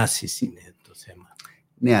όταν πεινάσεις είναι το θέμα.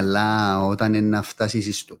 Ναι, αλλά όταν να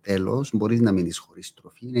φτάσεις στο τέλος μπορείς να μείνεις χωρίς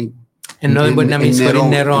τροφή. Ενώ δεν μπορεί να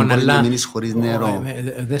μείνεις χωρίς νερό, αλλά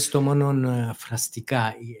δες το μόνο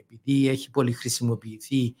φραστικά. Επειδή έχει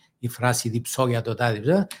πολυχρησιμοποιηθεί η φράση διψώ για το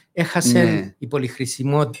τάδε, έχασε η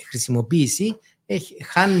πολυχρησιμοποίηση,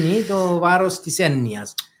 χάνει το βάρος της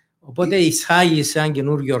έννοιας. Οπότε εισάγει σε ένα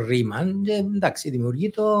καινούριο ρήμα, εντάξει,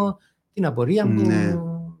 δημιουργεί την απορία που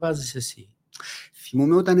βάζεις εσύ.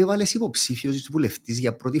 Θυμούμαι όταν έβαλες υποψήφιος βουλευτής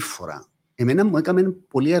για πρώτη φορά. Εμένα μου έκαμε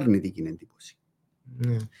πολύ αρνητική εντύπωση.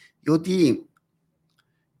 Διότι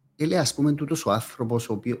έλεγε, ας πούμε, τούτος ο άνθρωπος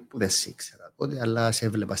που δεν σε ήξερα τότε, αλλά σε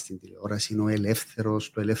έβλεπα στην τηλεόραση, είναι ο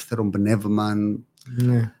ελεύθερος, το ελεύθερο πνεύμα.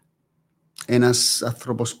 Ναι. Ένας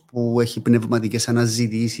άνθρωπος που έχει πνευματικές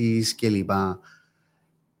αναζητήσεις κλπ.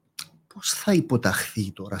 Πώς θα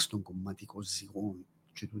υποταχθεί τώρα στον κομματικό ζυγό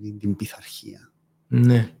και την πειθαρχία?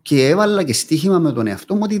 Ναι. Και έβαλα και στοίχημα με τον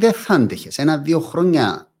εαυτό μου ότι δεν θα άντεχες. 1-2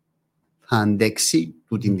 χρόνια θα αντέξει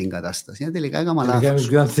τούτη την κατάσταση. Τελικά έκανα λάθος.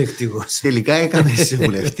 Πιο ανθεκτικός. Τελικά έκαμες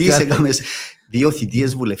βουλευτής, έκαμες 2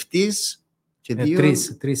 θητείες βουλευτής και 2,5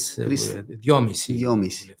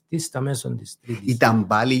 βουλευτής στα μέσον της τρίτης. Ήταν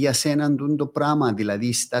πάλι για σέναν το πράγμα, δηλαδή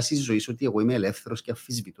η στάση ζωής ότι εγώ είμαι ελεύθερος και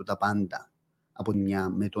αμφισβητώ τα πάντα. Από μια,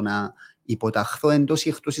 με το να υποταχθώ εντός ή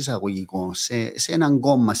εκτός εισαγωγικών σε έναν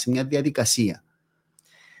κόμμα, σε μια διαδικασία.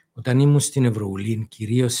 Όταν ήμουν στην Ευρωβουλή,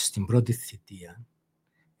 κυρίως στην πρώτη θητεία,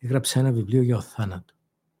 έγραψα ένα βιβλίο για ο θάνατο.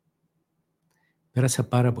 Πέρασα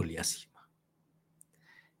πάρα πολύ άσχημα.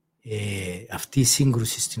 αυτή η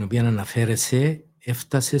σύγκρουση στην οποία αναφέρεσαι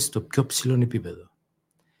έφτασε στο πιο ψηλό επίπεδο.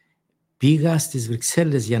 Πήγα στις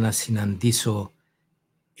Βρυξέλλες για να συναντήσω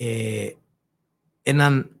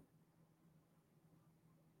έναν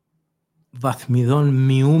βαθμιδόν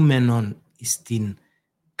μειούμενον στην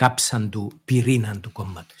κάψαν του πυρήνα του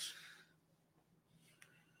κόμματος.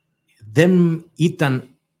 Δεν ήταν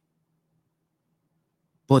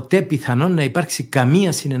ποτέ πιθανόν να υπάρξει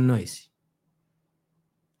καμία συνεννόηση.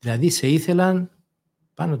 Δηλαδή σε ήθελαν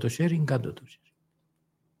πάνω το χέρι, κάτω το χέρι.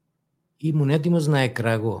 Ήμουν έτοιμος να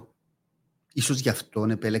εκραγώ. Ίσως γι' αυτόν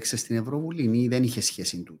επέλεξες την Ευρωβουλή ή δεν είχε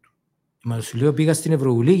σχέση τούτο? Μα σου λέω, πήγα στην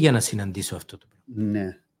Ευρωβουλή για να συναντήσω αυτό το πράγμα.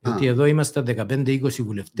 Ναι. Γιατί εδώ είμαστε 15-20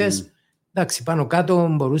 βουλευτές. Εντάξει, πάνω κάτω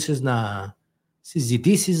μπορούσες να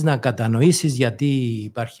συζητήσεις, να κατανοήσεις γιατί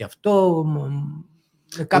υπάρχει αυτό.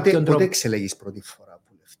 Με κάποιον τρόπο. Πότε εξελέγεις πρώτη φορά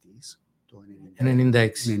βουλευτής? Το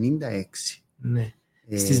 96. Ναι.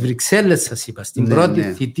 Στις Βρυξέλλες σας είπα, στην πρώτη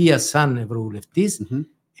θητεία σαν Ευρωβουλευτής,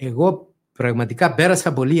 εγώ πραγματικά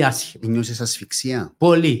πέρασα πολύ άσχημα. Νιώσες ασφυξία?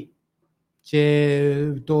 Πολύ.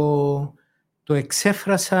 Και το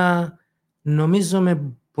εξέφρασα νομίζω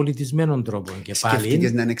με πολιτισμένον τρόπο και πάλι.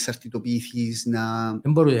 Σκέφτηκες να ανεξαρτητοποιηθείς, να...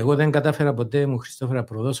 Δεν μπορούσα. Εγώ δεν κατάφερα ποτέ, μου Χριστόφορα, να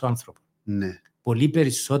προδώσω άνθρωπο. Ναι. Πολύ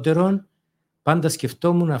περισσότερο πάντα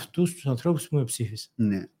σκεφτόμουν αυτούς τους ανθρώπους που με ψήφισαν.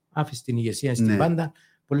 Ναι. Άφησε την ηγεσία στην πάντα.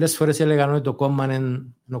 Πολλές φορές έλεγαν ότι το κόμμα είναι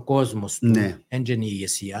ο κόσμος του, δεν είναι η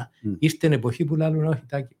ηγεσία. Ήρθε η εποχή που λάλλον όχι,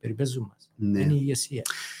 Τάκη, περιπέζουν μας. Είναι η ηγεσία.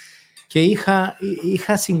 Και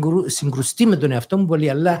είχα συγκρουστεί με τον εαυτό μου πολύ,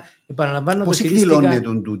 αλλά επαναλαμβάνω πώς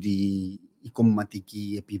εκδηλώνεται τούτη η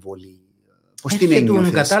κομματική επιβολή? Πώς την ένιωθες? Έρχεται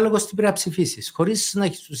τον κατάλογο στην πρέπει να ψηφίσεις, χωρίς να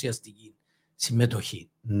έχεις ουσιαστική συμμετοχή.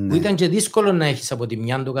 Που ήταν και δύσκολο να έχεις από τη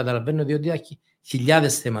μια, το καταλαβαίνω, διότι έχει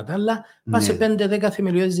χιλιάδες θέματα, αλλά πας σε 5-10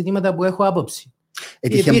 θεμελιώδεις ζητήματα που έχω άποψη.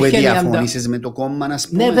 Έτυχε που διαφωνήσεις με το κόμμα, να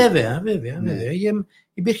πούμε? Ναι, βέβαια.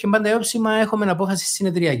 Υπήρχε πάντα η όψη, μα έχουμε απόφαση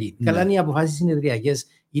συνεδριακή. Καλά, οι αποφάσεις συνεδριακές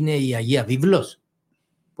είναι η Αγία Βίβλος,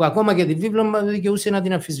 που ακόμα και τη Βίβλο μα δικαιούσε να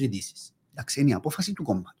την αμφισβητήσεις. Εντάξει, είναι η απόφαση του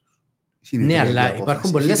κόμματος. Ναι, αλλά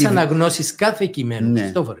υπάρχουν πολλές αναγνώσεις κάθε κειμένου.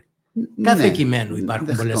 Κάθε κειμένου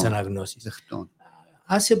υπάρχουν πολλές αναγνώσεις.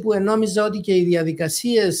 Άσε που ενόμιζα ότι και οι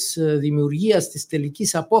διαδικασίες δημιουργίας της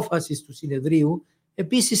τελικής απόφασης του συνεδρίου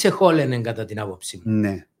επίσης εχόλαινε κατά την άποψή μου.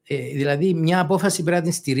 Ναι. Δηλαδή μια απόφαση πρέπει να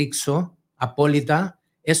την στηρίξω απόλυτα,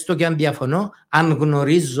 έστω και αν διαφωνώ, αν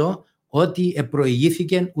γνωρίζω ότι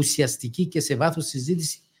προηγήθηκε ουσιαστική και σε βάθος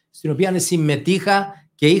συζήτηση στην οποία συμμετείχα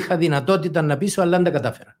και είχα δυνατότητα να πείσω, αλλά δεν τα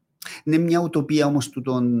κατάφερα. Είναι μια ουτοπία όμως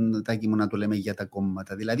Τάκη μου, να το λέμε για τα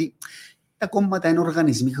κόμματα. Δηλαδή, τα κόμματα είναι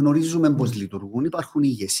οργανισμοί, γνωρίζουμε πώς λειτουργούν. Υπάρχουν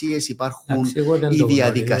ηγεσίες, υπάρχουν οι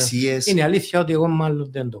διαδικασίες. Είναι αλήθεια ότι εγώ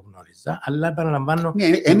μάλλον δεν το γνώριζα, αλλά επαναλαμβάνω. Ναι,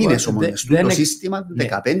 έμεινες όμως στο σύστημα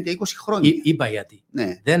 15-20 χρόνια. Είπα γιατί.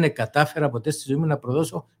 Δεν κατάφερα ποτέ στη ζωή μου να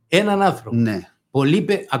προδώσω έναν άνθρωπο. Ναι.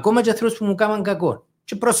 Ακόμα και ανθρώπους που μου κάναν κακό.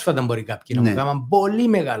 Και πρόσφατα μπορεί κάποιοι να μου κάναν πολύ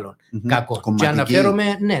μεγάλο κακό. Και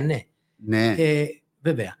αναφέρομαι, ναι.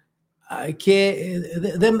 Βέβαια. Και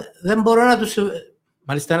δεν μπορώ να τους...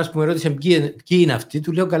 Μάλιστα ένας που με ρώτησε ποιοι είναι αυτοί,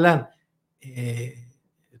 του λέω καλά,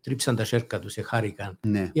 τρίψαν τα σέρκα τους, χάρηκαν.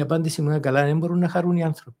 Η απάντηση μου είναι καλά, δεν μπορούν να χαρούν οι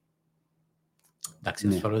άνθρωποι. Εντάξει,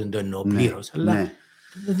 ασφαλώς δεν το εννοώ πλήρως, αλλά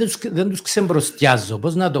δεν τους ξεμπροστιάζω,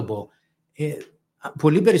 πώς να το πω.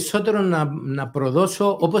 Πολύ περισσότερο να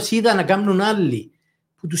προδώσω, όπως είδα να κάνουν άλλοι,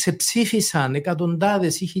 που τους εψήφισαν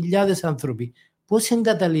εκατοντάδες ή χιλιάδες άνθρωποι. Πώς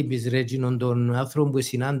εγκαταλείπεις ρε τον άνθρωπο που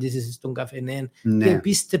συνάντησες στον καφενέ και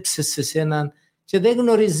επίστεψες σε σέναν και δεν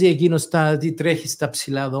γνωρίζει εκείνος τι τρέχει στα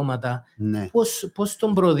ψηλά δώματα. Πώς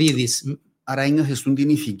τον προδίδεις? Άρα ένιωθες την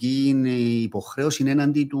ηθική υποχρέωση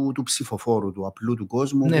έναντι του ψηφοφόρου, του απλού του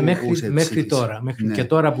κόσμου. Ναι, μέχρι τώρα. Και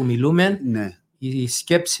τώρα που μιλούμε, η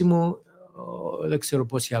σκέψη μου, δεν ξέρω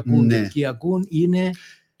πόσοι ακούν και ποιοι ακούν, είναι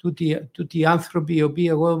τούτοι οι άνθρωποι οι οποίοι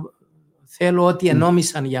εγώ θέλω ότι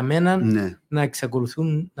ενόμισαν για μένα να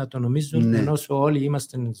εξακολουθούν να το νομίζουν ενώ όλοι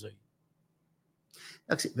είμαστε στην ζωή.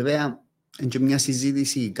 Εντάξει, βέβαια, είναι και μια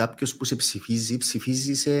συζήτηση. Κάποιος που σε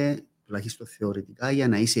ψηφίζει σε, τουλάχιστον θεωρητικά, για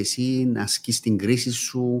να είσαι εσύ, να ασκείς την κρίση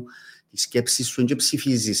σου, τη σκέψη σου, και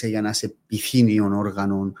ψηφίζεις για να σε επιθύνιον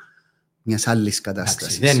όργανο μιας άλλης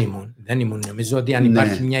κατάστασης. Δεν ήμουν. Νομίζω ότι αν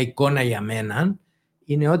υπάρχει μια εικόνα για μένα,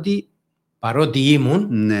 είναι ότι παρότι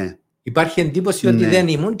ήμουν, υπάρχει εντύπωση ότι δεν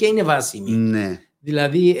ήμουν και είναι βάσιμη.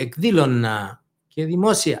 Δηλαδή εκδήλωνα και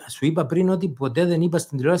δημόσια. Σου είπα πριν ότι ποτέ δεν είπα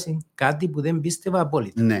στην τηλεόραση κάτι που δεν πίστευα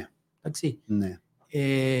απόλυτα.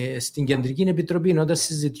 Στην Κεντρική Επιτροπή, όταν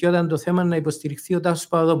συζητιόταν το θέμα να υποστηριχθεί ο Τάσος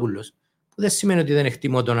Παπαδόπουλος, που δεν σημαίνει ότι δεν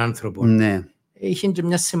εκτιμώ τον άνθρωπο. Είχε και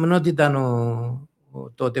μια σεμνότητα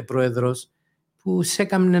ο τότε πρόεδρος που σε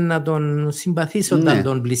έκαμνε να τον συμπαθείς όταν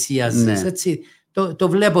τον πλησίαζες. Έτσι, το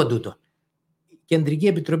βλέπω τούτο. Η Κεντρική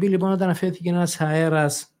Επιτροπή, λοιπόν, όταν αφέθηκε ένας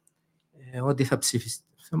αέρας ότι θα ψηφιστεί,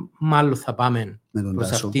 μάλλον θα πάμε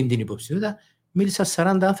προς αυτήν την υποψηφιότητα, μίλησαν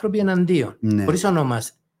 40 άνθρωποι εναντίον.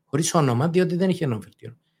 Χωρίς όνομα, διότι δεν είχε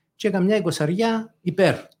νόμφερτιο. Και έκανα μια 20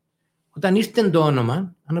 υπέρ. Όταν ήρθε το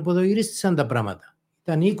όνομα, αναποδογυρίστησαν τα πράγματα.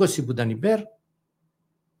 Ήταν 20 που ήταν υπέρ,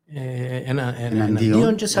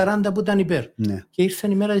 εναντίον και 40 που ήταν υπέρ. Και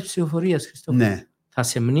ήρθε η μέρα της ψηφοφορίας, Χριστόφορο. Θα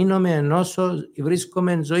σε μνήνομαι όσο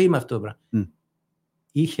βρίσκομαι εν ζωή με αυτό το πράγμα.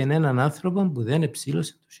 Είχε έναν άνθρωπο που δεν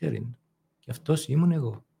εψήλωσε το χέρι του. Και αυτός ήμουν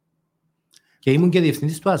εγώ. Και ήμουν και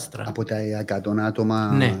διευθυντής του Άστρα. Από τα 100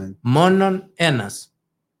 άτομα. Ναι, μόνον ένας.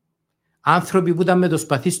 Άνθρωποι που ήταν με το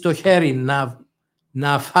σπαθί στο χέρι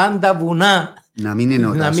να φάνε τα βουνά, να μην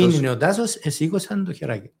είναι ο Τάσος, εσήκωσαν το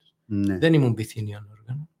χεράκι τους. Δεν ήμουν πυθύνιον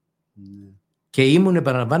όργανο. Και ήμουν,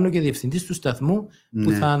 επαναλαμβάνω, και διευθυντής του σταθμού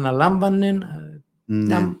που θα αναλάμβανε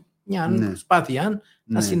μια προσπάθεια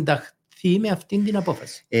να συνταχθεί με αυτήν την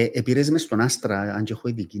απόφαση. Επήρες μες στον Άστρα, αν και έχω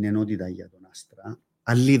ειδική ενότητα για τον Άστρα,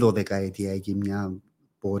 άλλη 12 ετία και μια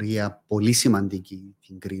πορεία πολύ σημαντική,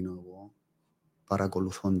 την κρίνω εγώ,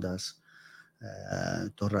 παρακολουθώντας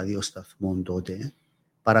το ραδιοσταθμό τότε,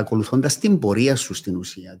 παρακολουθώντας την πορεία σου στην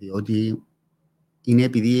ουσία, διότι είναι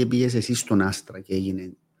επειδή πήγες εσύ στον Άστρα και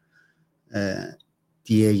έγινε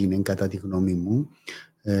τι έγινε κατά τη γνώμη μου.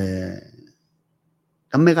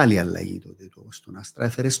 Ήταν μεγάλη αλλαγή τότε στον Άστρα,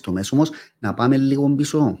 έφερες το μέσο. Όμως να πάμε λίγο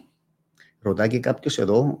πίσω. Ρωτά και κάποιος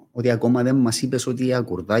εδώ ότι ακόμα δεν μας είπες ότι η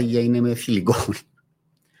Ακουρδάλεια είναι με θηλυκό.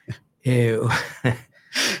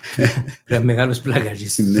 Πρέπει μεγάλος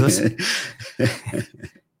πλάκας.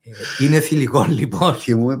 Είναι θηλυκό, λοιπόν.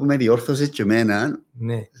 Θυμούμαι που με διόρθωσες και εμένα.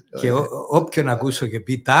 Ναι. Και όποιον ακούσω και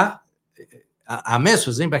πει τα,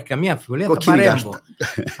 αμέσως δεν υπάρχει καμία αμφιβολία,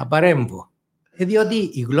 θα παρέμβω. Διότι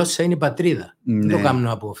η γλώσσα είναι η πατρίδα. Δεν το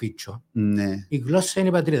κάνω από φίτσο. Η γλώσσα είναι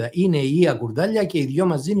η πατρίδα. Είναι η Ακουρδάλεια και οι δυο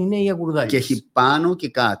μαζί είναι η Ακουρδάλεια. Και έχει πάνω και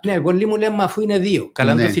κάτω. Ναι, πολλοί μου λένε αφού είναι δύο.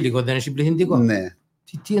 Καλά, το θηλυκό δεν έχει πληθυντικό.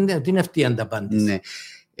 Τι είναι αυτή η ανταπάντηση.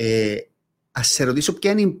 Ας σε ρωτήσω,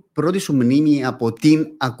 ποια είναι η πρώτη σου μνήμη από την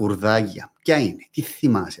Ακουρδάλεια? Ποια είναι, τι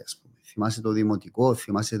θυμάσαι, ας πούμε? Θυμάσαι το δημοτικό,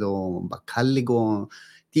 θυμάσαι το μπακάλικο?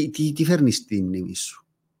 Τι φέρνει στη μνήμη σου?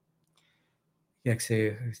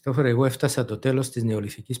 Κοιτάξτε, Χριστόφορε, εγώ έφτασα το τέλος της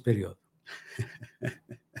νεολιθικής περίοδου.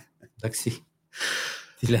 Εντάξει.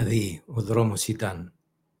 Δηλαδή, ο δρόμος ήταν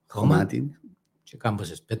χώμα και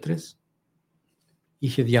κάμποσες πέτρες.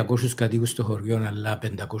 Είχε 200 κατοίκους στο χωριό, αλλά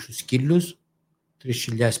 500 σκύλους,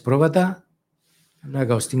 3.000 πρόβατα,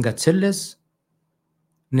 αναγκαωστήν κατσέλες,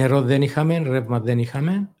 νερό δεν είχαμε, ρεύμα δεν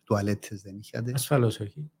είχαμε. Τουαλέτες δεν είχατε? Ασφαλώς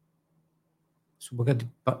όχι. Σου πω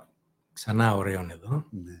κάτι ξανά ωραίο εδώ.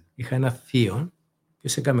 Είχα ένα θείο,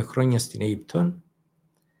 ποιος έκαμε χρόνια στην Αίγυπτο.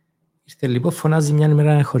 Ήρθε λοιπόν, φωνάζει μια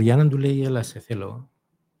ημέρα χωριάνα, του λέει, έλα σε θέλω,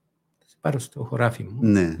 θα σε πάρω στο χωράφι μου.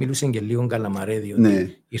 Μιλούσε και λίγο καλαμαρέ,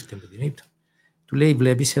 διότι ήρθε με την Αίγυπτο. Του λέει,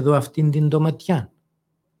 βλέπεις εδώ αυτήν την ντοματιά?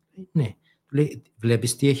 Ναι. Του λέει,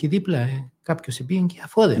 βλέπεις τι έχει δίπλα? Κάποιος πήγε και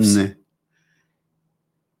αφόδευσε.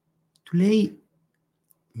 Του λέει,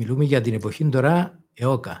 μιλούμε για την εποχή τώρα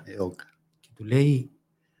ΕΟΚΑ. Και του λέει,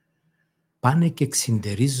 πάνε και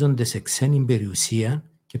ξυντερίζονται σε ξένη περιουσία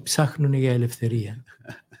και ψάχνουν για ελευθερία.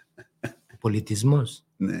 Ο πολιτισμός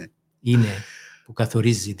είναι που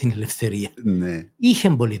καθορίζει την ελευθερία. Είχε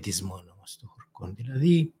πολιτισμό όμως το χωρικό.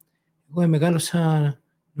 Δηλαδή, εγώ μεγάλωσα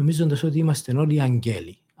νομίζοντας ότι είμαστε όλοι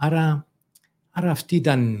αγγέλοι. Άρα αυτή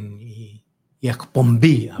ήταν η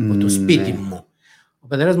εκπομπή από το σπίτι μου. Ο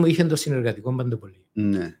πατέρας μου είχε το συνεργατικό παντοπολείο.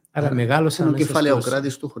 Άρα μεγάλωσα... Ήταν ο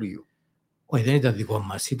κεφαλαιοκράτης του χωριού. Όχι, δεν ήταν δικό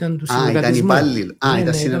μας, ήταν του συνεργατισμού. Ήταν υπάλληλο.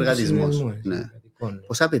 Ήταν συνεργατισμός.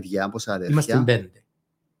 Πόσα παιδιά, πόσα αδέρφια? Είμαστε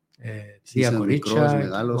 5. 3 κορίτσια και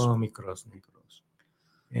εγώ μικρός.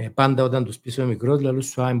 Πάντα όταν τους πίσω μικρός, λαλούς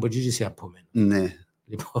σου εμποτζίζεσαι από μένα.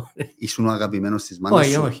 Ήσουν ο αγαπημένος της μάνας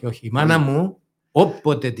σου? Όχι. Η μάνα μου,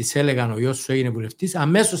 όποτε της έλεγαν ο γιος σου έγινε βουλευτής,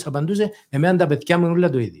 αμέσως απαντούσε, εμένα τα παιδιά μου είναι όλα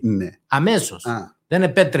το ίδιο. Αμέσως. Δεν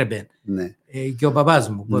επέτρεπε. Και ο παπάς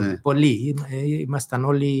μου, πολλοί. Ήμασταν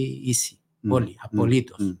όλοι ίσοι. Όλοι,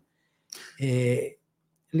 απολύτως.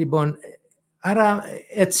 Λοιπόν, άρα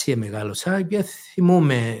έτσι μεγάλωσα και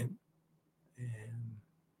θυμούμαι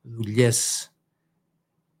δουλειές.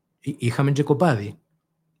 Είχαμε και κοπάδι.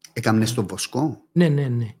 Έκαμνες τον βοσκό?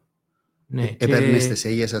 Ναι. Έπαιρνες τις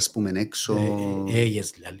έγιες, ας πούμε, έξω? Έγιες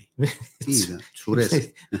δηλαδή. Τι είδα,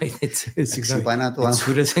 τσούρες?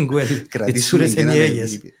 Τσούρες είναι οι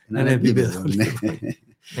έγιες. Ένα επίπεδο.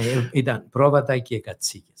 Ήταν πρόβατα και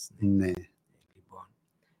κατσίκες.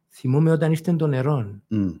 Θυμούμαι όταν ήρθε το νερό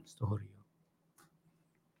στο χωριό.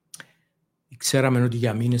 ξέραμε ότι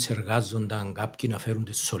για μήνες εργάζονταν κάποιοι να φέρουν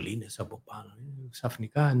τις σωλήνες από πάνω.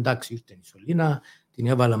 Ξαφνικά, εντάξει, ήρθε η σωλήνα, την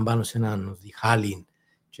έβαλαν πάνω σε έναν διχάλι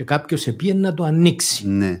και κάποιος επήγαινε να το ανοίξει.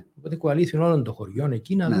 Ναι. Οπότε κουαλήθηκαν όλων των χωριών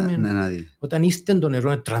εκεί να δούμε. Όταν ήρθε το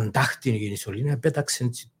νερό, τραντάχτηνε η σωλήνα, πέταξε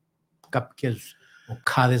κάποιες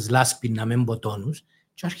οκάδες λάσπη με μποτόνους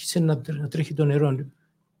και άρχισε να τρέχει το νερό.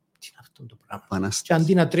 Τι είναι αυτό το πράγμα? Και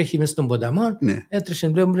αντί να τρέχει μέσα στον ποταμό, έτρεχε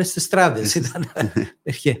πλέον στις στράτες.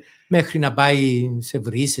 Μέχρι να πάει σε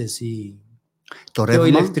βρύσες ή το ρεύμα. Ο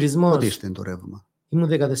ηλεκτρισμός. Πότε ήρθε το ρεύμα? Ήμουν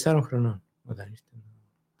 14 χρονών όταν ήρθε.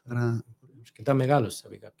 Άρα... Αρκετά μεγάλος θα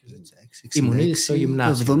πει κάποιος. Ήμουν ήδη στο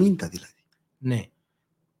γυμνάσιο. 70 δηλαδή. Ναι.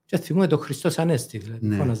 Και θυμούμαι το Χριστός Ανέστη.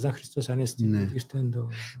 Δηλαδή φώναζαν Χριστός Ανέστη.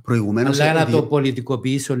 Προηγουμένως... Αλλά να το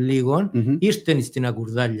πολιτικοποιήσω λίγο. Ήρθε στην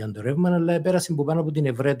Ακουρδάλεια το ρεύμα, αλλά πέρασε που πάνω από την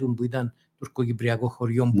Ευρέτου που ήταν τουρκοκυπριακό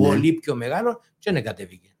χωριό, πολύ πιο μεγάλο, και δεν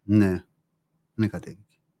κατέβηκε. Ναι, δεν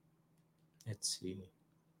κατέβηκε. Έτσι.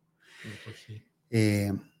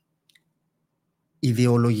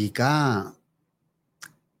 Ιδεολογικά,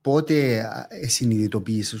 πότε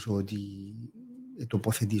συνειδητοποίησες ότι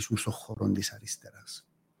τοποθετήσουν στον χώρο της αριστεράς?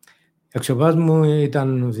 Εξ οπάς μου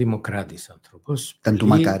ήταν δημοκράτης άνθρωπος. Ήταν του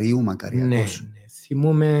Μακαρίου, μακαριακός.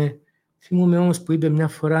 Ναι. Θυμούμαι όμως που είπε μια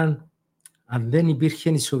φορά, αν δεν υπήρχε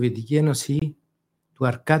η Σοβιετική Ένωση, του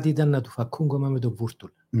Αρκάτη ήταν να του φακούν κόμμα με τον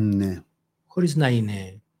Βούρτουλα. Ναι. Χωρίς να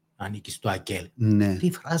είναι ανήκει στο ΑΚΕΛ. Ναι. Αυτή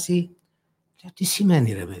η φράση, τι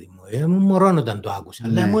σημαίνει ρε παιδί μου, μωρόν όταν το άκουσα,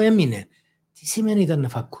 αλλά μου έμεινε. Τι σημαίνει ήταν να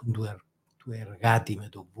φακούν του εργάτη με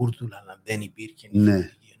τον Βούρτουλα, αν δεν υπήρχε η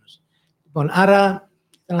Σοβιετική Ένωση? Λοιπόν, άρα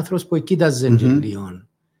ήταν άνθρωπος που κοίταζε λίγο.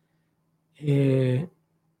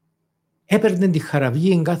 Έπαιρνε τη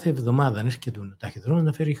χαραυγή κάθε εβδομάδα, έρχεται ο ταχυδρόμος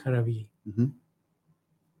να φέρει χαραυγή.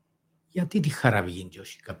 Γιατί τη χαραυγή και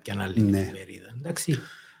όχι κάποια άλλη εφημερίδα? Εντάξει.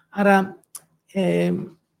 Άρα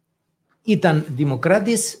ήταν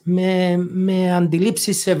δημοκράτης με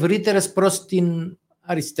αντιλήψεις ευρύτερες προς την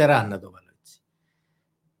αριστερά, να το βάλω έτσι.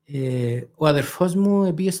 Ο αδερφός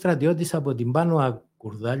μου πήγε στρατιώτης από την Πάνω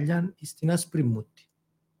Ακουρδάλεια στην Άσπρη Μούτη.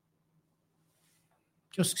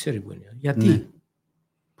 Ποιος ξέρει που είναι? Γιατί?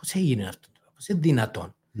 Πώς έγινε αυτό? Πώς είναι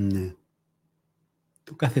δυνατόν?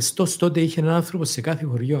 Το καθεστώς τότε είχε έναν άνθρωπο σε κάθε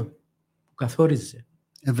χωριό που καθόριζε.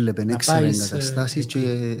 Έβλεπε έξερα εγκαταστάσεις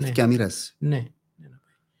και αμήρασε. Ναι.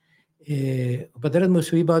 Ο πατέρας μου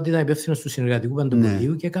σου είπα ότι ήταν υπεύθυνος του συνεργατικού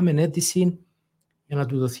παντοπολίου και έκαμε αίτηση για να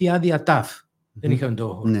του δοθεί άδεια ΤΑΦ. Δεν είχαμε το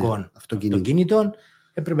χορκόν αυτοκίνητο,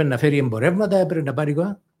 έπρεπε να φέρει εμπορεύματα, έπρεπε να πάρει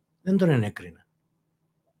κόμμα. Δεν τον ενέκρινα.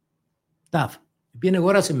 ΤΑΦ. Επειδή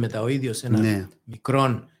αγόρασε μετά ο ίδιος ένα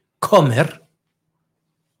μικρό κόμερ,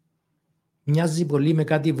 μοιάζει πολύ με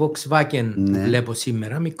κάτι Volkswagen που βλέπω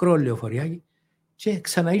σήμερα, μικρό λεωφοριάκι, και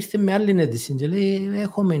ξαναήρθε με άλλη αίτηση και λέει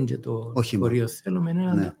έχουμε και το χωρίο, θέλουμε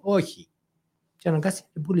ένα, όχι. Και αναγκάστηκε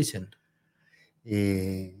και πούλησε το.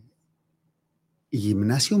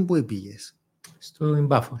 Γυμνάσιο που πήγες? Στην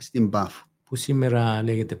Πάφο. Στην Πάφο. Που σήμερα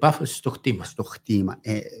λέγεται Πάφο, στο χτήμα. Στο χτήμα.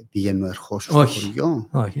 Πηγαίνω ερχόσου στο χωριό?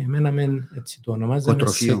 Όχι, εμένα έτσι το ονομάζαμε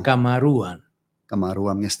σε Καμαρούαν.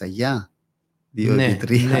 Καμαρούαν, μια σταγιά? 2 επί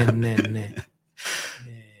 3. Ναι.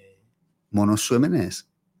 Μόνος σου έμενες?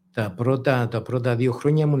 Τα πρώτα 2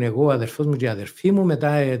 χρόνια ήμουν εγώ, ο αδερφός μου και η αδερφή μου,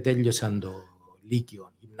 μετά τέλειωσαν το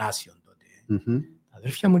Λύκειο, γυμνάσιο τότε. Τα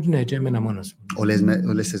αδερφιά μου είναι και έμενα μόνος μου.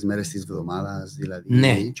 Όλες τις μέρες της εβδομάδας δηλαδή?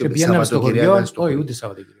 Ναι, και πήγαμε στο χωριό, όχι ούτε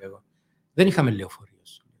Σαββατοκυριακό. Δεν είχαμε λεωφορείο,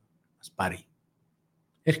 μας πάρει.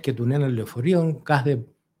 Έρχεται ένα λεωφορείο κάθε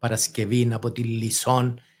Παρασκευή από τη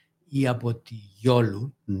Λισόν ή από τη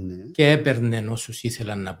Γιόλου και έπαιρνε όσους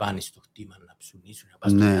ήθελαν να πάνε στο χτήμα, να ψουνίσουν, να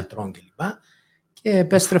πάνε στο γιατρό κλπ. Και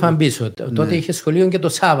επέστρεφαν πίσω. Τότε είχε σχολείο και το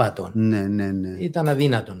Σάββατο. Ήταν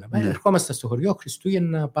αδύνατο να πάει. Ερχόμαστε στο χωριό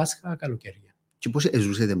Χριστούγεννα, Πάσχα, καλοκαίρια. Και πώς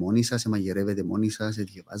ζούσετε μόνοι σας, μαγειρεύετε μόνοι σας,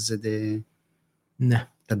 διαβάζετε? Ναι.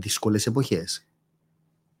 Τα δύσκολες εποχές.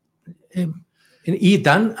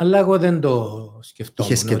 Ήταν, αλλά εγώ δεν το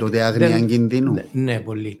σκεφτόμουν. Είχες και τότε άγνοια κινδύνου? Ναι,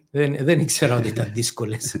 πολύ. Δεν ήξερα ότι ήταν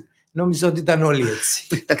δύσκολες. Νόμιζα ότι ήταν όλοι έτσι.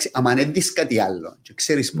 Εντάξει, άμα δεν δεις κάτι άλλο και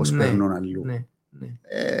ξέρεις πώς παίρνουν αλλού.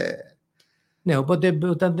 Ναι, οπότε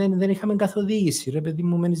όταν δεν είχαμε καθοδήγηση, ρε παιδί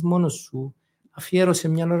μου, μένεις μόνος σου, αφιέρωσε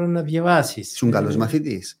μια ώρα να διαβάσεις. Ήσουν καλός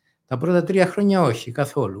μαθητής? Τα πρώτα 3 χρόνια όχι,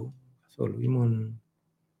 καθόλου. Ήμουν...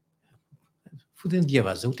 Αφού δεν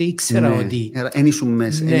διαβάζα, ούτε ήξερα ότι... Εν ήσουν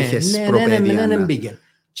μέσα, εν είχες προπαίδεια. Ναι, μπήκε.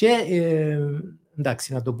 Και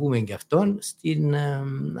εντάξει, να το πούμε και αυτόν,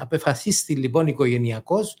 απεφασίστη λοιπόν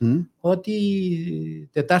οικογενειακός ότι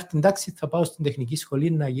Τετάρτη τάξη θα πάω στην τεχνική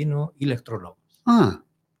σχολή να γίνω ηλεκτρολόγος.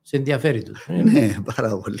 Σε ενδιαφέρει τους. Ναι,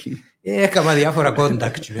 πάρα πολύ. Έκανα διάφορα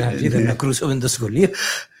κόντακτ, να κρούσω με το σχολείο.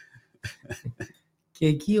 Και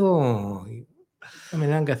εκεί Είχαμε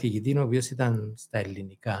έναν καθηγητή ο οποίος ήταν στα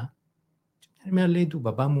ελληνικά. Και μια μέρα λέει του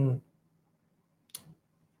παπά μου,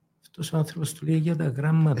 αυτός ο άνθρωπος του λέει για τα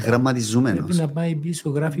γράμματα. Γραμματιζούμενος. Πρέπει να πάει πίσω,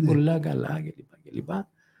 γράφει πολλά καλά κλπ.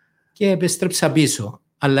 Και επέστρεψα πίσω.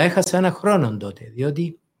 Αλλά έχασα ένα χρόνο τότε,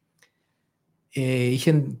 διότι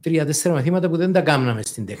είχε 3-4 μαθήματα που δεν τα κάναμε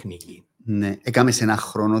στην τεχνική. Ναι. Έκαμε σε ένα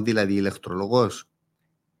χρόνο δηλαδή ηλεκτρολογός.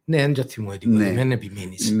 Ναι, δεν το θυμούμαι τίποτα, δεν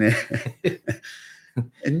επιμείνεις. Ναι.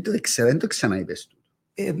 Δεν το ξαναείπες του.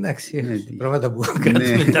 Εντάξει, πράγματα που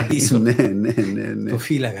κρατούμε τα πίσω. Ναι. Το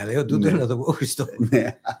φύλακα, λέω, τούτο να το πω, Χριστό.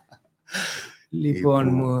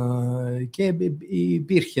 Λοιπόν, και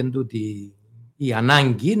υπήρχε τούτη η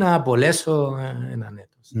ανάγκη να απολέσω έναν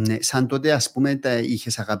έτος. Ναι, σαν τότε, ας πούμε,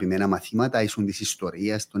 είχες αγαπημένα μαθήματα, ήσουν της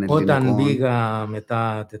ιστορίας των ελληνικών. Όταν πήγα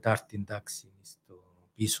μετά τετάρτη τάξη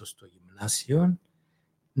πίσω στο γυμνάσιο,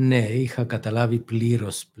 ναι, είχα καταλάβει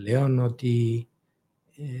πλήρως πλέον ότι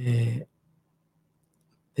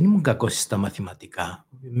δεν ήμουν κακός στα μαθηματικά.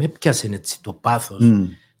 Με έπιασε έτσι το πάθος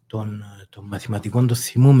των μαθηματικών, το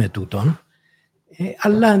θυμούμαι τούτον.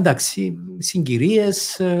 Αλλά εντάξει,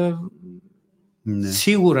 συγκυρίες,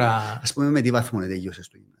 σίγουρα... Ας πούμε με τι βαθμό τελειώσες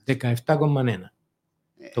το γυμνάσιο. 17,1.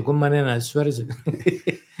 Το 0,1 σου άρεσε.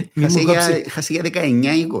 Χάσει για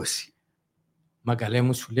 19-20. Μα καλέ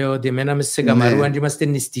μου, σου λέω ότι εμένα μες σε καμαρού αν είμαστε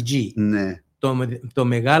νηστικοί. Ναι. Το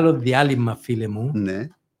μεγάλο διάλειμμα, φίλε μου, ναι.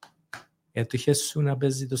 έτυχε σου να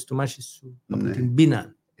παίζει το στομάχι σου από την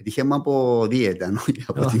πείνα. Έτυχε μου από δίαιτα, όχι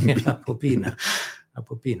από την πείνα.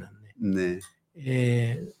 Από πείνα, ναι.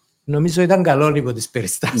 Νομίζω ήταν καλό υπό τις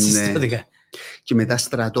περιστάσεις. Ναι. Και μετά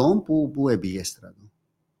στρατό, πού έπηγε στρατό?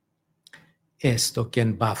 Στο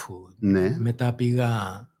Κενπάφου. Ναι. Μετά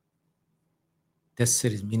πήγα 4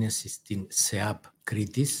 μήνες στην ΣΕΑΠ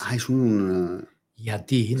Κρήτης.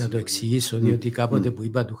 Γιατί, να το εξηγήσω, διότι κάποτε που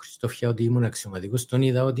είπα του Χριστόφια ότι ήμουν αξιωματικός, τον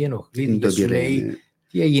είδα ότι ενοχλεί και σου λέει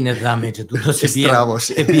τι έγινε δάμε και τούτος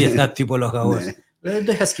επίε ένα τυπολογαός. Δεν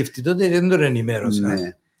το είχα σκεφτεί τότε, δεν τον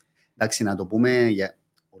ενημέρωσα. Εντάξει, να το πούμε,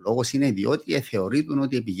 ο λόγος είναι διότι θεωρείτουν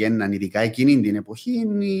ότι πηγαίναν ειδικά εκείνη την εποχή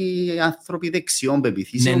οι άνθρωποι δεξιών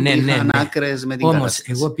πεποιθήσεων που είχαν άκρες με την κατάσταση.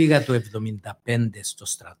 Όμως, εγώ πήγα το 1975 στο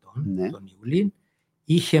στρατό, τον Ιούλη,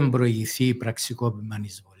 είχε προηγηθεί πραξικόπημα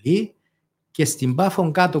εισβολή και στην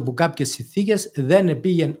Πάφων κάτω από κάποιες συνθήκες δεν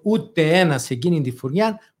πήγαινε ούτε ένας εκείνη τη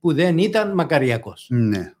φουρνιά που δεν ήταν μακαριακός.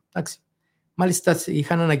 Ναι. Εντάξει. Μάλιστα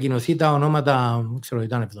είχαν ανακοινωθεί τα ονόματα, ξέρω,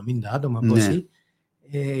 ήταν 70 άτομα πόσοι,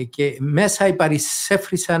 και μέσα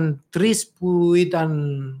υπαρισέφρισαν 3 που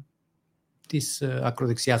ήταν της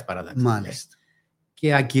ακροδεξιάς παράταξης. Μάλιστα.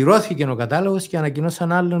 Και ακυρώθηκε ο κατάλογος και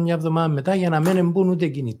ανακοινώσαν άλλον μια εβδομάδα μετά για να μην μπουν ούτε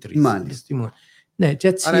εκείνοι 3. Μάλιστα. Ναι, και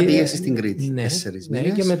έτσι, άρα πήγες στην Κρήτη 4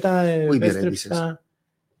 μήνες. Και μετά επέστρεψα.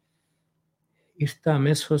 Ήρθα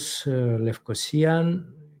αμέσως Λευκοσία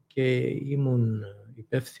και ήμουν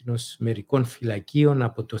υπεύθυνος μερικών φυλακίων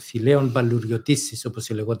από το Θηλαίον Παλουριωτήσης, όπως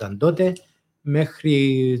λεγόταν τότε,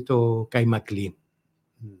 μέχρι το Καϊμακλή.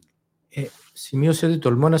 Σημείωσε ότι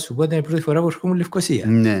τολμώ να σου πω ότι είναι η πρώτη φορά που έρχομαι Λευκοσία.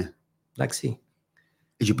 Ναι. Εντάξει.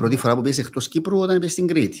 Η πρώτη φορά που πήγες εκτός Κύπρου όταν πήγες στην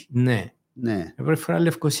Κρήτη. Ναι. Η πρώτη φορά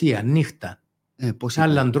Λευκοσία, νύχτα.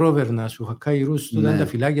 Ένα Land Rover να σου χακάει ρούς, του ήταν τα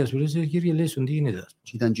φυλάκια σου, λες, κύριε Λέσον, τι γίνεται?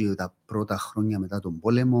 Ήταν και τα πρώτα χρόνια μετά τον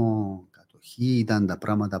πόλεμο, κατοχή, ήταν τα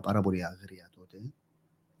πράγματα πάρα πολύ αγρία τότε.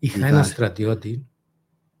 Είχα ένα στρατιώτη,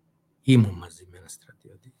 ήμουν μαζί με ένα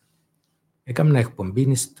στρατιώτη. Έκανα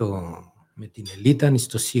εκπομπή με την Ελίτα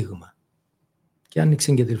στο Σίγμα και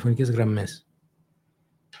άνοιξαν και τηλεφωνικές γραμμές.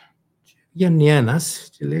 Βγαίνει ένας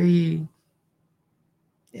και λέει,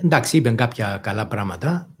 εντάξει, είπαν κάποια καλά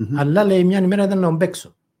πράγματα, αλλά λέει μια ημέρα ήταν να τον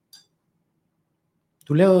παίξω.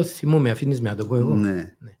 Του λέω, θυμούμαι, αφήνεις με να το πω εγώ.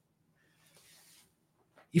 Ναι.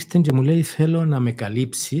 Ήρθε και μου λέει, θέλω να με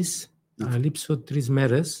καλύψεις, να λείψω 3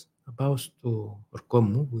 μέρες, να πάω στο ορκό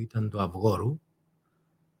μου, που ήταν το Αυγόρου,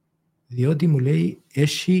 διότι μου λέει,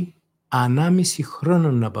 έχει 1,5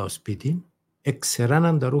 χρόνο να πάω σπίτι,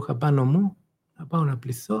 εξεράναν τα ρούχα πάνω μου, να πάω να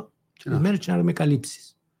πληθώ, 3 μέρες και να με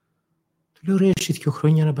καλύψεις. Του λέω, ρε, έχει 2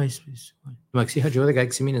 χρόνια να πάει σπίτι. Εντάξει, είχα και εγώ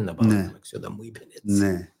 16 μήνες να πάω, όταν μου είπε έτσι.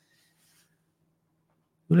 Ναι.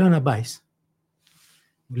 Του λέω να πάεις.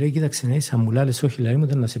 Μου λέει, κοίταξε να είσαι, αν μου λάλες όχι, λέει μου,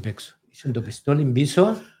 ήταν να σε παίξω. Είσαι το πιστόλι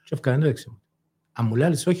πίσω και έφκανε το έξω μου. Αν μου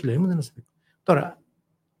λάλες όχι, λέει μου, ήταν να σε παίξω. Τώρα,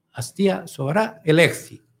 αστεία, σοβαρά,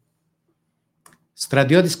 ελέγχθη.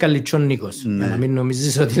 Στρατιώτης Καλιτσών Νίκος. Για να μην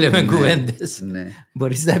νομίζεις ότι λέμε κουβέντες.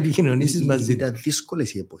 Μπορείς να επικοινωνήσεις μαζί. Ήταν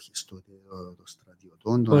δύσκολες οι εποχές τότε των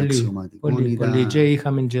στρατιωτών, των αξιωματικών. Πολύ. Και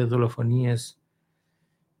είχαμε και δολοφονίες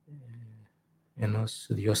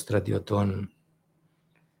 1-2 στρατιωτών.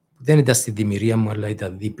 Δεν ήταν στη Δημιουργία μου, αλλά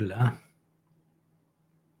ήταν δίπλα.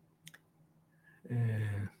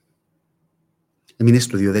 Έμεινες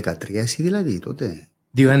στο 2013 εσύ δηλαδή τότε?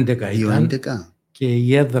 2011 ήταν. Και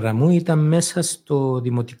η έδρα μου ήταν μέσα στο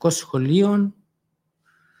δημοτικό σχολείο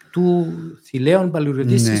του Θηλαίων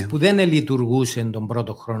Παλαιροδιώτησης, που δεν λειτουργούσε τον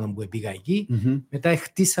πρώτο χρόνο που πήγα εκεί. Μετά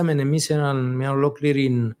χτίσαμε εμείς μια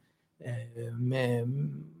ολόκληρη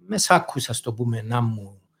με σάκους, ας το πούμε,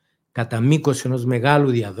 κατά μήκος ενός μεγάλου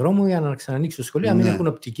διαδρόμου για να ξανανοίξει το σχολείο, να μην έχουν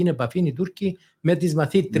οπτική επαφή οι Τούρκοι με τις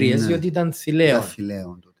μαθήτριες, διότι ήταν Θηλαίων.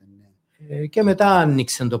 Και μετά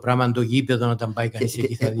άνοιξε το πράγμα, το γήπεδο, όταν πάει κανείς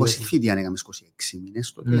εκεί. Πόσοι φοιτητοί αν έκαμε 26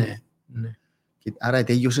 μήνες τότε? Ναι. Άρα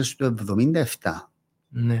τέλειωσες το 1977.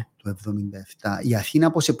 Ναι. Το 1977. Η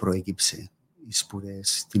Αθήνα πώς προέκυψε οι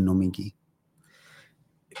σπουδές στην νομική?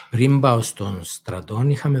 Πριν πάω στον στρατό,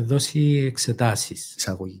 είχαμε δώσει εξετάσεις.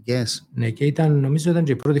 Εισαγωγικές. Ναι, και νομίζω ήταν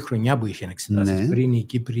και η πρώτη χρονιά που είχε εξετάσεις. Ναι. Πριν οι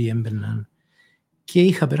Κύπροι έμπαιναν. Και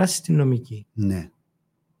είχα περάσει στην νομική. Ναι.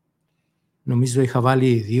 Νομίζω είχα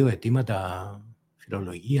βάλει 2 αιτήματα,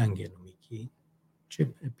 φιλολογία και νομική. Και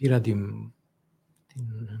πήρα την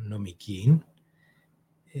νομική.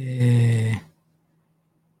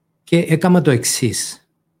 Και έκανα το εξής.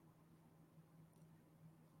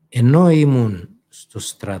 Ενώ ήμουν στο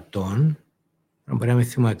στρατό, μπορεί να με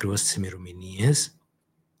θυμώ ακριβώς τις ημερομηνίες,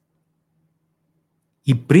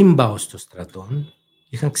 ή πριν πάω στο στρατό,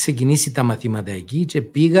 είχαν ξεκινήσει τα μαθήματα εκεί και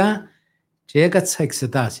πήγα και έκατσα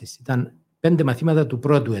εξετάσεις. Ήταν 5 μαθήματα του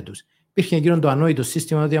πρώτου έτους. Υπήρχε εκείνο το ανόητο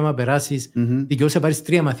σύστημα ότι άμα περάσεις, δικαιούσε να πάρεις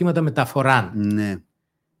 3 μαθήματα μεταφοράν. Ναι.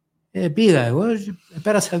 Πήγα εγώ,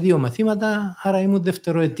 πέρασα 2 μαθήματα, άρα ήμουν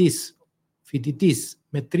δευτεροετής φοιτητής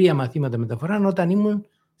με 3 μαθήματα μεταφοράν όταν ήμουν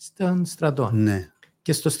στον στρατό. Ναι.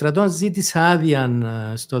 Και στο στρατό ζήτησα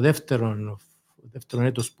άδεια στο δεύτερο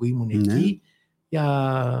έτος που ήμουν εκεί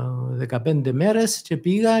για 15 μέρες και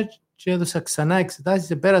πήγα και έδωσα ξανά εξετάσεις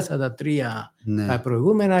και πέρασα τα 3 τα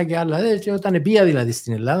προηγούμενα και άλλα. Και όταν πήγα δηλαδή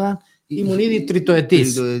στην Ελλάδα ήμουν ήδη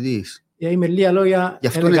τριτοετής. Με λίγα λόγια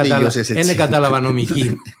δεν κατάλαβα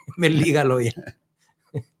νομική. Με λίγα λόγια.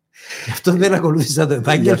 Γι' αυτό δεν ακολούθησα το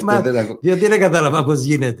επάγγελμα, διότι δεν κατάλαβα πώς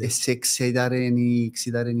γίνεται. Σε εξέταρε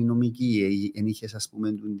η νομική, εν είχες ας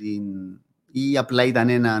πούμε ή απλά ήταν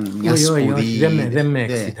μια σπουδή? Όχι, δεν με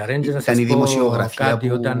εξέταρε. Ήταν η δημοσιογραφία που...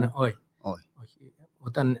 Όχι.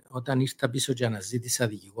 Όταν ήρθα πίσω και αναζήτησα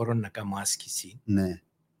δικηγόρο να κάνω άσκηση,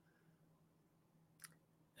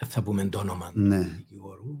 θα πούμε το όνομα του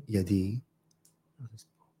δικηγόρου. Γιατί?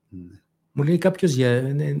 Μου λέει κάποιος,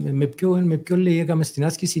 με ποιο λέει έκαμε στην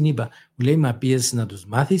άσκηση, είπα. Μου λέει, μα πιέζεις να τους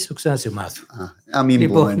μάθεις, το ξανά σε μάθω.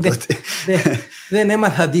 Λοιπόν, δεν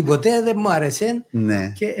έμαθα τίποτε, δεν μου άρεσε.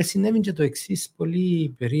 Και συνέβη και το εξής,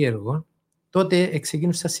 πολύ περίεργο. Τότε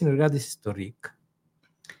ξεκίνησα συνεργάτης στο ΡΙΚ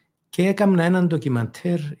και έκανα έναν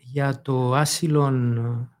ντοκιμαντέρ για το άσυλο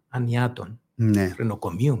ανιάτων.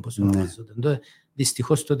 Φρενοκομείων, πώς ονομάζονταν.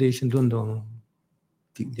 Δυστυχώς τότε είχε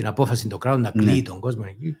την απόφαση το κράτος να κλείει τον κόσμο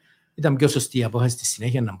εκεί. Ήταν πιο σωστή η απόφαση στη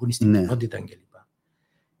συνέχεια να μπουν στην κοινότητα κλπ.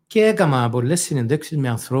 Και έκανα πολλές συνεντεύξεις με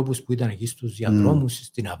ανθρώπους που ήταν εκεί στους διαδρόμους,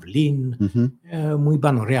 στην αυλή, μου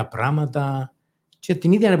είπαν ωραία πράγματα. Και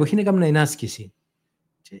την ίδια εποχή έκανα την άσκηση.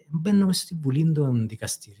 Και μπαίνω στην Βουλή των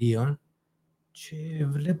Δικαστηρίων και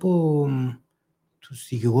βλέπω τους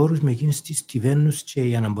δικηγόρους με εκείνες τις κυβέρνους και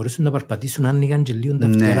για να μπορέσουν να περπατήσουν άνοιγαν και λίγο τα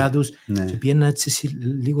φτερά τους και πήγαιναν έτσι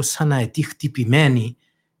λίγο σαν αετοί χτυπημένοι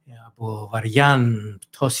από βαριά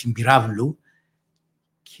πτώση πυράβλου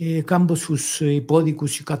και κάμποσους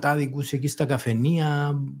υπόδικους ή κατάδικους εκεί στα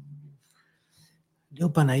καφενεία. Λέω,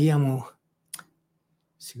 Παναγία μου,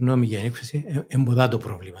 συγγνώμη για την έκφραση, εμποδά το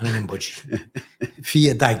πρόβλημα, δεν εμποτσί.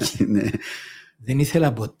 Φύγε Τάκη. Δεν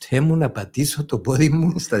ήθελα ποτέ μου να πατήσω το πόδι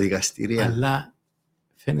μου στα δικαστήρια. Αλλά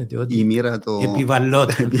φαίνεται ότι η μοίρα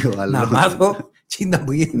επιβαλλόταν να μάθω τι να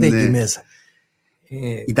που γίνεται εκεί μέσα.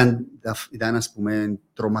 Ήταν ας πούμε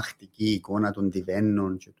τρομακτική εικόνα των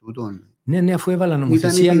κυβέρνων και τούτων. Ναι, αφού έβαλα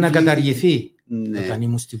νομοθεσία να καταργηθεί όταν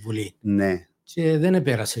ήμουν στη Βουλή. Και δεν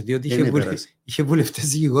επέρασε, διότι είχε βουλευτές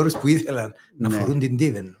δικηγόρους που ήθελαν να φορούν την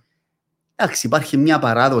κύβερνο. Εντάξει, υπάρχει μια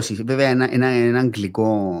παράδοση, βέβαια ένα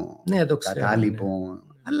αγγλικό κατάλοιπο,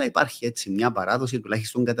 αλλά υπάρχει έτσι μια παράδοση,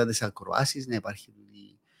 τουλάχιστον κατά τις ακροάσεις, να υπάρχει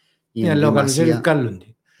η αλλά ο καλοκαίρι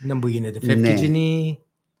κάλλονται. Δεν που γίνεται, φεύγει εκείνη,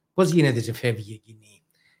 πώς γίνεται και φεύγει εκείνη,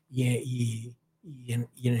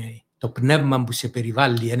 το πνεύμα που σε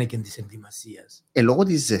περιβάλλει είναι και της ενδυμασίας. Λόγω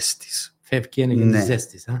της ζέστης. Φεύγει είναι και της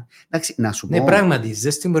ζέστης. Εντάξει, να σου πω. Ναι, πράγματι, η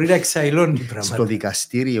ζέστη μπορεί να εξαϊλώνει πράγματα. Στο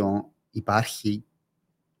δικαστήριο υπάρχει,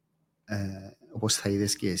 όπως θα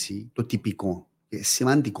είδες και εσύ, το τυπικό.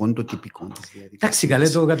 Σημαντικό το τυπικό της διαδικασίας. Εντάξει, καλέ,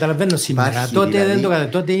 το καταλαβαίνω σήμερα.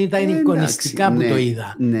 Τότε ήταν εικονιστικά που το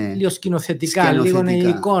είδα. Λίγο σκηνοθετικά, λίγο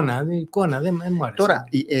εικόνα. Δεν μου άρεσε. Τώρα,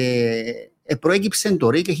 προέκυψε το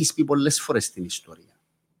ΡΙΚ, έχεις πει πολλές φορές στην ιστορία.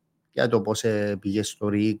 Για το πώς πήγες στο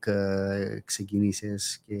ΡΙΚ,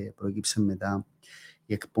 ξεκίνησες και προέκυψε μετά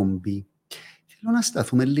η εκπομπή. Θέλω να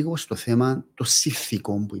σταθούμε λίγο στο θέμα των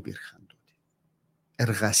συνθηκών που υπήρχαν τότε.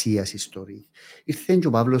 Εργασίας ιστορία. Ήρθε και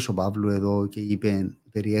ο Παύλου εδώ και είπε,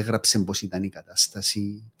 περιέγραψε πώς ήταν η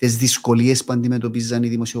κατάσταση, τις δυσκολίες που αντιμετωπίζαν οι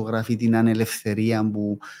δημοσιογράφοι, την ανελευθερία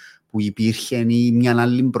που υπήρχε ή μια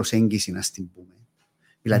άλλη προσέγγιση, να την πούμε.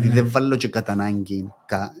 Δηλαδή δεν βάλω και κατά ανάγκη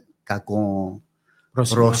κακό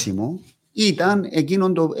πρόσημο.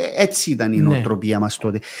 Έτσι ήταν η νοοτροπία μας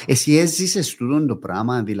τότε. Εσύ έζησες τούτο το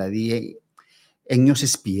πράγμα, δηλαδή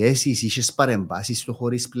ένιωσες πιέσεις, είχες παρεμβάσεις στο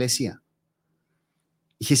Χωρίς Πλαίσια.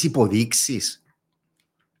 Είχες υποδείξεις.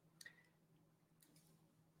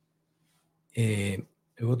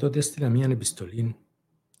 Εγώ τότε έστειλα μια επιστολή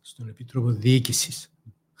στον Επίτροπο Διοίκησης,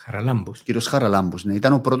 Χαραλάμπους. Κύριος Χαραλάμπους, ναι,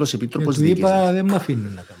 ήταν ο πρώτος Επίτροπος Διοίκησης. Του είπα, δεν με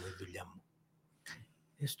αφήνουν να κάνω τη δουλειά μου.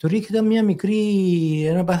 Στο ΡΙΚ ήταν μια μικρή,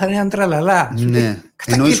 ένα παθαρέαν τραλαλά. Ναι,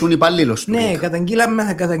 ενώ ήσουν υπάλληλος του. Ναι,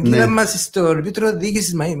 καταγγείλαμε στον Επίτροπο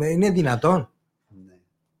Διοίκησης, μα είναι δυνατόν.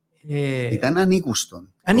 Ήταν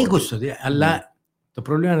ανήκουστον. Ανήκουστον, αλλά το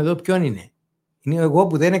πρόβλημα εδώ ποιον είναι. Είναι εγώ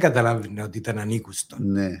που δεν καταλάβαινα ότι ήταν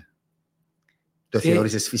ανήκουστον. Ναι. Το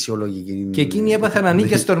θεώρησες φυσιολογική. Και εκείνοι έπαθαν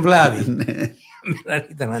ανήκες στον βλάβη.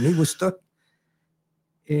 Ήταν ανήκουστον.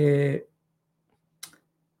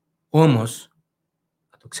 Όμως,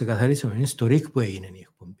 θα το ξεκαθαρίσουμε, είναι στο ΡΙΚ που έγινε η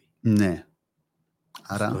εκπομπή. Ναι.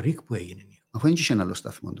 Άρα, στο ΡΙΚ που έγινε η εκπομπή. Αφού δεν είχε ένα άλλο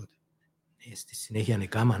σταθμό τότε. Στη συνέχεια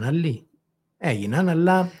έκαναν άλλοι. Έγιναν,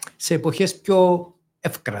 αλλά σε εποχές πιο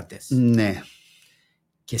εύκρατες. Ναι.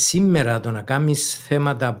 Και σήμερα το να κάνεις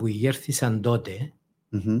θέματα που ηγέρθησαν τότε,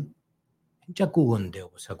 δεν ακούγονται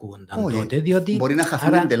όπως ακούγονταν τότε, διότι... Μπορεί να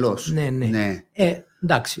χαθούν εντελώς. Ναι.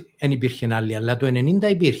 Εντάξει, δεν υπήρχε άλλη, αλλά το 90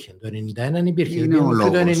 υπήρχε, το 91 υπήρχε, είναι ο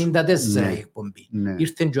λόγος. Το 94 η εκπομπή. Ναι.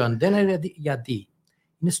 Ήρθε και ο Αντένα, γιατί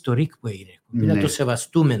είναι στο ΡΙΚ που έγινε, να το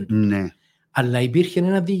σεβαστούμε. Ναι. Αλλά υπήρχε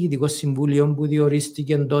ένα διοικητικό συμβούλιο που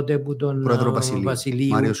διορίστηκε τότε από τον πρόεδρο Βασιλείου.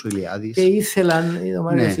 Μάριος Ηλιάδης. Και ήθελαν, ο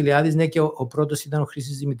Μάριος Ηλιάδης, ναι, και ο πρώτος ήταν ο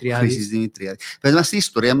Χρήστης Δημητριάδης. Πες μας την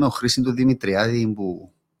ιστορία με ο Χρήστης του Δημητριάδη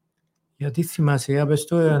που... Γιατί θυμάσαι, απες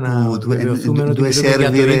το να βεβαιωθούμε ότι μιλούμε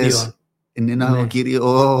για το ίδιο. Είναι ένα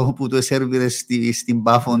κύριο που το εσέρβιρε στην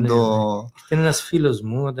Πάφον. Ήταν ένας φίλος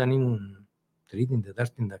μου όταν ήμουν τρίτη,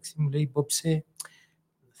 τετάρτη ταξί, μου λέει υπόψε.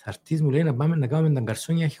 Θα έρθεις, μου λέει, να πάμε να κάνουμε τα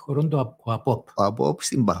καρσόνια, έχει χωρών το ΑΠΟΠ. Ο ΑΠΟΠ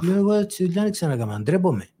στην Πάφο. Λέω, εγώ έτσι δουλειά δεν ξανακάμα,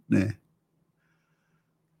 ντρέπομαι. Ναι.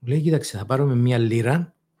 Μου λέει, κοίταξε, θα πάρουμε μια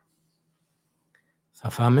λίρα, θα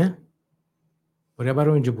φάμε, μπορεί να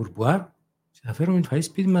πάρουμε και πουρπουάρ, και θα φέρουμε τη φαΐ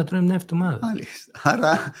σπίτι να τρώμε μια εβδομάδα. Μάλιστα.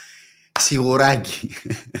 Άρα, σιγουράκι.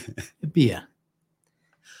 Επία.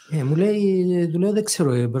 Μου λέει, του λέω, δεν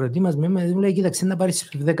ξέρω, προετοίμασμε, μου λέει, κοίταξε, να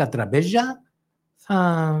πάρεις 10 τραπέζια,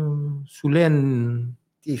 θα σου λένε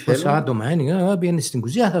πόσα άτομα είναι, πήγαινε στην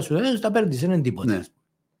κουζίνα, θα σου λένε, τα παίρνεις, δεν είναι τίποτα. Ναι.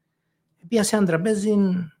 Πήγα σε ένα τραπέζι,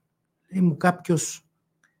 λέει μου κάποιος,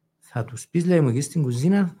 θα τους πεις, λέει μου, εκεί στην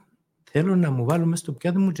κουζίνα, θέλω να μου βάλω μέσα στο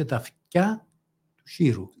πιάτο μου και τα αυτιά του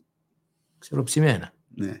σύρου, ξεροψημένα.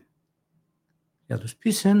 Ναι. Για τους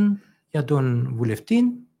πεις για τον βουλευτή,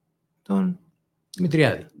 τον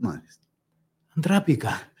Δημητριάδη. Μάλιστα. Αντράπηκα.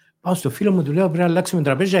 Πάω στο φίλο μου, του λέω, πρέπει να αλλάξουμε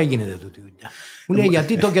τραπέζια, έγινε τούτη δουλειά. Μου λέει,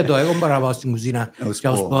 γιατί το και το, εγώ μπορώ να πάω στην κουζίνα και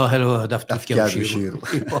να σου πω, θέλω τα αυτιά του σύρου.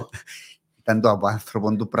 Ήταν το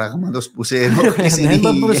απάνθρωπο του πράγματος που σε ενόχλησε.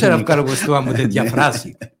 Δεν μπορούσα να βγάλω από στόμα μου τέτοια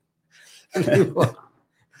φράση.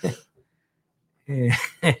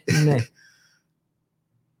 Ναι.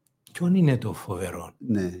 Ποιον είναι το φοβερό.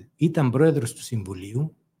 Ήταν πρόεδρος του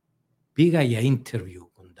Συμβουλίου, πήγα για interview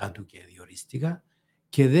κοντά του και διορίστηκα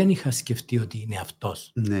και δεν είχα σκεφτεί ότι είναι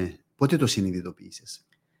αυτός. Ναι. Πότε το συνειδητοποίησες?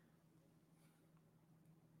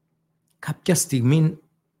 Κάποια στιγμή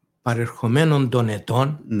παρερχομένων των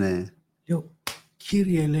ετών, ναι. Λέω,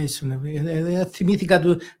 κύριε Λέισον, θυμήθηκα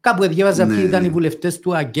του, κάπου διάβαζα ποιοι ήταν οι βουλευτές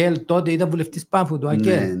του ΑΚΕΛ, τότε ήταν βουλευτής Πάφου του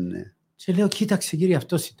ΑΚΕΛ. Ναι. Και λέω, κοίταξε κύριε,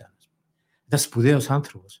 αυτός ήταν. Ήταν σπουδαίος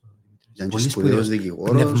άνθρωπος. Ήταν και σπουδαίος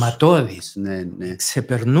δικηγόρος. Πνευματώδης. Ναι.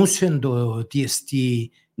 Ξεπερνούσε το τι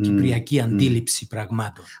εστί κυπριακή αντίληψη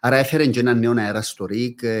πραγμάτων. Άρα έφερε και έναν νέο αέρα στο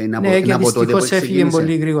ΡΙΚ. Ναι, και δυστυχώς έφυγε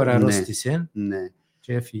πολύ γρήγορα, αρρώστησε. Ναι.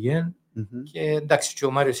 Και έφυγε. Και εντάξει, και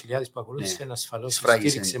ο Μάριος Ηλιάδης που ακολούθησε ασφαλώς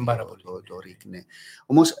στήριξε πάρα πολύ. Το ΡΙΚ, ναι.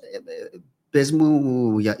 Όμως, πες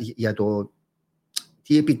μου για το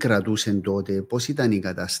τι επικρατούσε τότε, πώς ήταν η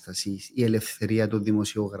κατάσταση, η ελευθερία των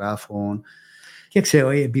δημοσιογράφων. Και ξέρω,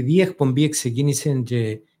 επειδή η εκπομπή ξεκίνησε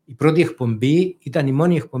και η πρώτη εκπομπή ήταν η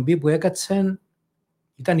μόνη εκπομπή που έκατσαν,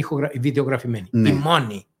 ήταν βιντεογραφημένη. Ναι. Η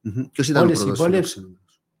μόνη. Ποιος ήταν ο πρώτος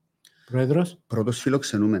φιλοξενούμενος? Πρόεδρος. Πρώτος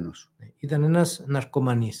φιλοξενούμενος. ήταν ένας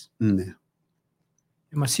ναρκωμανής. Ναι.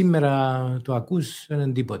 Μα σήμερα το ακούς δεν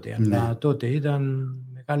είναι τίποτε, Ναι. αλλά τότε ήταν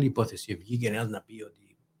μεγάλη υπόθεση. Βγήκε ένας να πει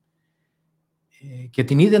ότι... και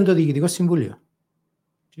την είδαν το Διοικητικό Συμβούλιο.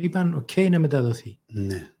 Και είπαν, οκ, να μεταδοθεί.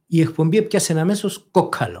 Ναι. Η εκπομπή έπιασε αμέσως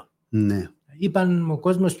κόκκαλο. Ναι. Είπαν ο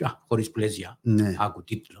κόσμος, χωρίς πλαίσια, Ναι. άκου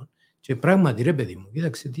τίτλο. Και πράγματι, ρε παιδί μου,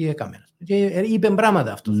 κοίταξε τι έκαμε. Και είπε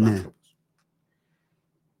πράγματα αυτός ο άνθρωπος.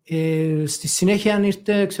 Στη συνέχεια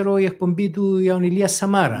ήρθε, ξέρω, η εκπομπή του Ιαονιλία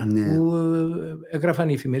Σαμάρα, Ναι. που έγραφαν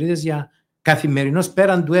οι εφημερίδες για καθημερινός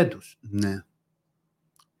πέραν του έτους. Ναι.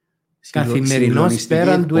 Καθημερινός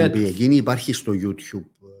πέραν του έτους. Εκείνη υπάρχει στο YouTube.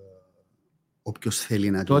 Όποιος θέλει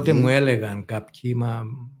να το δει. Τότε μου έλεγαν κάποιοι, μα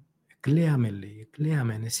εκλέαμε, λέει,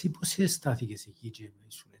 εκλέαμε. Εσύ πώς αισθάνθηκες εκεί και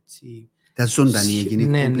ήσουν έτσι... Τα ζωντανή εκείνη.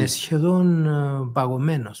 Ναι, σχεδόν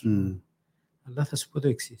παγωμένος. Αλλά θα σου πω το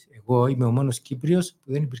εξής. Εγώ είμαι ο μόνος Κύπριος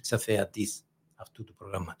που δεν υπήρξα θεατής αυτού του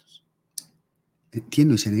προγράμματος. Τι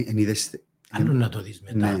εννοείς, εν είδες... Άλλο να το δεις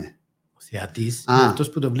μετά. Ναι. Ο θεατής, αυτός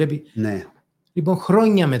που το βλέπει. Ναι. Λοιπόν,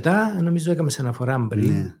 χρόνια μετά, νομίζω έκαμε σε αναφορά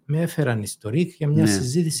πριν, Ναι. με έφεραν ιστορικ για μια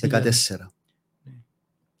συζήτηση. 14.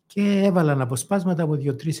 Και έβαλαν αποσπάσματα από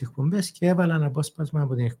 2-3 εκπομπές και έβαλαν απόσπασμα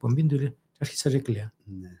από την εκπομπή του και άρχισα και κλαία.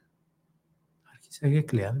 Ναι. Άρχισα και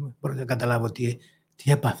κλαία. Δεν μπορώ να καταλάβω τι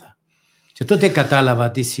έπαθα. Και τότε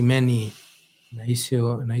κατάλαβα τι σημαίνει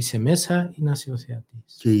να είσαι μέσα ή να είσαι ο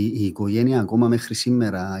θεατής. Και η οικογένεια ακόμα μέχρι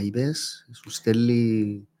σήμερα, είπες, σου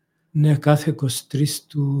στέλνει... Ναι, κάθε 23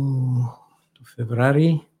 του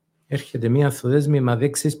Φεβράρι έρχεται μια αυθοδέσμη, μα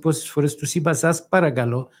δεν ξέρεις πόσες φορές τους είπα, σας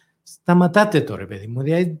παρακαλώ, σταματάτε τώρα, παιδί μου.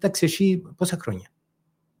 Δηλαδή, εντάξει, εσύ πόσα χρόνια.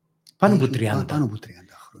 Πάνω από 30. Πάνω από 30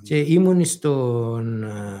 χρόνια. Και ήμουν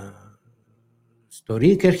στο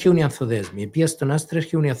ΡΙΚ, έρχεται οι ανθοδέσμοι. Επία στον Άστρα,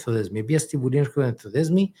 έρχεται οι ανθοδέσμοι. Επία στη Βουλή, έρχεται οι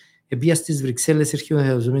ανθοδέσμοι. Επία στις Βρυξέλλες, έρχεται οι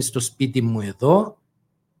ανθοδέσμοι στο σπίτι μου εδώ.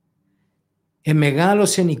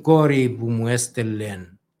 Μεγάλωσε η κόρη που μου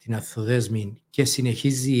έστελνε την ανθοδέσμη και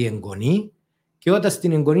συνεχίζει η εγγονή. Και όταν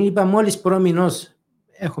στην εγγονή είπα, μόλις προμηνός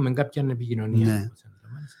έχουμε κάποια επικοινωνία. Ναι.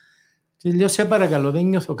 Και λέω, σε παρακαλώ, δεν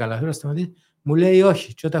νιώθω καλά. Θέλω να σταματήσω. Μου λέει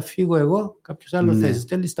όχι. Και όταν φύγω εγώ, κάποιος άλλος θα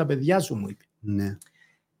στέλνει στα παιδιά σου, μου είπε. Ναι.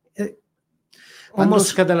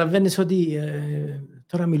 Όμως καταλαβαίνεις ότι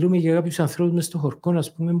τώρα μιλούμε για κάποιους ανθρώπους μες στο χορκό,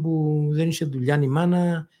 ας πούμε, που δεν είχε δουλειά η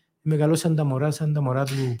μάνα, μεγαλώσαν τα μωρά σαν τα μωρά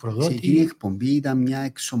του προδότη. Εκείνη η εκπομπή ήταν μια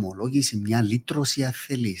εξομολόγηση, μια λύτρωση αν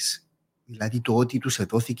θέλεις. Δηλαδή το ότι τους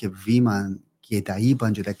εδόθηκε βήμα και τα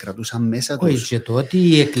είπαν και τα κρατούσαν μέσα τους. Όχι, και το ότι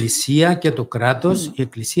η Εκκλησία και το κράτος, η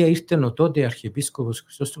Εκκλησία ήρθε ο τότε Αρχιεπίσκοπος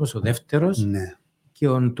Χρυσόστομος ο Δεύτερος, ναι. και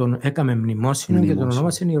τον έκαμε μνημόσυνο και τον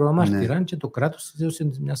ονόμασε ιερομάρτυρα, ναι. Και το κράτος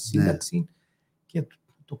έδωσε μια σύνταξη, ναι. Και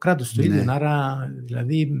το κράτος το ίδιο. Ναι. Άρα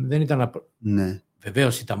δηλαδή δεν ήταν. Ναι.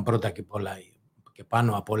 Βεβαίως ήταν πρώτα και πολλά και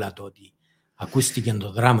πάνω απ' όλα το ότι ακούστηκε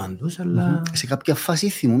το δράμα τους, αλλά. Σε κάποια φάση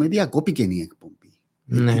θυμούμαι διακόπηκε η εκπομπή.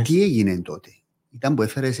 Ναι. Τι έγινε τότε? Ήταν που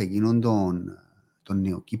έφερες εκείνον τον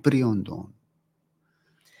Νεοκύπριο,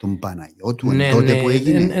 τον Παναγιώτου, ναι, τότε ναι, που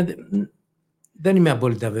έγινε. Δεν είμαι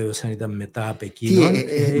απόλυτα βέβαιος αν ήταν μετά από εκείνον.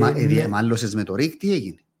 Διαμάλλωσες με το ΡΙΚ, τι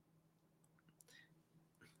έγινε?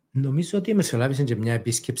 Νομίζω ότι μεσολάβησε και μια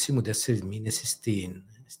επίσκεψη μου 4 μήνες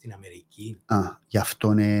στην Αμερική. Γι'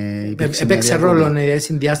 αυτό έπαιξε ρόλο,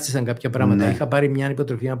 συνδυάστησαν κάποια πράγματα. Ναι. Είχα πάρει μια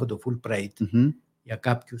υποτροφία από το Fulbright για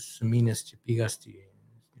κάποιους μήνες και πήγα στην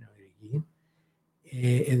Αμερική.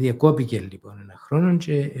 Διακόπηκε λοιπόν ένα χρόνο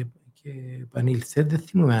και επανήλθε. Δεν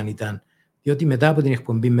θυμούμαι αν ήταν. Διότι μετά από την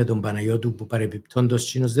εκπομπή με τον Παναγιώτου που παρεπιπτόντος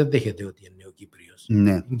Τσίνος δεν δέχεται ότι είναι νεοκύπριος.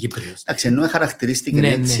 Ναι. Εντάξει, ενώ χαρακτηρίστηκε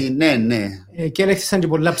έτσι, ναι. Και έλεχθησαν και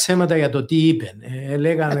πολλά ψέματα για το τι είπεν.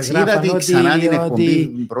 Λέγανε, γράφαν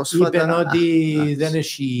ότι είπεν ότι δεν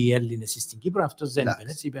έχει Έλληνες στην Κύπρο. Αυτός δεν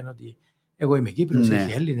είπε έτσι. Είπεν ότι εγώ είμαι Κύπριος,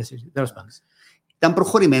 έχει Έλληνες. Τέλος πάντων. Ήταν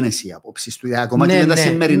προχωρημένες οι απόψεις του. Ακόμα και με τα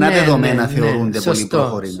σημερινά δεδομένα θεωρούνται πολύ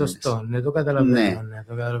προχωρημένες. Σωστό, το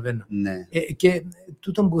καταλαβαίνω. Ναι. Και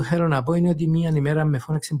τούτο που θέλω να πω είναι ότι μία ημέρα με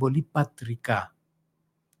φώναξε πολύ πατρικά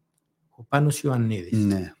ο Πάνος Ιωαννίδης.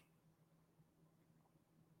 Ναι.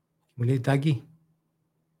 Μου λέει, Τάκη,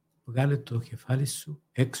 βγάλε το κεφάλι σου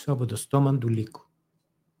έξω από το στόμα του λύκου.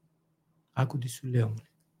 Άκου τι σου λέω.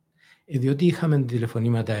 Διότι είχαμε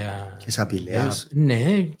τηλεφωνήματα και σαπηλές.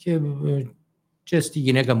 Ναι, και στη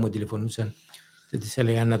γυναίκα μου τηλεφωνούσαν και της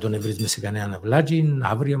έλεγαν να τον βρεις σε κανένα αυλάκι,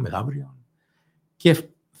 αύριο, μεθαύριο. Και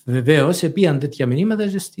βεβαίως επίαν τέτοια μηνύματα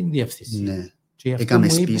και στην διευθύνση. Ναι.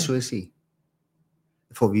 Έκαμες πίσω εσύ?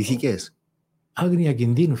 Φοβήθηκες? Άγνοια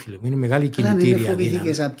κινδύνου, φίλε μου. Είναι μεγάλη κινητήρια. Δεν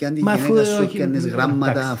φοβήθηκες να πιάνει τη γυναίκα σου, πιάνες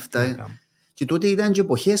γράμματα αυτά. Και τότε ήταν και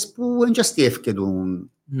εποχές που δεν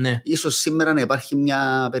αστιεύκετουν. Ίσως σήμερα να υπάρχει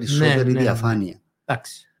μια περισσότερη διαφάνεια.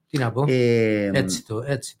 Εντάξει. Τι να πω,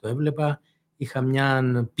 έτσι το έβλεπα. Είχα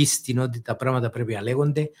μια πίστη ότι τα πράγματα πρέπει να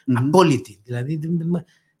λέγονται απόλυτη. Δηλαδή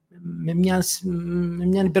με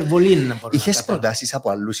μια υπερβολή να μπορώ. Είχες προτάσεις από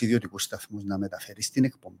άλλους ιδιωτικούς σταθμούς να μεταφέρεις την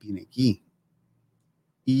εκπομπή εκεί?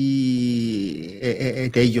 Ή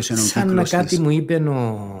τέγιωσε ο κύκλος σαν της? κάτι μου είπε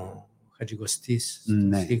ο Χατζηγοστής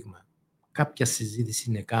στο Σίγμα. Κάποια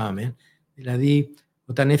συζήτηση κάναμε. Δηλαδή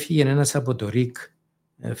όταν έφυγε ένας από το ΡΙΚ,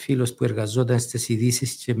 φίλος που εργαζόταν στις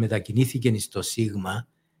ειδήσεις και μετακινήθηκε στο Σίγμα,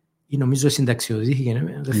 ή νομίζω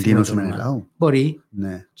συνταξιοδοτήθηκε. Ντίνος Μενελάου. Μπορεί.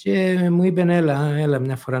 Ναι. Και μου είπε έλα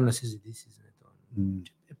μια φορά να συζητήσεις με τον.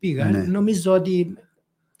 Πήγα. Ναι. Νομίζω ότι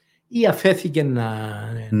ή αφέθηκε να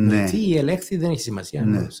νοηθεί ή ελέγχθη, δεν έχει σημασία.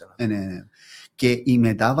 Ναι. Και η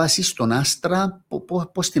μετάβαση στον Άστρα,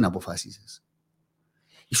 πώς την αποφάσισες?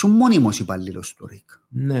 Ήσουν μόνιμος υπαλλήλος του ΡΙΚ.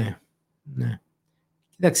 Ναι.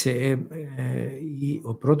 Κοίταξε,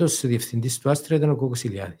 ο πρώτος διευθυντής του Άστρα ήταν ο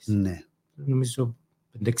Κοκοσιλιάδης. Ναι. Νομίζω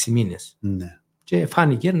 5-6 μήνες. Ναι. Και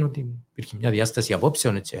φάνηκε ότι υπήρχε μια διάσταση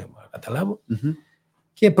απόψεων, έτσι να καταλάβω,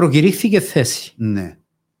 και προκηρύχθηκε θέση. Ναι.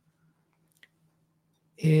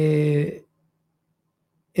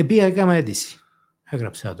 Πήγα, έκανα αίτηση.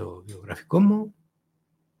 Έγραψα το βιογραφικό μου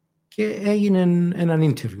και έγινε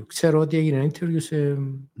έναν interview. Ξέρω ότι έγινε interview σε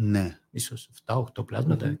ίσως 7-8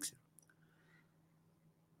 πλάσματα. Δεν ξέρω.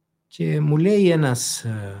 Και μου λέει ένας,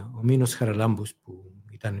 ο Μήνος Χαραλάμπους, που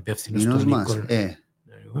ήταν υπεύθυνος του Νίκολ.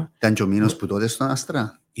 Ήταν και ο Μήνος που τότε στον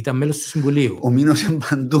Άστρα. Ήταν μέλος του Συμβουλίου. Ο Μήνος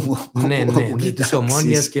εμπαντού. Ναι, της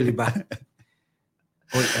Ομόνοιας κλπ.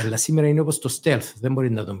 Αλλά σήμερα είναι όπως το stealth. Δεν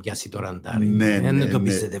μπορεί να τον πιάσει το ραντάρι. Δεν το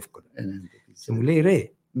πείσετε εύκολα. Και μου λέει,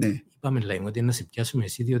 ρε, είπαμε λέει ότι να σε πιάσουμε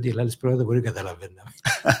εσύ, διότι οι άλλες πρόεδροι μπορεί να καταλαβαίναμε.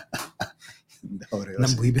 Να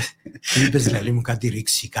μου είπες δηλαδή μου κάτι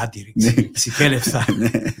ρίξει, κέλευθα.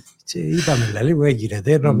 Και είπαμε δηλαδή μου έγινε,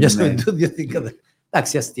 δεν μοιάσαμε το διότι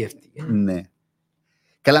εντάξει, αστείευτηκε. Ναι.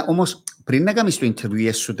 Καλά, όμως πριν να κάνεις το interview, η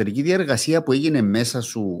εσωτερική διαργασία που έγινε μέσα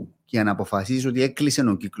σου για να αποφασίσεις ότι έκλεισε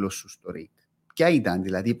ο κύκλος σου στο ΡΙΚ, ποια ήταν?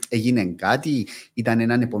 Δηλαδή έγινε κάτι, ήταν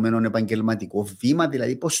έναν επόμενο επαγγελματικό βήμα,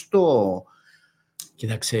 δηλαδή πώς το...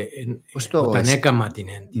 Κοίταξε, όταν έκανα την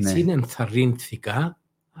έντηση, ενθαρρύνθηκα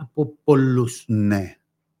από πολλούς. Ναι.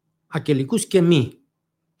 Ακελικούς και μη.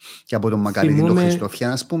 Και από τον Μακαρίδη τον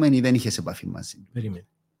Χριστόφια, ας πούμε, ή δεν είχες επαφή μαζί? Περίμενε,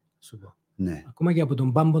 σου πω. Ναι. Ακόμα και από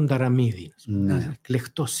τον Πάμπον Ταραμίδη,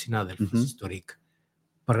 εκλεκτός συνάδελφος στο ΡΙΚ.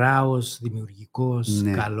 Πράος, δημιουργικός,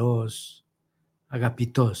 καλός,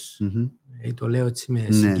 αγαπητός. Το λέω έτσι με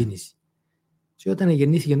συγκίνηση. Και όταν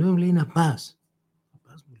γεννήθηκε, μου λέει να πας.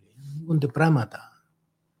 Μου λέει, ανοίγονται πράγματα.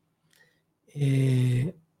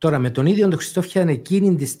 Τώρα με τον ίδιο τον Χριστόφια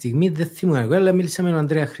εκείνη τη στιγμή δεν θυμούμαι εγώ, αλλά μίλησα με τον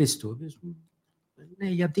Ανδρέα Χρήστου. Ναι,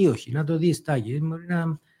 γιατί όχι, να το δεις Τάκη, μπορεί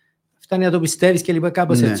να φτάνει να το πιστεύεις και λοιπά,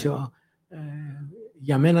 κάπως έτσι.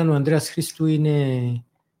 Για μένα ο Ανδρέας Χρήστου είναι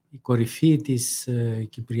η κορυφή της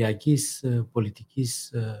κυπριακής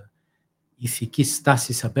πολιτικής ηθικής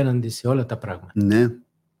στάσης απέναντι σε όλα τα πράγματα.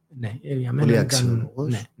 Ναι, για μένα πολύ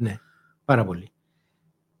αξιόλογος. Ναι, πάρα πολύ.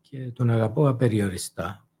 Και τον αγαπώ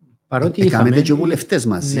απεριοριστά. Παρότι είχαμε και βουλευτές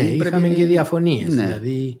μαζί. Ναι, είχαμε και διαφωνίες.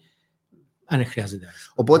 Δηλαδή, αν χρειάζεται.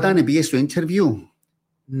 Οπότε αν πήγες στο interview.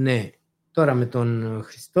 Ναι. Τώρα με τον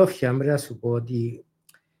Χριστόφια, πρέπει να σου πω ότι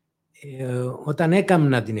όταν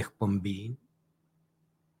έκανα την εκπομπή,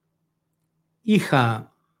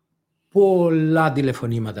 είχα πολλά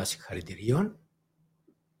τηλεφωνήματα συγχαρητηρίων.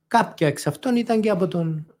 Κάποια εξ αυτών ήταν και από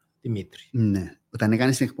τον Δημήτρη. Ναι. Όταν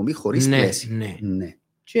έκανες την εκπομπή Χωρίς Πλαίσια. Ναι.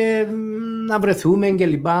 Και να βρεθούμε και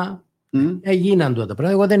λοιπά. Έγιναν τότε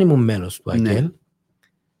πράγματα. Εγώ δεν ήμουν μέλος του ΑΚΕΛ.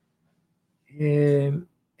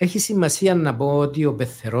 Έχει σημασία να πω ότι ο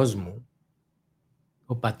πεθερός μου,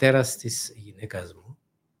 ο πατέρας της γυναίκας μου,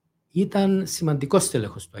 ήταν σημαντικός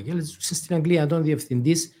στέλεχος του ΑΚΕΛ. Ζούσε στην Αγγλία, ήταν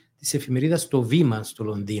διευθυντής της εφημερίδας Το Βήμα στο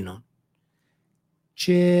Λονδίνο.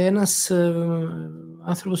 Και ένας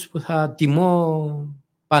άνθρωπος που θα τιμώ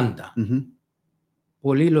πάντα.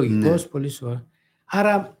 Πολύ λογικός, πολύ σοβαρός.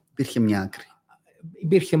 Άρα υπήρχε μια άκρη.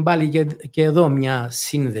 Υπήρχε πάλι και εδώ μια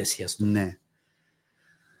σύνδεση. Ναι.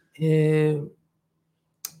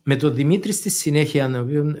 Με τον Δημήτρη στη συνέχεια, ο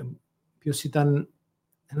οποίος ήταν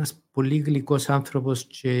ένας πολύ γλυκός άνθρωπος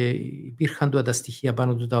και υπήρχαν του τα στοιχεία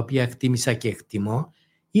πάνω του τα οποία εκτίμησα και εκτιμώ,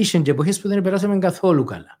 ήσαν και εποχές που δεν περάσαμε καθόλου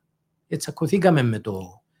καλά. Τσακωθήκαμε με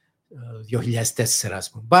το 2004, ας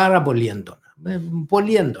πούμε, πάρα πολύ έντονα.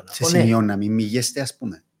 Πολύ έντονα. Σε σημείο να μην μηγέστε, ας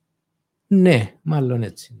πούμε. Ναι, μάλλον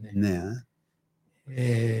έτσι. Ναι.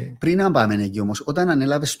 Πριν να πάμε εκεί όμως, όταν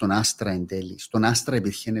ανέλαβες τον Άστρα εν τέλει, στον Άστρα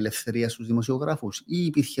υπήρχε ελευθερία στους δημοσιογράφους ή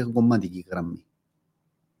υπήρχε κομματική γραμμή?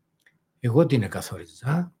 Εγώ την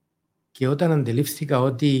εκαθόριζα και όταν αντιλήφθηκα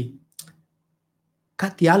ότι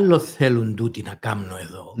κάτι άλλο θέλουν τούτοι να κάνω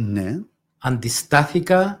εδώ. Ναι.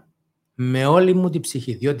 Αντιστάθηκα με όλη μου την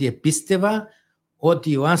ψυχή, διότι επίστευα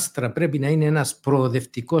ότι ο Άστρα πρέπει να είναι ένας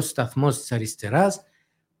προοδευτικός σταθμός της αριστεράς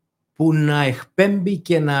που να εκπέμπει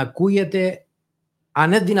και να ακούγεται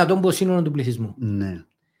αν είναι δυνατόν το σύνολο του πληθυσμού. Ναι.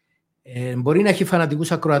 Μπορεί να έχει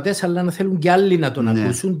φανατικούς ακροατές, αλλά να θέλουν και άλλοι να τον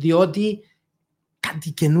ακούσουν, διότι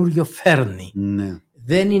κάτι καινούριο φέρνει. Ναι.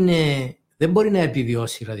 Δεν μπορεί να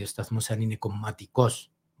επιβιώσει ραδιοσταθμός αν είναι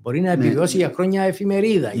κομματικός. Μπορεί να επιβιώσει για χρόνια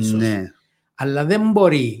εφημερίδα ίσως. Ναι. Αλλά δεν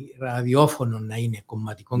μπορεί ραδιόφωνο να είναι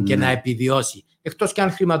κομματικό και να επιβιώσει. Εκτός και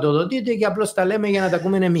αν χρηματοδοτείται και απλώς τα λέμε για να τα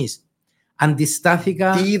ακούμε εμείς.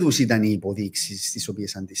 Αντιστάθηκα. Τι είδους ήταν οι υποδείξεις στις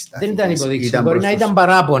οποίες αντιστάθηκες? Δεν ήταν υποδείξεις. Μπορεί να ήταν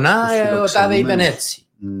παράπονα. Ο τάδε είπε έτσι.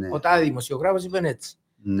 Ναι. Ο τάδε δημοσιογράφος είπε έτσι.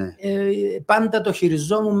 Ναι. Πάντα το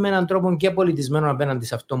χειριζόμουν με έναν τρόπο και πολιτισμένο απέναντι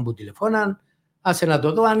σε αυτόν που τηλεφώναν. Άσε να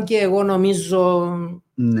το δω, αν και εγώ νομίζω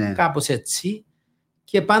κάπως έτσι.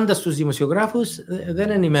 Και πάντα στους δημοσιογράφους δεν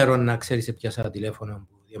ενημέρωναν να ξέρεις σε ποια τηλέφωνο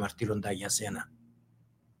που διαμαρτύρονταν για σένα.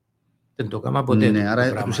 Δεν το έκανα ποτέ. Ναι,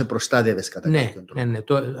 άρα τους προστάτευες κατά κάποιον τρόπο. Ναι,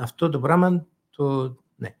 αυτό το πράγμα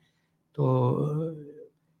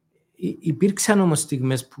υπήρξαν όμως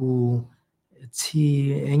στιγμές που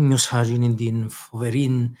έτσι ένιωσα την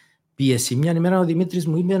φοβερή πίεση. Μια ημέρα ο Δημήτρης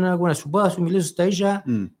μου είπε να σου πω, να σου μιλήσω στα ίσια,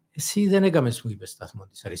 εσύ δεν έκαμες, μου είπε, σταθμό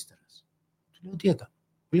της αριστεράς. Του λέω, τι έκανα?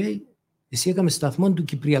 Μου λέει, εσύ έκαμες σταθμό του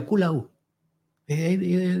κυπριακού λαού.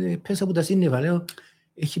 Πες από τα σύννεφα, λέω,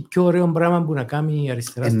 έχει πιο ωραίο πράγμα που να κάνει η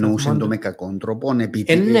αριστερά. Εννοούσαν το με κακόν τρόπο,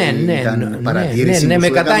 ήταν παρατήρηση. Ναι, με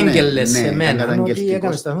κατάγγελες σε μένα, ότι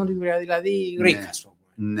έκαμε σταθμό του κυπριακού, δηλαδή ρίκας.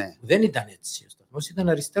 Δεν ήταν έτσι. Ο σταθμός ήταν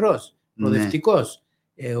αριστερός, προοδευτικός.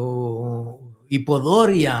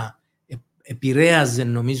 Υποδόρια επηρέαζε,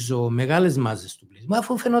 νομίζω, μεγάλες μάζες του πληθυσμού,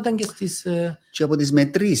 αφού φαινόταν και στις... Και από τις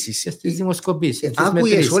μετρήσεις. Και στις δημοσκοπήσεις.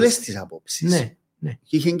 Άκουγες όλες τις απόψεις. Ναι.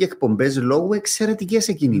 Και είχαν και εκπομπές λόγου εξαιρετικές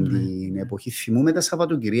εκείνη την εποχή. Θυμούμε τα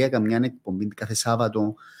Σαββατοκυριακά, μια εκπομπή κάθε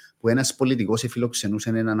Σάββατο που ένας πολιτικός εφιλοξενούσε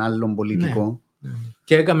έναν άλλον πολιτικό.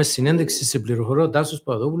 Και έκαμε συνέντευξη σε πληροφορώ Τάσος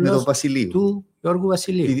Παπαδόπουλος του Γιώργου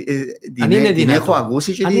Βασιλείου. Την έχω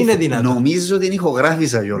ακούσει και νομίζω την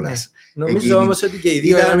ηχογράφησα κιόλας. Νομίζω όμως ότι και οι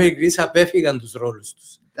δύο Αμερικανοί απέφυγαν τους ρόλους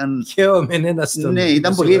τους. Και ο Μενένας τον... Ναι,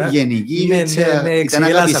 ήταν πολύ ευγενική. Ήταν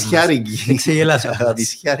αγαπησιάρικη.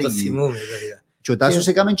 Το θυμούμε βέβαια. Και ο Τάσος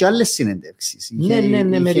έκαμε και άλλες συνεντεύξεις.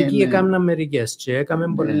 Ναι, μερικοί έκαναν μερικές. Και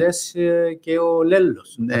έκαμε πολλές και ο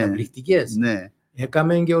Λέλλος, καταπληκτικές.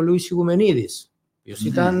 Έκαμε και ο Λουίς Οικουμενίδης, ποιος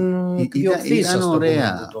ήταν εκδιοκτής, ας το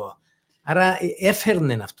πούμε. Άρα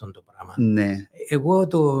έφερνε αυτόν το πράγμα. Εγώ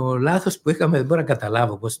το λάθος που έκαμε δεν μπορώ να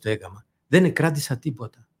καταλάβω πώς το έκανα. Δεν κράτησα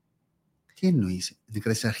τίποτα. Τι εννοείς, δεν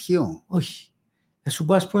κράτησα αρχείο? Όχι. Θα σου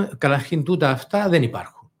πω, ας πούμε, καταρχήν τούτα αυτά δεν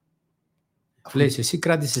υπάρχουν. Λέεις εσύ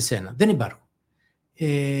κράτησες ένα. Δεν υπάρχουν.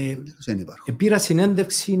 Πήρα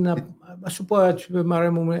συνέντευξη να σου πω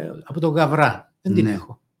από τον Γαβρά. Δεν την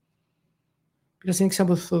έχω. Πήρα συνέντευξη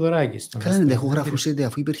από το Θοδωράκη. Καλά, δεν ηχογραφούσετε,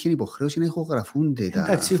 αφού υπήρχε υποχρέωση να ηχογραφούνται.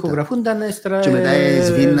 Εντάξει, ηχογραφούνταν, και μετά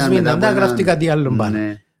σβήναν. Δεν γράφτηκε κάτι άλλο πάνω.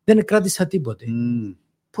 Δεν κράτησα τίποτε.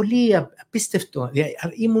 Πολύ απίστευτο.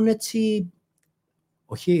 Ήμουν έτσι,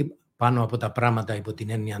 όχι πάνω από τα πράγματα υπό την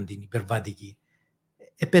έννοια την υπερβάτικη.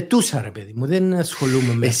 Επετούσα, ρε παιδί μου, δεν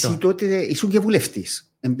ασχολούμαι με αυτό. Εσύ τότε ήσουν και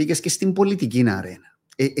βουλευτής. Μπήκες και στην πολιτική αρένα.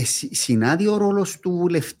 Συνάδει ο ρόλος του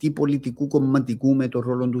βουλευτή πολιτικού κομματικού με τον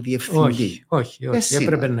ρόλο του διευθυντή? Όχι.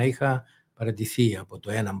 Έπρεπε να είχα παραιτηθεί από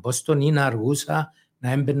το έναν πόστον ή να αργούσα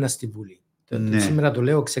να έμπαιρνα στη Βουλή. Σήμερα το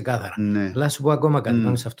λέω ξεκάθαρα. Αλλά σου πω ακόμα κάτι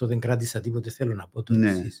πάνω σε αυτό, δεν κράτησα τίποτε, θέλω να πω το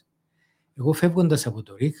εξής. Εγώ φεύγοντας από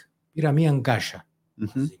το ΡΙΧ πήρα μία γκάσα.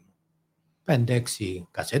 5-6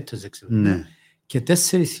 κασέτες, δεν ξέρω. Και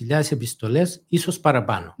 4.000 επιστολές, ίσως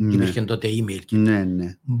παραπάνω. Υπήρχε τότε email.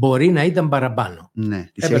 Μπορεί να ήταν παραπάνω.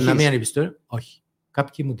 Έπαιρνα μία επιστολή. Όχι.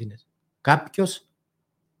 Κάποιοι μου την έδωσαν. Κάποιος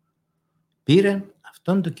πήρε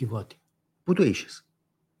αυτόν το κυβότη. Πού το είχες?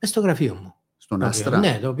 Στο γραφείο μου. Στον Άστρα?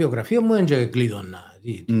 Ναι, το οποίο γραφείο μου έντια κλείδωνα.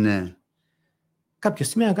 Κάποια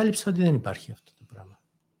στιγμή ανακάλυψα ότι δεν υπάρχει αυτό το πράγμα.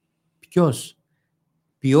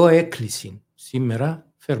 Ποιο έκκληση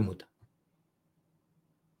σήμερα φέρμουτα.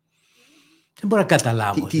 Δεν μπορώ να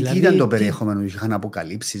καταλάβω. Τι ήταν το περιεχόμενο, είχαν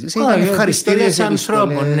αποκαλύψεις? Ευχαριστήρες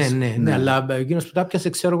ανθρώπων, ναι. Αλλά εκείνος που τα πιάσε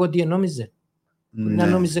ξέρω εγώ τι ενόμιζε. Μπορεί να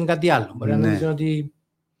νόμιζε κάτι άλλο. Μπορεί να νόμιζε ότι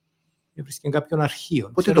έβρισκε κάποιον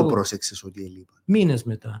αρχείο. Πότε το πρόσεξες ότι έλειπα? Μήνες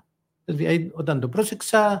μετά. Όταν το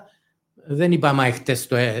πρόσεξα, δεν είπα μα χτες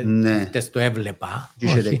το έβλεπα. Και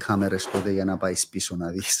είχατε κάμερες τότε για να πάει πίσω να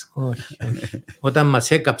δεις? Όχι. Όταν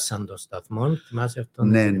μας έκαψαν το σταθμό, θυμάσαι αυτό?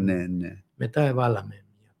 Ναι. Μετά εβάλαμε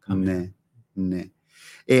μια κάμερα. Ναι.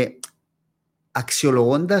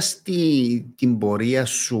 αξιολογώντας την πορεία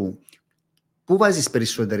σου, πού βάζεις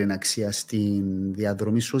περισσότερη αξία στην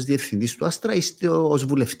διαδρομή σου ως διευθυντής του Άστρα ή ως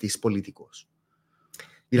βουλευτής πολιτικός?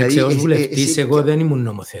 Δηλαδή, ως βουλευτής εγώ δεν ήμουν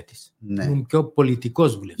νομοθέτης. Ναι. Ήμουν πιο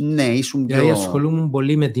πολιτικός βουλευτής. Ναι, ήσουν πιο... Δηλαδή ασχολούμουν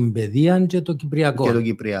πολύ με την παιδεία και το Κυπριακό. Και το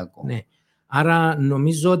Κυπριακό. Ναι. Άρα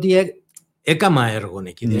νομίζω ότι έκαμα έργο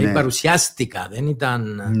εκεί. Ναι. Δηλαδή παρουσιάστηκα, δεν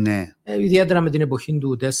ήταν... Ναι. Ιδιαίτερα με την εποχή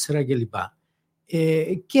του 4 κλπ.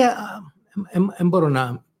 Και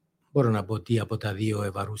μπορώ να πω ότι από τα δύο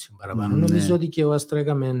ευαρούσε παραπάνω. Ναι. Νομίζω ότι και ο Άστρα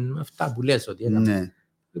έκαμε αυτά που λες ότι έκαμε. Ναι.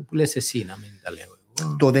 Που λες εσύ, να μην τα λέω εγώ.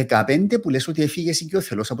 Το 2015 που λες ότι έφυγες και ο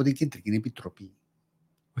Θελός από την Κεντρική Επιτροπή.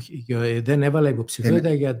 Όχι, δεν έβαλα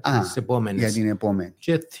υποψηφιότητα για τις επόμενες. Για την επόμενη.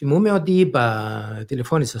 Και θυμούμαι ότι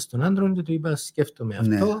τηλεφώνησα στον άντρο και του είπα σκέφτομαι αυτό.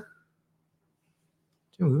 Ναι.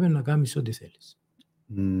 Και μου είπε να κάνεις ό,τι θέλεις.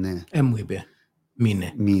 Ναι. Μου είπε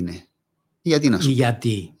μείνε. Γιατί να σου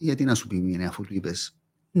Γιατί να σου πει μείνε αφού του είπες?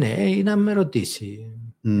 Ναι, ή να με ρωτήσει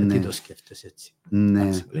γιατί το σκέφτεσαι έτσι. Ναι.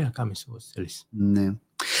 Λέει να κάνεις όπως θέλεις. Ναι.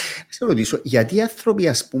 Σε ρωτήσω, γιατί οι άνθρωποι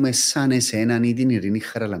ας πούμε σαν εσέναν ή την Ειρήνη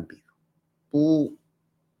Χαραλαμπίδου που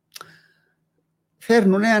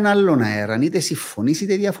φέρνουν έναν άλλον αέρα, είτε συμφωνείς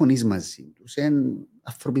είτε διαφωνείς μαζί τους.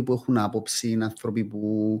 Άνθρωποι που έχουν άποψη, άνθρωποι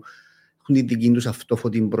που έχουν την δική τους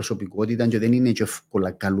αυτόφωτη προσωπικότητα και δεν είναι και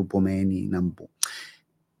εύκολα καλουπομένοι να μπουν.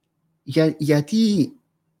 Γιατί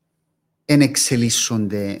εν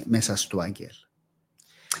εξελίσσονται μέσα στο Άγγελ?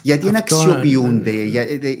 Γιατί δεν αξιοποιούνται?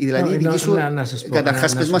 Δηλαδή, δική σου,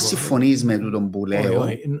 καταρχάς πες μας συμφωνείς με τούτον που λέω.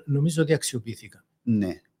 Νομίζω ότι αξιοποιήθηκα.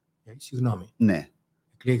 Ναι. Συγγνώμη. Ναι.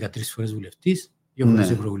 Εκλέγηκα 3 φορές βουλευτής, 2 φορές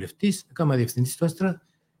ευρωβουλευτής, έκανα διευθυντής του Άστρα.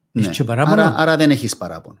 Ναι. Έχεις και παράπονο? Άρα δεν έχεις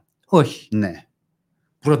παράπονο. Όχι. Ναι.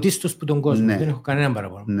 Πρωτίστως που τον κόσμο. Ναι. Δεν έχω κανένα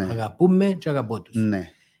παράπονο. Ναι. Αγαπούμε και αγαπώ τους. Ναι.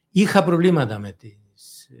 Είχα προβλήματα με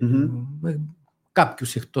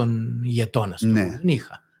κάποιους εκ των ηγετών, ας πούμε. Ναι.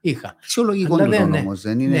 Είχα. Φυσιολογικό τούτο όμως,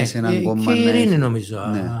 δεν είναι σε έναν κόμμα. Και η Ειρήνη νομίζω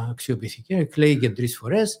αξιοποιήθηκε. Εκλέγηκε 3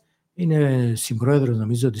 φορές. Είναι συμπρόεδρος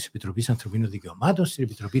νομίζω της Επιτροπής Ανθρωπίνων Δικαιωμάτων, στην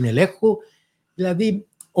Επιτροπή Ελέγχου. Δηλαδή,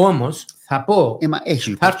 όμως, θα πω...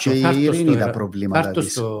 Έχει και η Ειρήνη τα προβλήματα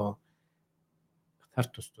της. Θα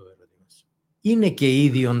έρθω στο ερώτημα σου. Είναι και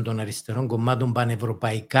ίδιον των αριστερών κομμάτων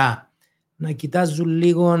πανευρωπαϊκά να κοιτάζουν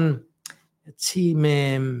λίγο έτσι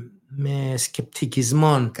με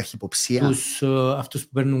σκεπτικισμό καχυποψία αυτούς που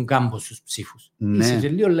παίρνουν κάμποσους ψήφους. Ναι. Είσαι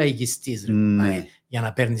λίγο λαϊκιστής Ναι. για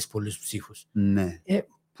να παίρνεις πολλούς ψήφους. Ναι.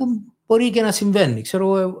 Που μπορεί και να συμβαίνει.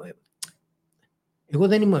 Ξέρω, εγώ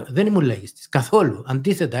δεν ήμουν λαϊκιστής καθόλου.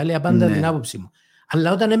 Αντίθετα, έλεγα πάντα την άποψη μου.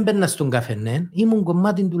 Αλλά όταν έμπαιρνα στον καφενέ, ήμουν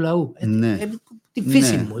κομμάτι του λαού. Τη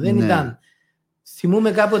φύση μου. Δεν ήταν...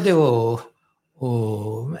 Θυμούμαι κάποτε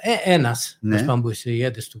ένας από τους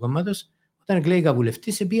ηγέτες του κόμματος, όταν εκλέγηκα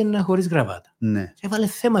βουλευτής, πήγαινα χωρίς γραβάτα. Ναι. Και έβαλε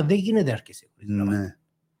θέμα, δεν γίνεται άρκεσαι χωρίς γραβάτα. Ναι.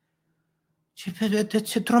 Και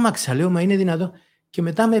έτσι τρόμαξα, λέω, μα είναι δυνατό. Και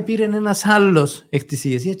μετά με πήρε ένας άλλος εκ της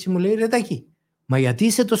ηγεσίας και μου λέει, ρε Τάκη, μα γιατί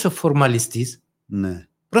είσαι τόσο φορμαλιστής? Ναι.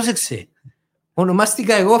 Πρόσεξε,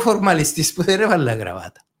 ονομάστηκα εγώ φορμαλιστής που δεν έβαλα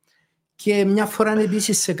γραβάτα. Και μια φορά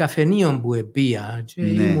επίσης σε καφενείο που επία και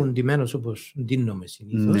ήμουν ντυμένος όπως ντύνομαι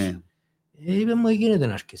συνήθως, είπε μου, γίνεται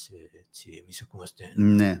να έρχεσαι έτσι, εμείς ακούμαστε.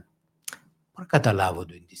 Ναι. Μπορώ να καταλάβω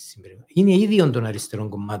το συμπεριφορά. Είναι ίδιον των αριστερών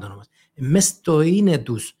κομμάτων όμως. Μες στο είναι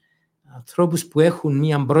τους ανθρώπους που έχουν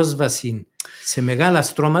μια πρόσβαση σε μεγάλα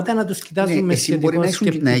στρώματα να τους κοιτάζουν με σχετικό σκεπτικισμό.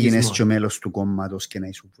 Μπορεί να γίνεις και ο μέλος του κόμματος και να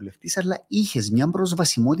είσαι βουλευτής, αλλά είχες μια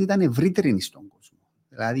προσβασιμότητα ευρύτερη στον κόσμο.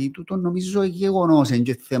 Δηλαδή, τούτο νομίζω γεγονός, είναι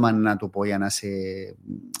και θέμα να το πω για να σε...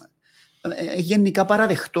 Γενικά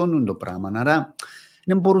παραδεχτώνουν το πράγμα, άρα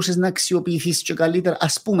δεν μπορούσες να αξιοποιηθείς και καλύτερα.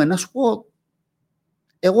 Ας πούμε, να σου πω,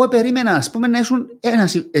 εγώ περίμενα, ας πούμε, να ήσουν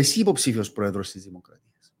εσύ υποψήφιος πρόεδρος της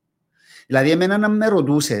Δημοκρατίας. Δηλαδή, εμένα να με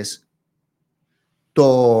ρωτούσες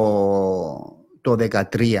το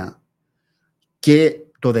 2013 και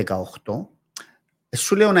το 2018,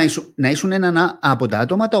 σου λέω να ήσουν ένα από τα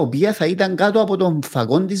άτομα τα οποία θα ήταν κάτω από τον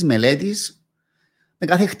φαγόν της μελέτης με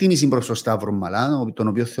κάθε εκτίμηση προς τον Σταύρο Μαλά, τον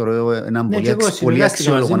οποίο θεωρώ έναν πολύ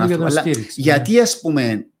αξιόλογο άνθρωπο. Αλλά γιατί, ας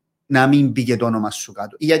πούμε, να μην πήγε το όνομα σου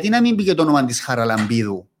κάτω? Γιατί να μην πήγε το όνομα της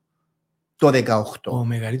Χαραλαμπίδου το 2018? Ο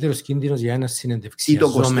μεγαλύτερος κίνδυνος για ένα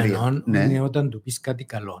συνεντευξιαζόμενο είναι όταν του πεις κάτι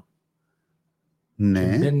καλό. Ναι.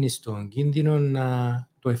 Και μπαίνει στον κίνδυνο να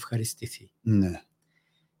το ευχαριστηθεί. Ναι.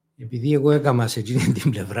 Επειδή εγώ έκανα σε εκείνη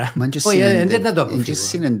την πλευρά. Δεν θα το αποφύγω. Και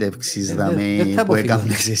συνεντεύξεις που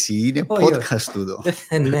έκανες εσύ, είναι podcast τούτο.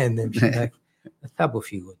 Ναι, δεν θα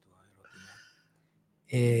αποφύγω το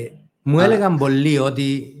ερώτημα. Μου έλεγαν πολλοί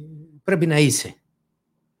ότι πρέπει να είσαι.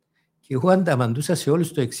 Και εγώ ανταπαντούσα σε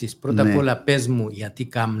όλους το εξής. Πρώτα απ' όλα πες μου γιατί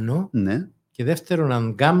κάμνω Και δεύτερον,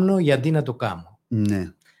 αν κάνω, γιατί να το κάνω.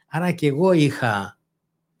 Ναι. Άρα και εγώ είχα,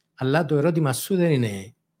 αλλά το ερώτημα σου δεν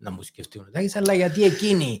είναι να μου σκεφτούν, αλλά γιατί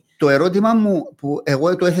εκείνη. Το ερώτημα μου που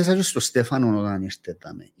εγώ το έθεσα και στο Στέφανο όταν ήρθε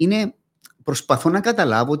είναι, προσπαθώ να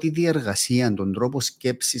καταλάβω τη διεργασία, τον τρόπο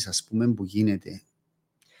σκέψης, ας πούμε, που γίνεται.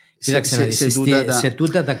 Κοίταξε, σε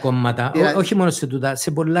τούτα τα κόμματα, όχι μόνο σε τούτα,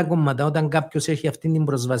 σε πολλά κόμματα, όταν κάποιος έχει αυτή την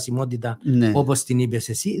προσβασιμότητα, ναι, όπως την είπες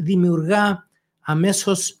εσύ, δημιουργά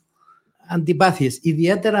αμέσως αντιπάθειες.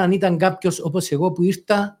 Ιδιαίτερα αν ήταν κάποιος όπως εγώ που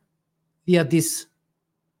ήρθα δια της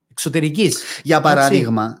εξωτερικής. Για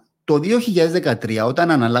παράδειγμα, το 2013,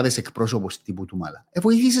 όταν αναλάβες εκπρόσωπος τύπου του Μάλα,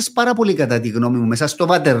 βοήθησες πάρα πολύ, κατά τη γνώμη μου, μέσα στο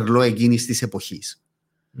Βάτερλο εκείνης της εποχής.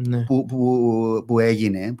 Ναι. Που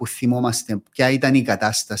έγινε, που θυμόμαστε ποια ήταν η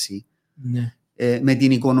κατάσταση, ναι, με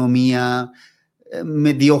την οικονομία,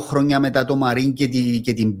 με 2 χρόνια μετά το Μαρίν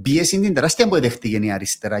και την πίεση την τεράστια που εδέχτηκε η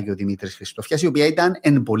αριστερά και ο Δημήτρης Χριστόφιας, η οποία ήταν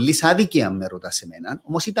εν πολλής άδικη, αν με ρωτάς εμένα,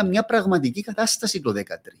 όμως ήταν μια πραγματική κατάσταση το 2013.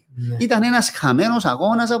 Ναι. Ήταν ένας χαμένος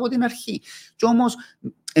αγώνας από την αρχή. Και όμως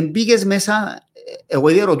μπήκες μέσα, εγώ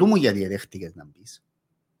διαρωτώ μου γιατί εδέχτηκες να μπεις.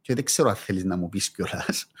 Και δεν ξέρω αν θέλεις να μου πεις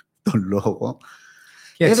κιόλας τον λόγο.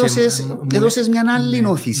 Έδωσες μια άλλη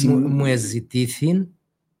όθηση. Μου εζητήθη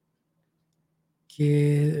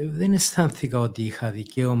και δεν αισθάνθηκα ότι είχα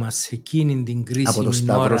δικαίωμα σε εκείνη την κρίσιμη ώρα. Από το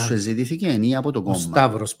Σταύρος σου εζητήθηκε ή από το κόμμα? Ο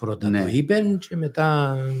Σταύρος πρώτα, ναι, το είπε και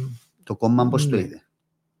μετά... Το κόμμα πώς το είδε?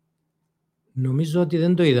 Νομίζω ότι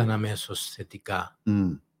δεν το είδαν αμέσως θετικά.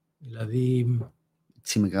 Δηλαδή...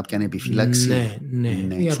 Έτσι με κάποια επιφύλαξη. Ναι.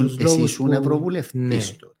 Εσύ ήσουν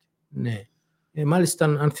ευρωβουλευτής τότε. Ναι. Μάλιστα,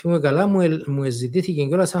 αν θυμούμαι καλά, μου εζητήθηκε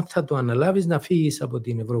κιόλας αν θα το αναλάβεις να φύγεις από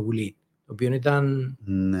την Ευρωβουλή. Το οποίο ήταν...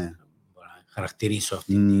 Ναι. Χαρακτηρίσω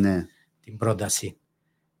αυτή την πρόταση.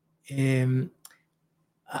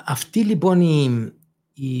 Αυτή λοιπόν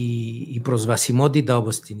η προσβασιμότητα,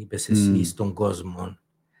 όπως την είπες εσύ, στον κόσμο,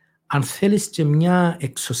 αν θέλεις και μια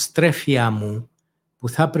εξωστρέφεια μου που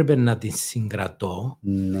θα έπρεπε να την συγκρατώ,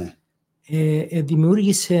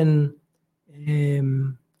 δημιούργησε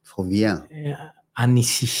φοβία,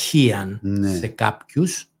 ανησυχία σε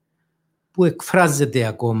κάποιους, που εκφράζεται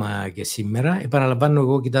ακόμα και σήμερα. Επαναλαμβάνω,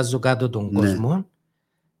 εγώ κοιτάζω κάτω τον κόσμο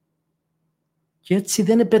και έτσι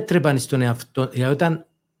δεν επέτρεπαν στον εαυτό. Δηλαδή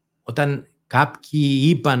όταν κάποιοι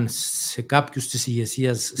είπαν σε κάποιους της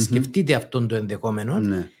ηγεσίας σκεφτείτε αυτόν το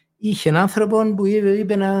ενδεχόμενο, είχε έναν άνθρωπο που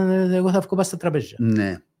είπε εγώ θα βγω πας στα τραπέζια.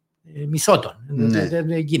 Μισό τον.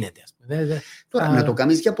 Δεν γίνεται. Τώρα, να το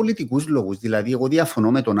κάνεις για πολιτικούς λόγους. Δηλαδή, εγώ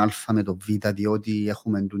διαφωνώ με τον Α, με τον Β, διότι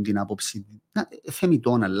έχουμε την άποψη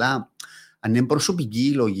θεμιτών, αλλά αν είναι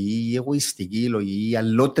προσωπική λόγη ή εγωιστική λόγη ή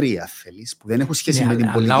αλλότρια θέλεις, που δεν έχουν σχέση με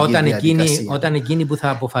την πολιτική διαδικασία. Όταν εκείνοι που θα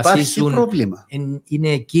αποφασίσουν είναι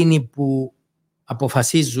εκείνοι που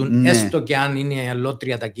αποφασίζουν, έστω και αν είναι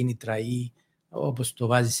αλλότρια τα κίνητρα ή όπως το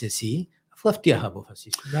βάζεις εσύ, αφού αυτοί θα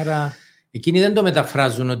αποφασίσουν. Άρα εκείνοι δεν το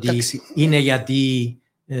μεταφράζουν ότι είναι γιατί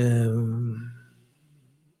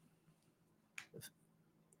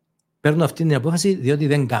παίρνουν αυτή την απόφαση διότι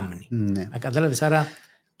δεν κάνει. Κατάλαβες, άρα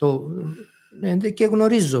και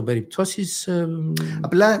γνωρίζω περιπτώσεις.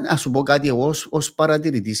 Απλά να σου πω κάτι, εγώ ως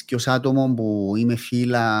παρατηρητής και ως άτομο που είμαι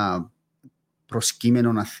φύλλα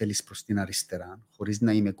προσκύμενο, να θέλεις, προς την αριστερά, χωρίς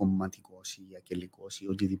να είμαι κομματικός ή ακελικός ή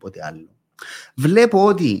οτιδήποτε άλλο, βλέπω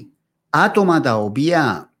ότι άτομα τα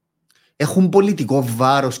οποία έχουν πολιτικό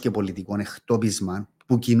βάρος και πολιτικό εκτόπισμα,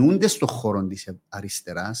 που κινούνται στον χώρο της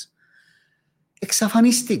αριστεράς,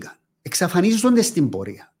 εξαφανίστηκαν. Εξαφανίζονται στην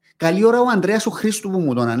πορεία. Καλή ώρα ο Ανδρέας ο Χρήστου που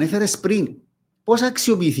μου τον ανέφερες πριν. Πώς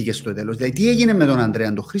αξιοποιήθηκε στο τέλος? Δηλαδή, τι έγινε με τον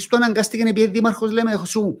Ανδρέα τον Χρήστου? Αναγκάστηκε να πει δήμαρχος, λέμε,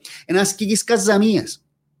 σου ένας κίκης καζαμίας.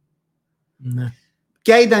 Ναι.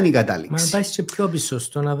 Ποια ήταν η κατάληξη? Μα πάει σε πιο πίσω,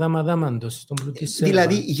 στον Αδάμα-Δάμαντος, στον Πλουτισέρα.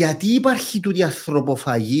 Δηλαδή, γιατί υπάρχει τούτη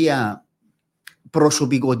ανθρωποφαγία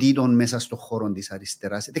προσωπικότητων μέσα στον χώρο της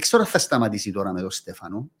αριστεράς? Δεν ξέρω αν θα σταματήσει τώρα με τον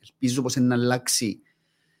Στέφανο. Ελπίζω πως να αλλάξει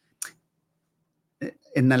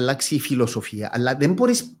η φιλοσοφία. Αλλά δεν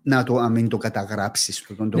μπορείς να μην το καταγράψεις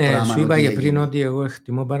το πράγμα. Ναι, σου είπα και πριν ότι εγώ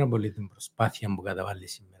εκτιμώ πάρα πολύ την προσπάθεια που καταβάλει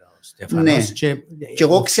σήμερα ο Στέφανος. Ναι, και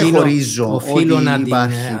εγώ ξεχωρίζω. Οφείλω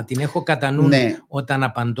να την έχω κατά νου όταν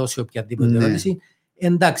απαντώ σε οποιαδήποτε ερώτηση.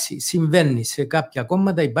 Εντάξει, συμβαίνει σε κάποια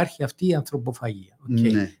κόμματα, υπάρχει αυτή η ανθρωποφαγία.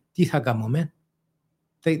 Τι θα κάνουμε?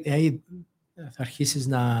 Θα αρχίσεις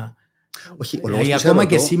να... ακόμα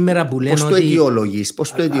και σήμερα που λένε ότι...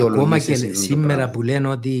 Πώς το αιτιολογείς? Ακόμα και σήμερα που λένε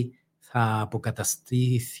ότι θα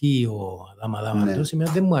αποκαταστηθεί ο Αδάμα-Δάμαντος,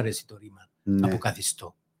 δεν μου αρέσει το ρήμα.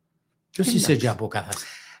 Αποκαθιστώ. Ποιος είσαι και αποκαθαστεί?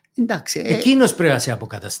 Εκείνος πρέπει να σε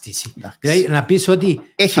αποκαταστήσει. Δηλαδή να πεις ότι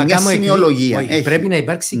έχει μια σημειολογία. Πρέπει να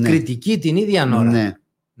υπάρξει κριτική την ίδια ώρα.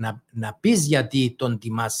 να πεις γιατί τον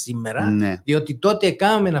τιμάς σήμερα, Ναι. διότι τότε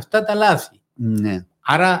κάναμε αυτά τα λάθη. Ναι.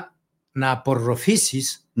 Άρα να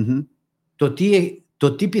απορροφήσεις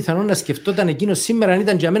το τι πιθανόν να σκεφτόταν εκείνος σήμερα αν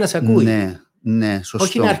ήταν για μένα σ' ακούει. Ναι, σωστό.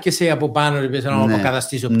 Όχι να έρχεσαι από πάνω και να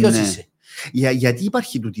αποκαταστήσω. Ποιος είσαι. Γιατί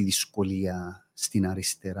υπάρχει τούτη δυσκολία στην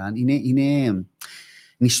αριστερά? Είναι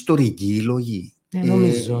ιστορική η λόγη.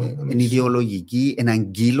 Νομίζω. Είναι ιδεολογική, είναι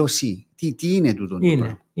αγκύλωση. Τι είναι τούτο?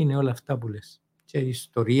 Είναι όλα αυτά που λες. Και η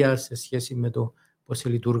ιστορία σε σχέση με το πώς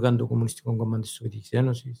λειτουργάν το Κομμουνιστικό Κόμμα της Σοβιετικής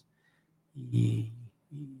Ένωσης, η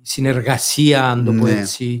συνεργασία, αν το πω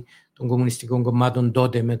έτσι, των κομμουνιστικών κομμάτων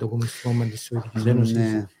τότε με το Κομμουνιστικό Κόμμα της Σοβιετικής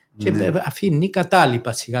Ένωσης. Και αφήνει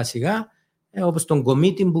κατάλοιπα σιγά σιγά, όπως τον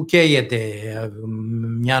κομίτη που καίγεται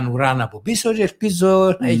μια ουράν από πίσω και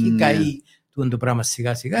ελπίζω να έχει καεί το πράγμα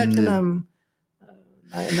σιγά σιγά και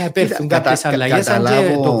να επέλθουν κάποιες αλλαγές, αν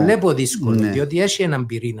και το βλέπω δύσκολο, διότι έχει έναν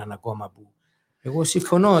πυρήνα ακόμα που εγώ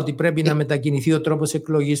συμφωνώ ότι πρέπει να μετακινηθεί ο τρόπος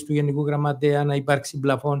εκλογής του Γενικού Γραμματέα, να υπάρξει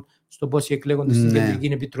πλαφόν στο πόσοι εκλέγονται στην Κεντρική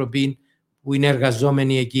Επιτροπή που είναι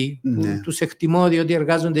εργαζόμενοι εκεί, που τους εκτιμώ διότι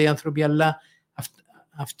εργάζονται οι άνθρωποι, αλλά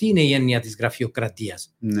αυτή είναι η έννοια της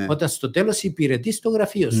γραφειοκρατίας. Όταν στο τέλος υπηρετείς το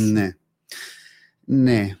γραφείο σου.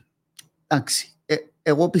 Ναι. Εντάξει.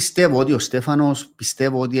 Εγώ πιστεύω ότι ο Στέφανος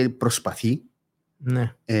προσπαθεί.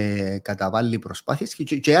 Καταβάλει προσπάθειες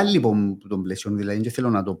και άλλοι που τον πλαίσιον, δηλαδή δεν θέλω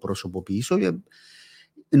να το προσωποποιήσω.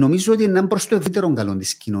 Νομίζω ότι είναι προς το ευρύτερο καλό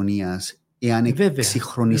της κοινωνίας, εάν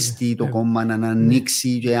εξυγχρονιστεί το κόμμα, να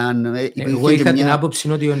ανοίξει. Εγώ είχα την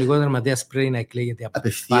άποψη ότι ο Γενικός Γραμματέας πρέπει να εκλέγεται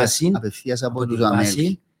απευθείας από τους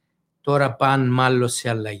αμέλη. Τώρα πάνε μάλλον σε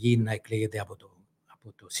αλλαγή να εκλέγεται από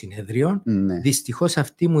το συνέδριο. Δυστυχώς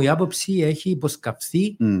αυτή μου η άποψη έχει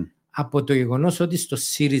υποσκαφθεί από το γεγονός ότι στο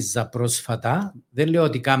ΣΥΡΙΖΑ πρόσφατα, δεν λέω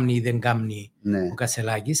ότι κάμνει ή δεν κάμνει ο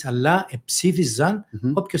Κασελάκης, αλλά ψήφιζαν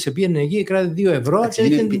όποιος επήγαινε εκεί κράτη 2 ευρώ και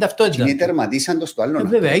είχε την ταυτότητα. Και τερματίσαν το στο άλλο.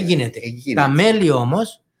 Βέβαια, έγινε. Τα μέλη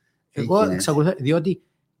όμως, εγώ εξακολουθώ, διότι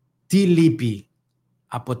τι λείπει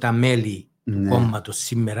από τα μέλη του κόμματος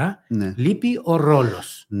σήμερα, λείπει ο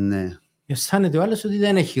ρόλος. Αισθάνεται ο άλλος ότι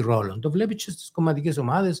δεν έχει ρόλο. Το βλέπει και στις κομματικές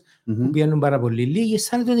ομάδες που πηγαίνουν πάρα πολύ λίγοι.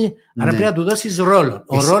 Αισθάνεται ότι άρα πρέπει να του δώσεις ρόλο.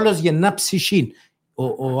 Ο ρόλος γεννά ψυχή.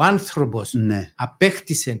 Ο άνθρωπος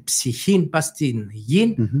απέκτησε ψυχή πας στην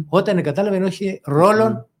γη όταν κατάλαβε ότι όχι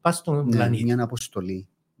ρόλο πας στον πλανήτη. Μια αποστολή.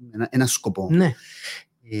 Ένα σκοπό.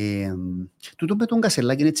 Τούτο με τον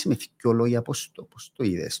Κασελάκη είναι έτσι με δυο λόγια. Πώς το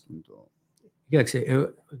είδες? Κοίταξε,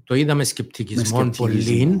 το είδαμε σκεπτικισμό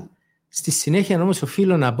πολύ. Στη συνέχεια όμως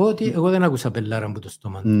οφείλω να πω ότι εγώ δεν άκουσα πελάρα από το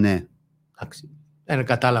στόμα του. Δεν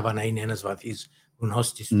κατάλαβα να είναι ένας βαθύς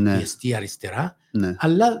γνώστης του πιεστή αριστερά,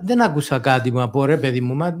 αλλά δεν άκουσα κάτι που από ρε παιδί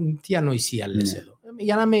μου, μα τι ανοησία λες εδώ.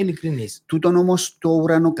 Για να είμαι ειλικρινής. Τούτον όμως το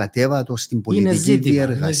ουρανοκατέβατο στην πολιτική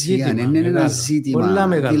διεργασία είναι ένα ζήτημα.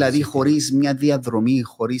 Δηλαδή χωρίς μια διαδρομή,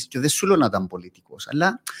 και δεν σου λέω να ήταν πολιτικός,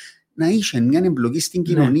 αλλά να είχε μια εμπλοκή στην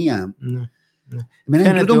κοινωνία.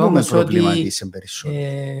 Φαίνεται όμως ότι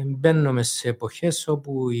μπαίνουμε σε εποχές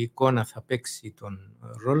όπου η εικόνα θα παίξει τον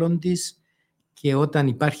ρόλο της και όταν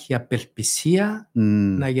υπάρχει απελπισία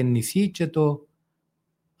να γεννηθεί και το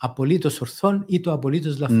απολύτως ορθόν ή το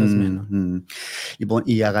απολύτως λαθασμένο. Λοιπόν,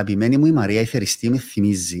 η αγαπημένη μου η Μαρία η Θεριστή με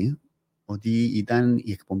θυμίζει ότι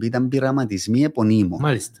η εκπομπή ήταν πειραματισμοί επωνύμων.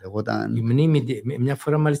 Μάλιστα. Μια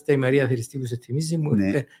φορά μάλιστα η Μαρία Θεριστή που σε θυμίζει μου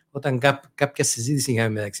όταν κάποια συζήτηση είχαμε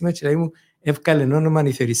μεταξύ μας και λέει μου έβγαλε όνομα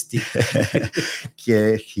νηθεριστή.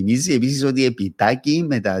 Και θυμίζει επίσης ότι επί Τάκη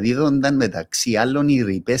μεταδίδονταν μεταξύ άλλων οι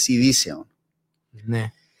ρηπές ειδήσεων.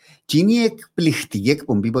 Και είναι η εκπληκτική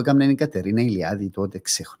εκπομπή που έκανε η Κατερίνα Ηλιάδη τότε,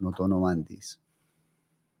 ξεχνώ το όνομα της.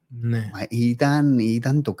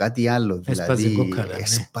 Ήταν το κάτι άλλο. Δηλαδή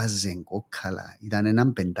έσπαζε κόκκαλα. Ήταν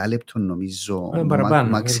έναν 5 λεπτό νομίζω.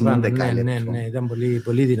 Μαξιμум 10 λεπτό. Ήταν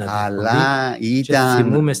πολύ δυνατή. Αλλά και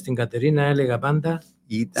θυμούμε στην Κατερίνα έλεγα πάντα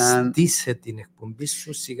στήσε την εκπομπή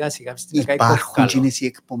σου σιγά σιγά. Υπάρχουν κοινές οι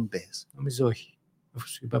εκπομπές? Νομίζω όχι.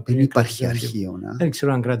 Δεν υπάρχει αρχείο. Δεν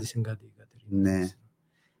ξέρω αν κράτησε κάτι η Κατερίνα.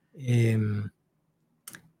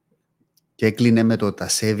 Και έκλεινε με το «Τα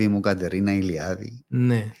μου Κατερίνα Ηλιάδη».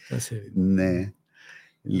 Ναι, τα σέβη. Ναι.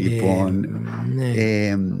 Λοιπόν,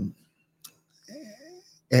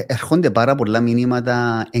 έρχονται πάρα πολλά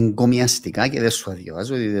μηνύματα εγκομιαστικά και δεν σου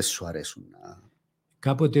αδιαβάζω ότι δεν σου αρέσουν.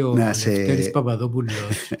 Κάποτε ο Λευτέρης Παπαδόπουλος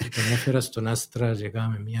τον έφερα στον Άστρα και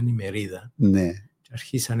κάναμε μια ημερίδα. Και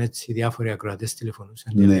αρχίσαν έτσι διάφοροι ακροατές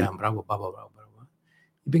τηλεφωνούσαν και λέγαν μπράβο, μπράβο.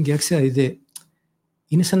 Είπαν κοιτάξτε να δείτε,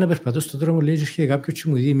 είναι σαν να περπατώ στον δρόμο, λέει και κάποιος και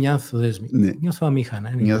μου δει μια ανθοδέσμη. Νιώθω αμήχανα.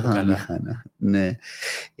 Νιώθω αμήχανα, ναι.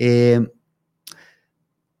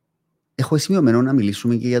 Έχω σημειωμένο να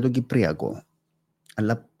μιλήσουμε και για το Κυπριακό.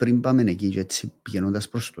 Αλλά πριν πάμε εκεί και έτσι πηγαίνοντας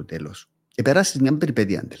προς το τέλος, επέρασεις μια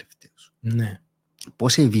περιπέτεια τελευταίως. Ναι.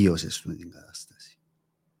 Πώς εβίωσες την κατάσταση?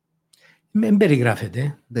 Δεν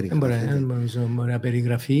περιγράφεται. Δεν μπορεί να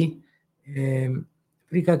περιγραφεί.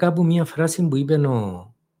 Βρήκα κάπου μια φράση που είπε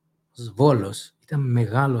ο Βόλος. Ήταν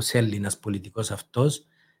μεγάλος Έλληνας πολιτικός αυτός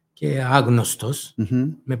και άγνωστος,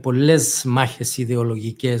 με πολλές μάχες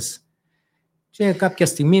ιδεολογικές, και κάποια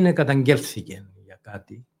στιγμή καταγγέλθηκε για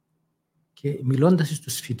κάτι. Και μιλώντας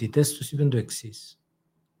στους φοιτητές τους είπε το εξής: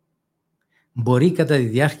 μπορεί κατά τη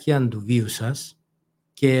διάρκεια του βίου σας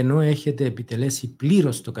και ενώ έχετε επιτελέσει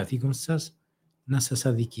πλήρως το καθήκον σας να σας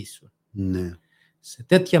αδικήσουν. Ναι. Σε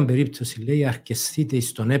τέτοια περίπτωση, λέει, αρκεστείτε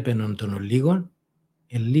εις τον έπαινον των ολίγων,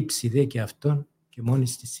 ελείψει δε και αυτόν και μόνη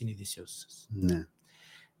στη συνείδησεώς σας. Ναι.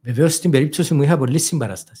 Βεβαίως στην περίπτωση μου είχα πολύ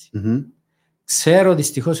συμπαράσταση. Ξέρω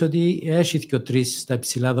δυστυχώς ότι έχει 2-3 στα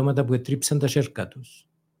υψηλά δώματα που ετρίψαν τα σέρκα τους.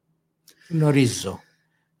 Γνωρίζω.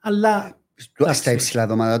 Αλλά... Στα υψηλά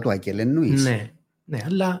δώματα του Ακέλ εννοείς? Ναι,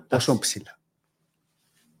 αλλά... Πόσο ψηλά?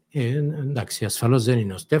 Εντάξει, ασφαλώς δεν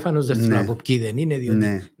είναι ο Στέφανος, δεν θέλω να πω ποιοι δεν είναι,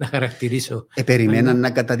 διότι να χαρακτηρίσω... Περιμέναν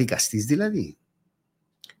να καταδικαστείς δηλαδή?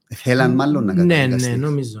 Θέλαν μάλλον να καταδικαστείς? Ναι,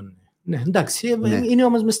 νομίζω. Ναι, εντάξει, είναι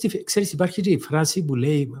όμως μες στη... Ξέρεις, υπάρχει και η φράση που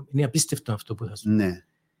λέει, είναι απίστευτο αυτό που θα σου πω. Ναι.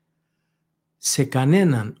 Σε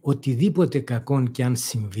κανέναν οτιδήποτε κακόν και αν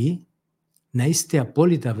συμβεί, να είστε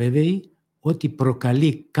απόλυτα βέβαιοι ότι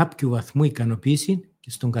προκαλεί κάποιου βαθμού ικανοποίηση και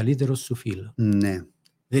στον καλύτερο σου φίλο. Ναι.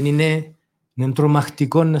 Δεν είναι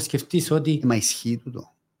τρομακτικό να σκεφτείς ότι... Μα ισχύει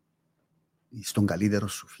τούτο? Στον καλύτερο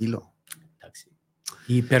σου φίλο? Εντάξει.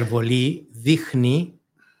 Η υπερβολή δείχνει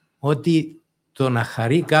ότι το να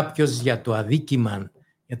χαρεί κάποιος για το αδίκημα,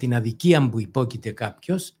 για την αδικία που υπόκειται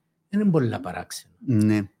κάποιος, δεν είναι πολύ παράξενο.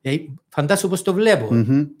 Ναι. Φαντάσου πώς το βλέπω.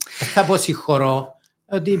 Θα πω συγχωρώ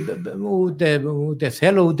ότι ούτε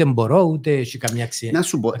θέλω, ούτε μπορώ, ούτε έχει καμιά αξία. Να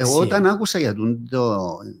σου πω, εγώ όταν άκουσα για την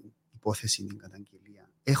υπόθεση την καταγγελία,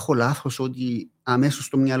 έχω λάθος ότι αμέσως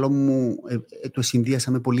στο μυαλό μου το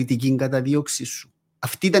συνδύασα με πολιτική καταδίωξη σου?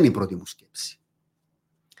 Αυτή ήταν η πρώτη μου σκέψη.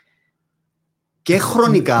 Και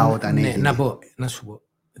χρονικά όταν έγινε. Να σου πω,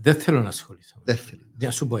 δεν θέλω να ασχοληθώ. Δεν θέλω.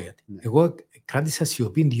 Να σου πω γιατί. Ναι. Εγώ κράτησα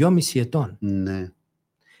σιωπή 2,5 ετών. Ναι.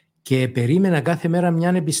 Και περίμενα κάθε μέρα μια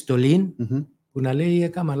επιστολή που να λέει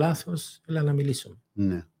έκανα λάθος, έλα να μιλήσω.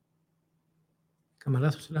 Ναι. Έκανα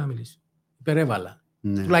λάθος, έλα να μιλήσω. Υπερέβαλα.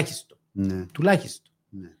 Ναι. Τουλάχιστον. Ναι. Τουλάχιστον.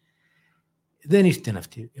 Ναι. Δεν ήρθε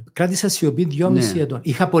αυτή. Κράτησα σιωπή 2,5 ετών.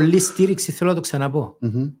 Είχα πολλή στήριξη, θέλω να το ξαναπώ.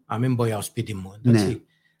 Αν μην πω για σπίτι μου. Ναι.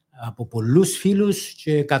 Από πολλούς φίλους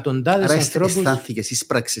και εκατοντάδες ανθρώπους. Άρα αισθάνθηκες,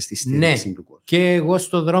 εισπράξες τη στήριξη του κόσμου. Και εγώ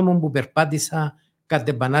στο δρόμο που περπάτησα κατ'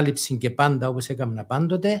 επανάληψη και πάντα όπως έκανα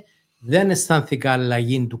πάντοτε, δεν αισθάνθηκα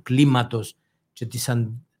αλλαγή του κλίματος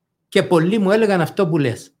και πολλοί μου έλεγαν αυτό που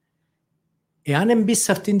λες. Εάν μπεις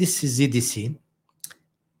σε αυτήν τη συζήτηση,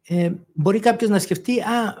 μπορεί κάποιος να σκεφτεί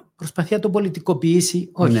προσπαθεί να το πολιτικοποιήσει.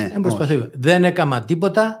 Όχι, δεν προσπαθώ. Δεν έκανα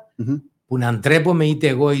τίποτα που να ντρέπομαι είτε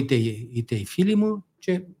εγώ είτε οι φίλοι μου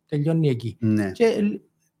και τελειώνει εκεί. Ναι. Και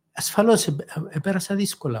ασφαλώς πέρασα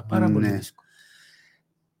δύσκολα, πάρα πολύ δύσκολα.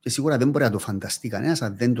 Και σίγουρα δεν μπορεί να το φανταστεί κανένας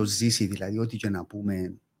αν δεν το ζήσει, δηλαδή ό,τι και να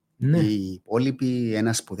πούμε οι υπόλοιποι,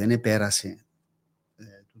 ένας που δεν επέρασε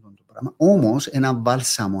το πράγμα. Όμως ένα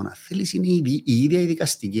μπάλσαμο, να θέλεις, είναι η ίδια η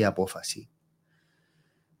δικαστική απόφαση.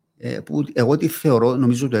 Που εγώ τη θεωρώ,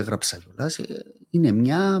 νομίζω το έγραψα κιόλας, είναι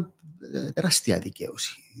μια τεράστια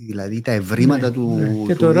δικαίωση. Δηλαδή τα ευρήματα του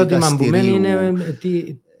και το ερώτημα που μένει είναι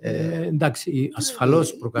εντάξει,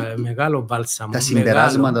 ασφαλώς μεγάλο βάλσαμο. Τα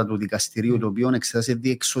συμπεράσματα του δικαστηρίου, το οποίο εξετάζει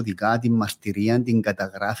διεξοδικά την μαρτυρία, την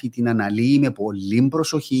καταγράφει, την αναλύει με πολύ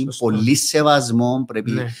προσοχή, πολύ σεβασμό,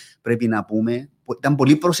 πρέπει να πούμε. Ήταν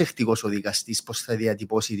πολύ προσεκτικός ο δικαστής πώς θα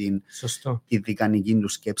διατυπώσει τη δικανική του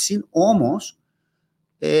σκέψη. Όμως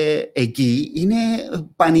εκεί είναι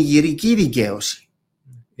πανηγυρική δικαίωση.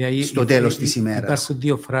 Στο τέλος της ημέρας. Υπάρχουν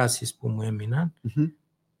 2 φράσεις που μου έμειναν.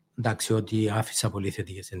 Εντάξει, ότι άφησα πολύ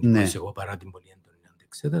θετικές εντυπώσεις εγώ παρά την πολύ έντονη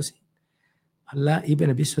αντεξέταση. Αλλά είπε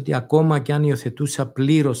επίσης ότι ακόμα και αν υιοθετούσα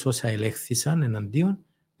πλήρως όσα ελέγχθησαν εναντίον,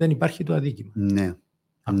 δεν υπάρχει το αδίκημα. Ναι.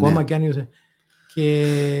 Ακόμα και αν υιοθετούσα.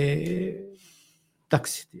 Και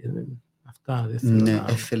εντάξει, αυτά δεν θέλω να...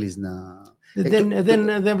 θέλεις να...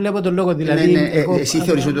 Δεν βλέπω τον λόγο, δηλαδή. Εσύ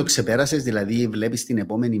θεωρείς ότι το ξεπέρασες, δηλαδή βλέπεις την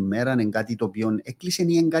επόμενη μέρα είναι κάτι το οποίο έκλεισε ή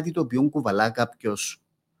είναι κάτι το οποίο κουβαλά κάποιος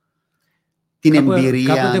την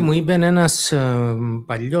εμπειρία? Κάποτε μου είπε ένας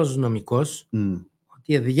παλιός νομικός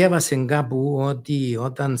ότι διέβασε κάπου ότι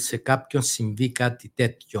όταν σε κάποιον συμβεί κάτι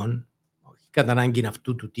τέτοιον, όχι κατά ανάγκη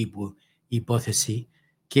αυτού του τύπου η υπόθεση,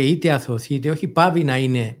 και είτε αθωωθεί είτε όχι, πάβει να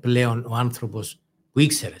είναι πλέον ο άνθρωπος που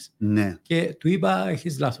ήξερες. Ναι. Και του είπα,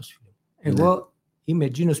 έχεις λάθος. Εγώ είμαι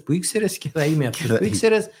εκείνος που ήξερες και θα είμαι αυτός που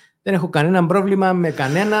ήξερες. Δεν έχω κανένα πρόβλημα με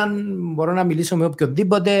κανέναν. Μπορώ να μιλήσω με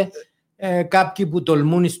οποιοδήποτε. Κάποιοι που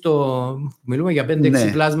τολμούν μιλούμε για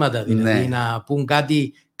 5-6 πλάσματα, δηλαδή να πούν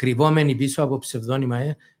κάτι κρυβόμενοι πίσω από ψευδόνυμα.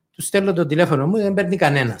 Τους στέλνω το τηλέφωνο μου, δεν παίρνει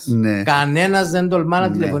κανένας. Κανένας δεν τολμά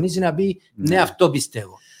να τηλεφωνήσει να πει ναι, αυτό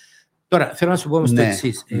πιστεύω. Τώρα, θέλω να σου πω όμως το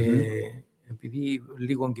εξής. Επειδή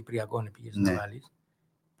λίγο κυπριακό πήγες να βάλεις,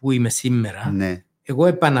 που είμαι σήμερα, εγώ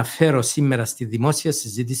επαναφέρω σήμερα στη δημόσια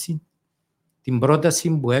συζήτηση την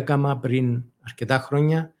πρόταση που έκανα πριν αρκετά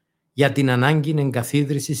χρόνια για την ανάγκη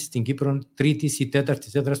εγκαθίδρυσης στην Κύπρο τρίτης ή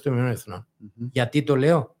τέταρτης έδρας των Ηνωμένων Εθνών. Γιατί το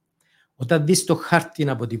λέω? Όταν δεις το χάρτη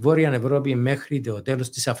από τη Βόρεια Ευρώπη μέχρι το τέλος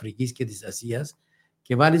της Αφρικής και της Ασίας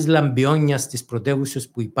και βάλεις λαμπιόνια στις πρωτεύουσες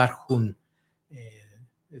που υπάρχουν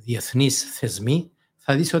διεθνείς θεσμοί,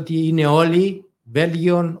 θα δεις ότι είναι όλοι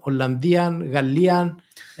Βέλγιο, Ολλανδία, Γαλλία,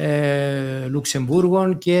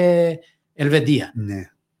 Λουξεμβούργο και Ελβετία.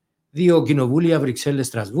 2 κοινοβούλια, Βρυξέλλες,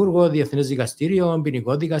 Στρασβούργο, Διεθνές Δικαστήριο,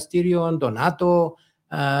 Ποινικό Δικαστήριο, το ΝΑΤΟ,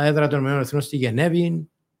 έδρα των ΗΠΑ στη Γενέβη,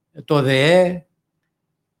 το ΔΕ.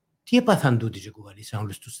 Τι έπαθαν τούτοι και κουβαλήσαν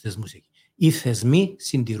όλους τους θεσμούς εκεί? Οι θεσμοί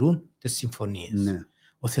συντηρούν τις συμφωνίες.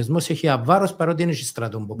 Ο θεσμός έχει αβάρος παρότι είναι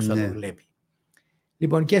στρατόν που το βλέπει.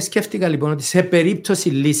 Λοιπόν, και σκέφτηκα λοιπόν ότι σε περίπτωση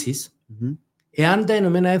λύσης, εάν τα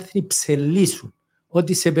Ηνωμένα Έθνη ψελίσουν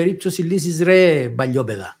ότι σε περίπτωση λύσης ρε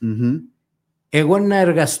μπαλιόπαιδα, εγώ να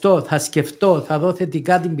εργαστώ, θα σκεφτώ, θα δω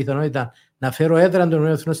θετικά την πιθανότητα να φέρω έδρα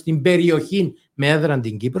των ΗΠΑ στην περιοχή με έδρα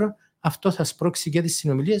την Κύπρο, αυτό θα σπρώξει και τις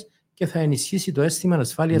συνομιλίες και θα ενισχύσει το αίσθημα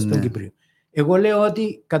ασφάλειας των Κυπρίων. Εγώ λέω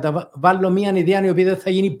ότι καταβάλω μια ιδέα η οποία δεν θα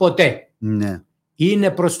γίνει ποτέ.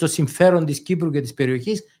 Είναι προς το συμφέρον της Κύπρου και της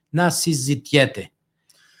περιοχής να συζητιέται.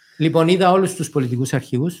 Λοιπόν, είδα όλους τους πολιτικούς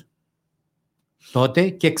αρχηγούς τότε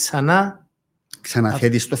και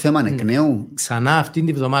ξαναθέτεις το θέμα εκ νέου. Ξανά αυτήν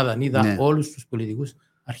την εβδομάδα είδα όλους τους πολιτικούς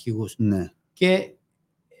αρχηγούς. Και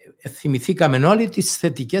θυμηθήκαμε όλοι τις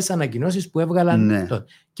θετικές ανακοινώσεις που έβγαλαν τότε.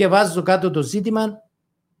 Και βάζω κάτω το ζήτημα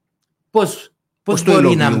πώς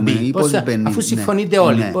μπορεί να μπει, αφού συμφωνείτε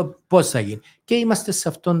όλοι, πώς θα γίνει. Και είμαστε σε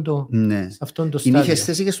αυτόν το στάδιο. Είχες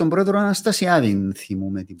θέση και στον πρόεδρο Αναστασιάδη,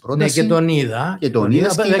 θυμούμε την πρόταση. Ναι, και τον είδα.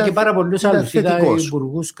 Και πάρα πολλούς άλλους. Είδα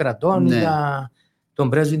υπουργούς κρατών, είδα τον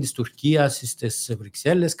πρέσβη της Τουρκίας στις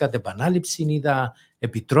Βρυξέλλες κατ' επανάληψη, είδα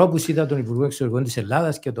επιτρόπους, είδα τον Υπουργό Εξωτερικών της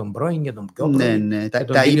Ελλάδας και τον πρώην και τον πιο πρώην.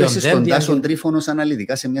 Τα είπες στον Τάσο Τρίφωνος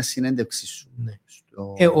αναλυτικά σε μια συνέντευξη σου.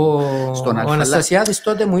 Ο Αναστασιάδης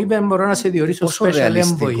τότε μου είπε μπορώ να σε διορίσω special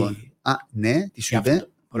envoy. Ναι, τι σου είπε?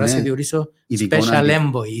 Μπορώ να σε διορίσω special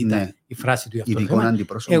envoy, ήταν η φράση του για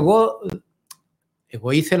αυτό.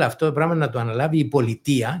 Εγώ ήθελα αυτό το πράγμα να το αναλάβει η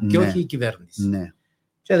πολιτεία και όχι η κυβέρνηση.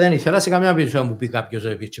 Και δεν ήθελα σε καμιά περίπτωση να μου πει κάποιος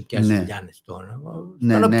ότι πιάσει Λιάννες.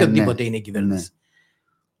 Τον οποιοδήποτε είναι η κυβέρνηση.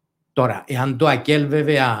 Τώρα, εάν το ΑΚΕΛ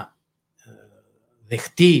βέβαια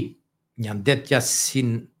δεχτεί μια τέτοια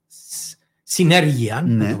συνέργεια,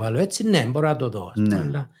 να το βάλω έτσι, ναι, μπορώ να το δω.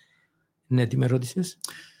 Αλλά, ναι, τι με ρώτησες?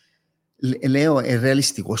 Λέω,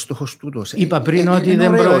 ρεαλιστικό στόχος τούτος. Είπα πριν ότι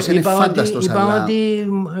δεν μπορεί. Είπα ότι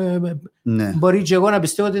μπορεί και εγώ να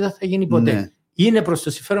πιστεύω ότι δεν θα γίνει ποτέ. Είναι προς το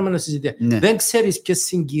συμφέρον να συζητήσει. Δεν ξέρεις ποιες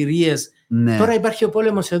συγκυρίες. Τώρα υπάρχει ο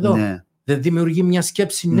πόλεμος εδώ. Δεν δημιουργεί μια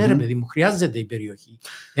σκέψη, ναι, ρε παιδί μου, χρειάζεται η περιοχή.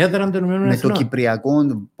 Έδραν των Ηνωμένων Εθνών. Με το Κυπριακό,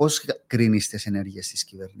 πώς κρίνεις τις ενέργειες της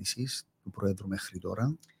κυβέρνησης του Πρόεδρου μέχρι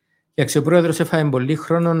τώρα? Ο Πρόεδρος έφαγε πολύ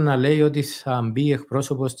χρόνο να λέει ότι θα μπει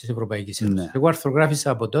εκπρόσωπος της Ευρωπαϊκής Ένωσης. Εγώ αρθρογράφησα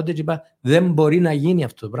από τότε και είπα δεν μπορεί να γίνει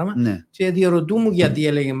αυτό το πράγμα. Και διαρωτούμουν γιατί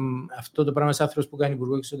έλεγε αυτό το πράγμα σε άνθρωπος που κάνει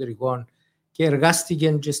Υπουργό Εξωτερικών και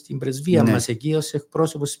εργάστηκε και στην πρεσβεία μας εκεί ως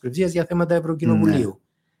εκπρόσωπος της πρεσβείας για θέματα Ευρωκοινοβουλίου.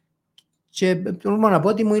 Και μπορώ να πω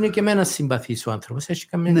ότι μου είναι και εμένα συμπαθής ο άνθρωπος.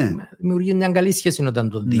 Δημιουργεί μια καλή σχέση όταν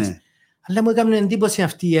τον δεις. Αλλά μου έκανε εντύπωση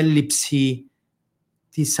αυτή η έλλειψη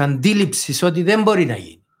της αντίληψης ότι δεν μπορεί να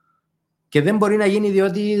γίνει. Και δεν μπορεί να γίνει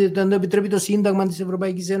διότι δεν το επιτρέπει το Σύνταγμα της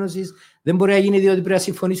Ευρωπαϊκής Ένωσης. Δεν μπορεί να γίνει διότι πρέπει να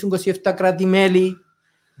συμφωνήσουν 27 κράτη-μέλη.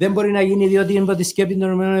 Δεν μπορεί να γίνει διότι είναι από τη σκέπη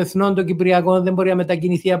των ΗΠΑ το Κυπριακό. Δεν μπορεί να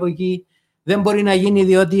μετακινηθεί από εκεί. Δεν μπορεί να γίνει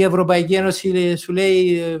διότι η Ευρωπαϊκή Ένωση σου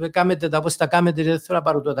λέει κάμετε τα πώς τα κάμετε, δεν θέλω να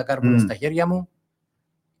πάρω τα κάρπονα στα χέρια μου.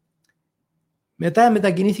 Μετά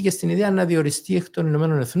μετακινήθηκε στην ιδέα να διοριστεί εκ των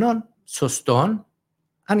Ηνωμένων Εθνών, σωστόν,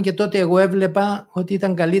 αν και τότε εγώ έβλεπα ότι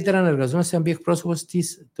ήταν καλύτερα να εργαζόμαστε να μπει εκπρόσωπος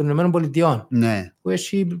των Ηνωμένων Πολιτειών. Που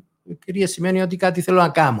έχει κυρία σημαίνει ότι κάτι θέλω να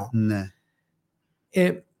κάνω.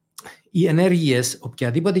 Οι ενέργειες,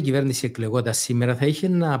 οποιαδήποτε κυβέρνηση εκλεγόταν σήμερα, θα είχε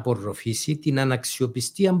να απορροφήσει την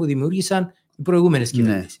αναξιοπιστία που δημιούργησαν οι προηγούμενες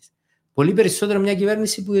κυβερνήσεις. Πολύ περισσότερο μια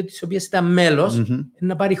κυβέρνηση της οποίας ήταν μέλος,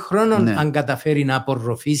 να πάρει χρόνο αν καταφέρει να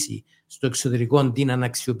απορροφήσει στο εξωτερικό την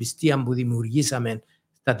αναξιοπιστία που δημιουργήσαμε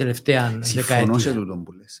τα τελευταία δεκαετία. Συμφωνώ σε τούτο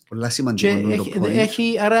που λες. Πολλά σημαντικό το point.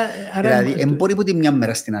 Άρα, δηλαδή, δεν μπορεί που τη μια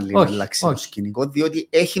μέρα στην άλλη να αλλάξει το σκηνικό, διότι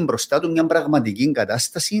έχει μπροστά του μια πραγματική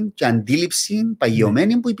κατάσταση και αντίληψη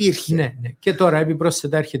παγιωμένη που υπήρχε. Ναι. Και τώρα,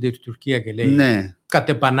 επιπρόσθετα, έρχεται η Τουρκία και λέει, κατ'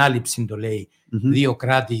 επανάληψη το λέει, δύο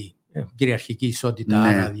κράτη, κυριαρχική ισότητα,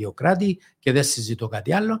 άρα δύο κράτη, και δεν συζητώ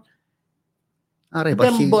κάτι άλλο. Άρα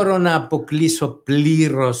υπάρχει... Δεν μπορώ να αποκλείσω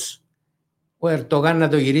πλήρως ο Ερντογάν να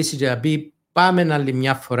το γυρίσει και να πει πάμε άλλη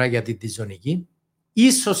μια φορά για τη ζωνική,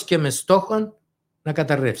 ίσως και με στόχο να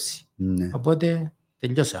καταρρεύσει. Οπότε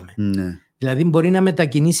τελειώσαμε. Δηλαδή μπορεί να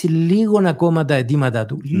μετακινήσει λίγο ακόμα τα αιτήματα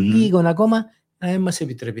του, λίγο ακόμα, να δεν μας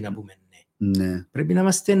επιτρέπει να πούμε ναι. Πρέπει να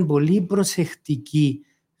είμαστε πολύ προσεκτικοί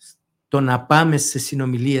στο να πάμε σε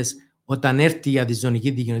συνομιλίες όταν έρθει για τη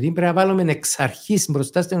ζωνική δικαιοσύνη. Πρέπει να βάλουμε εξ αρχής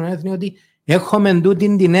μπροστά στην έθνη ότι έχουμε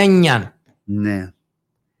τούτη την έννοια. Ναι.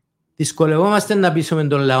 Δυσκολευόμαστε να πείσουμε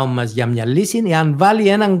τον λαό μας για μια λύση, εάν βάλει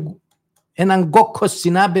έναν κόκκο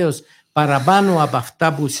συνάπεως παραπάνω από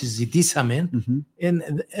αυτά που συζητήσαμε,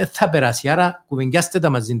 θα περάσει. Άρα κουβεντιάστε τα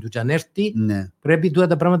μαζί του και αν έρθει, πρέπει τούτα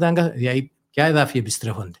τα πράγματα να... Δηλαδή, ποια εδάφη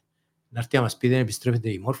επιστρέφονται. Να έρθει να μας πει δεν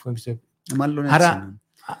επιστρέφεται η μόρφο. Μάλλον έτσι. Άρα...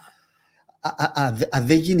 Αν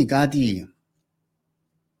δεν γίνει κάτι,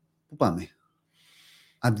 πού πάμε?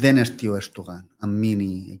 Αν δεν έρθει ο Ερντογάν, αν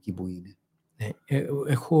μείνει εκεί που είναι.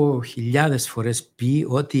 Έχω χιλιάδες φορές πει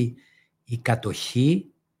ότι η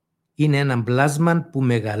κατοχή είναι ένα πλάσμα που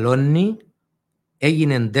μεγαλώνει,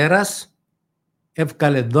 έγινε τέρας,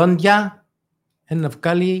 έβγαλε δόντια, να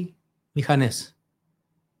βγάλει μηχανές.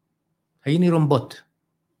 Θα γίνει ρομπότ,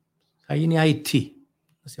 θα γίνει IT,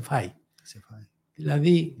 θα σε φάει.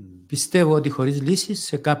 Δηλαδή πιστεύω ότι χωρίς λύσεις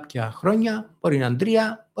σε κάποια χρόνια, μπορεί να είναι 3,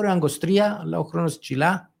 μπορεί να είναι 23, αλλά ο χρόνος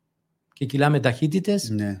κυλά και κυλά με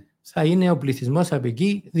ταχύτητες. Θα είναι ο πληθυσμός από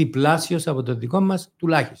εκεί διπλάσιος από το δικό μας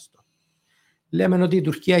τουλάχιστον. Λέμε ότι η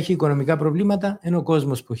Τουρκία έχει οικονομικά προβλήματα, ενώ ο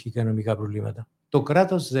κόσμος που έχει οικονομικά προβλήματα. Το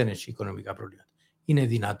κράτος δεν έχει οικονομικά προβλήματα. Είναι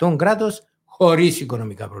δυνατόν κράτος χωρίς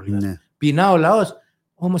οικονομικά προβλήματα. Πεινά ο λαός,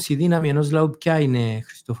 όμως η δύναμη ενός λαού ποια είναι,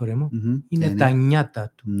 Χριστόφορε μου? Είναι τα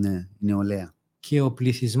νιάτα του. Ναι, νεολαία. Και ο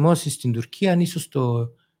πληθυσμός στην Τουρκία είναι ίσως το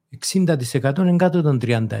 60% είναι κάτω των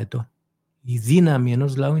 30 ετών. Η δύναμη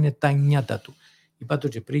ενός λαού είναι τα νιάτα του. Είπα το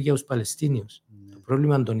και πριν για τους Παλαιστίνιους. Το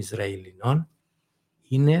πρόβλημα των Ισραηλινών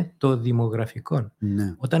είναι το δημογραφικό.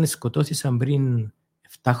 Όταν σκοτώθησαν πριν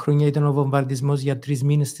 7 χρόνια ήταν ο βομβαρδισμός για 3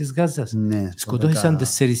 μήνες της Γάζας. Σκοτώθησαν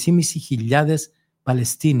 4.500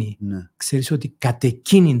 Παλαιστίνοι. Ξέρεις ότι κατ'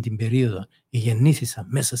 εκείνη την περίοδο γεννήθησαν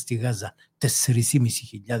μέσα στη Γάζα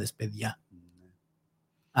 4.500 παιδιά.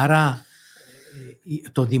 Άρα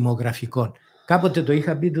το δημογραφικό. Κάποτε το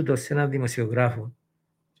είχα πει τούτο σε έναν δημοσιογράφο.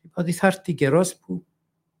 Είπα ότι θα έρθει καιρός που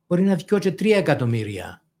μπορεί να βγει και 3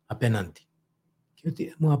 εκατομμύρια απέναντι. Και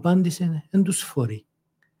ότι μου απάντησε δεν τους φορεί.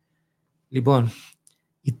 Λοιπόν,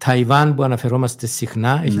 η Ταϊβάν που αναφερόμαστε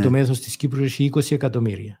συχνά έχει το μέγεθος της Κύπρου, έχει 20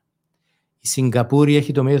 εκατομμύρια. Η Σιγκαπούρη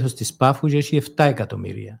έχει το μέγεθος της Πάφου και έχει 7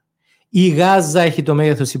 εκατομμύρια. Η Γάζα έχει το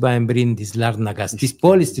μέγεθος, είπαμε πριν, της Λάρνακας, της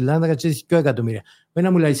πόλης της Λάρνακας και έχει 2 εκατομμύρια. Δεν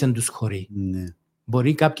να μου λέει δεν τους χωρεί.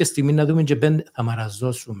 Μπορεί κάποια στιγμή να δούμε και 5, θα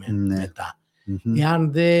μαραζώσουμε μετά.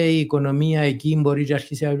 Εάν η οικονομία εκεί μπορεί να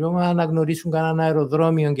αρχίσει να αναγνωρίσουν κανένα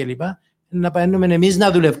αεροδρόμιο κλπ. Να παίρνουμε εμείς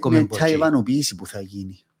να δουλεύουμε. Είναι ταϊβανοποίηση που θα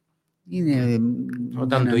γίνει.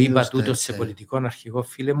 Όταν το είπα τούτο σε πολιτικό αρχηγό,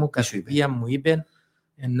 φίλε μου, κατηδία μου είπε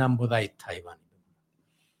να μποδάει η Ταϊβάν.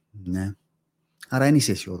 Ναι. Άρα δεν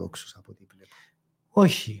είσαι αισιοδόξος από ό,τι βλέπω.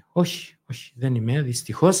 Όχι, δεν είμαι,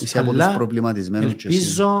 δυστυχώς. Είσαι από τους προβληματισμένους.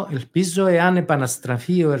 Ελπίζω εάν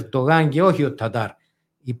επαναστραφεί ο Ερντογάν και όχι ο Τατάρ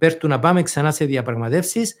υπέρ του να πάμε ξανά σε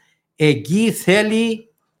διαπραγματεύσεις, εκεί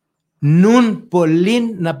θέλει νουν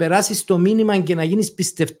πολύ να περάσεις το μήνυμα και να γίνεις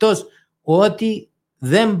πιστευτός ότι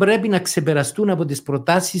δεν πρέπει να ξεπεραστούν από τις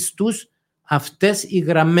προτάσεις τους αυτές οι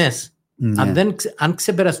γραμμές. Αν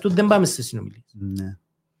ξεπεραστούν δεν πάμε σε συνομιλίες.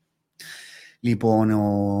 Λοιπόν,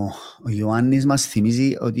 ο Ιωάννης μας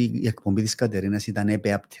θυμίζει ότι η εκπομπή της Κατερίνας ήταν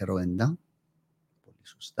επεαπτερόεντα. Πολύ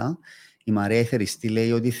σωστά. Η Μαρία Εθεριστή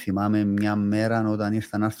λέει ότι θυμάμαι μια μέρα όταν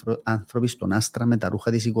ήρθαν άνθρωποι στον Άστρα με τα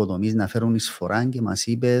ρούχα της οικοδομής να φέρουν εισφορά και μας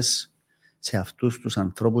είπες σε αυτούς τους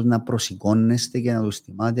ανθρώπους να προσηκώνεστε και να τους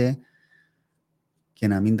τιμάτε και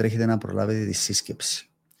να μην τρέχετε να προλάβετε τη σύσκεψη.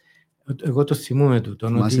 Εγώ το θυμούμαι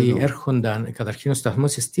ότι έρχονταν, καταρχήν ο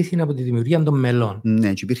σταθμός εστίθηνε από τη δημιουργία των μελών.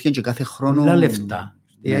 Ναι, και υπήρχε και κάθε χρόνο... Πολλά λεφτά.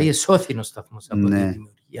 Δηλαδή εσώθην ο σταθμός από τη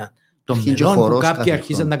δημιουργία των μελών που κάποιοι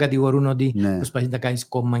αρχίζαν να κατηγορούν ότι προσπαθείς να κάνεις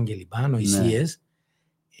κόμμα και λοιπά, νοησίες.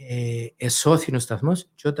 Εσώθην ο σταθμός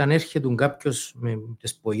και όταν έρχεται κάποιος με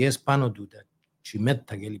τις πογιές πάνω του, τα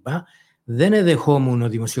τσιμέτα και λοιπά, δεν εδεχόμουν ο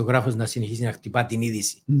δημοσιογράφος να συνεχίσει να χτυπά την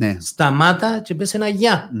είδηση. Ναι. Σταμάτα και πες ένα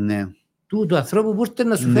γεια. Ναι. Του ανθρώπου που ήρθε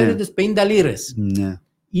να σου φέρει τις 50 λίρες. Ναι.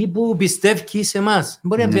 Ή που πιστεύει σε εμάς.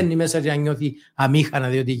 Μπορεί να μπαίνει μέσα και να νιώθει αμήχανα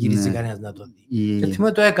διότι γυρίζει κανένας να το δει. Και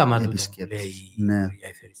θυμάμαι το έκαμα του, λέει η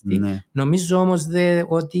αφαιριστή. Νομίζω όμως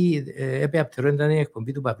ότι έπαι απτερόεντα είναι η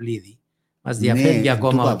εκπομπή του Παυλίδη. Μας διαφεύγει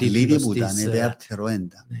ακόμα ο τίτλος της.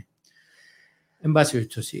 Εν πάση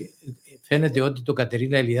περιπτώσει, φαίνεται ότι το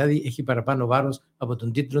Κατερίνα Ηλιάδη έχει παραπάνω βάρος από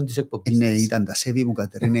τον τίτλο της εκπομπής. Ναι, ήταν τα σέβη μου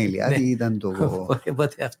Κατερίνα Ηλιάδη, ήταν το...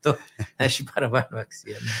 Οπότε αυτό έχει παραπάνω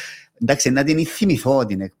αξία. Εντάξει, να την θυμηθώ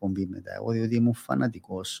την εκπομπή μετά, εγώ διότι ήμουν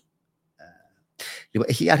φανατικός. Λοιπόν,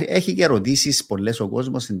 έχει και ερωτήσεις πολλές ο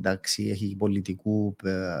κόσμος, εντάξει, έχει και πολιτικού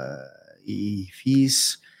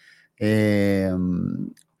υφής.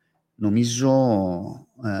 Νομίζω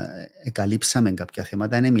καλύψαμε κάποια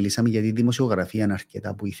θέματα, μιλήσαμε για τη δημοσιογραφία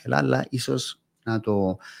αρκετά που ήθελα, αλλά ίσως να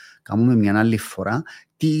το κάνουμε μια άλλη φορά.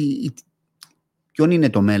 Ποιον είναι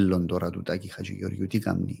το μέλλον τώρα του Τάκη Χατζηγεωργίου, τι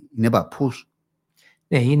κάνει, είναι παππούς?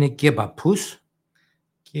 Ναι, είναι και παππούς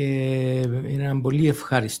και είναι ένα πολύ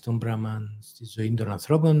ευχάριστο πράγμα στη ζωή των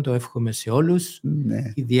ανθρώπων, το εύχομαι σε όλους,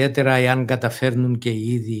 ναι. Ιδιαίτερα εάν καταφέρνουν και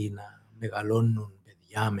οι ίδιοι να μεγαλώνουν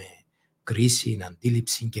παιδιά με κρίση,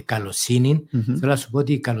 αντίληψη και καλοσύνη. Θέλω να σου πω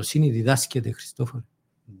ότι η καλοσύνη διδάσκεται, Χριστόφορε.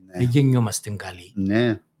 Ναι. Δεν γεννιόμαστε καλοί.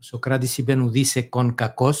 Ναι. Ο Σοκράτης είπε ουδής εκών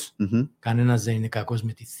κακός, κανένας δεν είναι κακός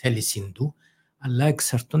με τη θέληση του, αλλά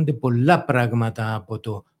εξαρτώνται πολλά πράγματα από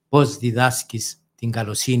το πώς διδάσκεις την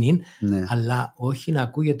καλοσύνη, ναι. Αλλά όχι να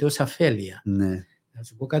ακούγεται ως αφέλεια. Ναι. Θα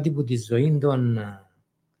σου πω κάτι που τη ζωή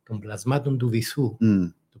των πλασμάτων του βυθού.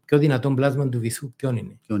 Το πιο δυνατό πλάσμα του βυθού ποιον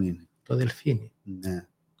είναι? Το δελφίνι. Ναι.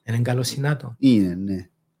 Είναι καλοσυνάτο. Είναι, ναι.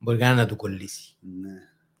 Μπορεί κανένα να του κολλήσει. Ναι.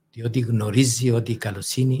 Διότι γνωρίζει ότι η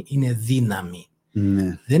καλοσύνη είναι δύναμη.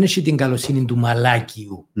 Ναι. Δεν έχει την καλοσύνη του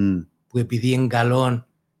μαλάκιου, που επειδή είναι καλόν,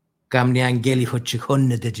 κάνει αγγέλιχο και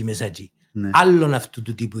χώνεται και μέσα εκεί. Ναι. Άλλον αυτού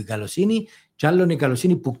του τύπου η καλοσύνη και άλλον η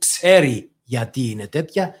καλοσύνη που ξέρει γιατί είναι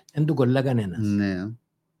τέτοια, δεν του κολλά κανένας. Ναι.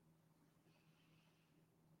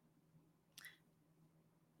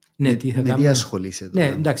 Ναι, τι θα κάνουμε. ασχολείσαι τώρα?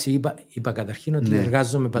 Ναι, εντάξει, είπα καταρχήν ότι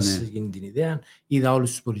εργάζομαι πάνω σε εκείνη την ιδέα. Είδα όλους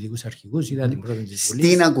τους πολιτικούς αρχηγούς, είδα την πρώτη της Βουλής.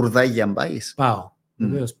 Στην Ακουρδάλεια πάεις? Πάω,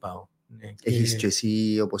 βεβαίως πάω. Ναι, έχεις και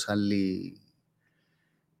εσύ όπως άλλοι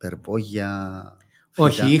περπόγια?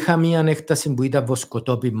 Όχι, είχα μία έκταση που ήταν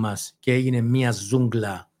βοσκοτόπι μας και έγινε μία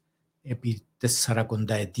ζούγκλα επί 40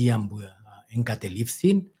 ετία που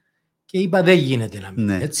εγκατελείφθη και είπα δεν γίνεται να μην.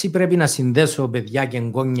 Ναι. Έτσι πρέπει να συνδέσω παιδιά και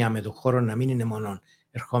εγγόνια με τον χώρο, να μην είναι μόνο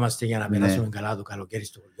ερχόμαστε για να περάσουμε καλά το καλοκαίρι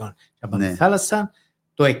στο χωριό και από τη θάλασσα.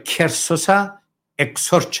 Το εκέρσωσα,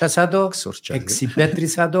 εξόρτσασα το,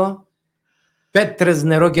 εξυπέτρισα το, πέτρες,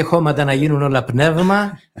 νερό και χώματα να γίνουν όλα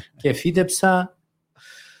πνεύμα και φύτεψα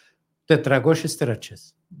 400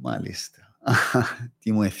 τεράτσες. Μάλιστα.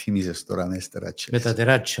 Τι μου ευθύμιζες τώρα με τεράτσες? Με τα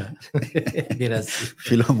τεράτσα.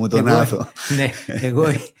 Φίλο μου τον Άδο. Ναι, εγώ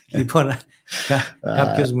λοιπόν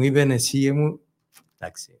κάποιος μου είπε εσύ μου,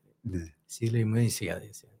 εντάξει, εσύ λέει μου εσύ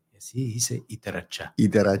είσαι η τεράτσα. Η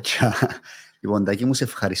τεράτσα. Λοιπόν, Τάκη μου, σε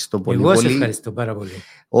ευχαριστώ πολύ. Εγώ σε ευχαριστώ πάρα πολύ.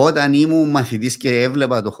 Όταν ήμουν μαθητής και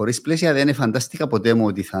έβλεπα το Χωρίς Πλαίσια, δεν φαντάστηκα ποτέ μου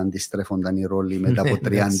ότι θα αντιστρέφονταν οι ρόλοι μετά από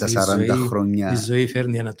 30-40 χρόνια. Η ζωή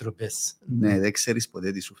φέρνει ανατροπές. Ναι, δεν ξέρεις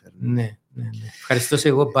ποτέ τι σου φέρνει. Ναι. Ευχαριστώ σε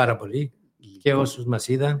εγώ πάρα πολύ και όσους μας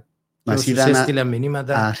είδαν. Και όσους έστειλαν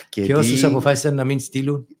μηνύματα και όσους αποφάσισαν να μην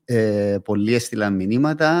στείλουν. Πολλοί έστειλαν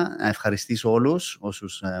μηνύματα. Να ευχαριστήσω όλους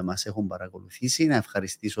όσους μας έχουν παρακολουθήσει. Να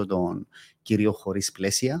ευχαριστήσω τον κύριο Χωρίς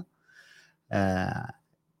Πλαίσια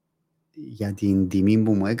για την τιμή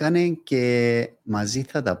που μου έκανε και μαζί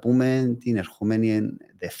θα τα πούμε την ερχόμενη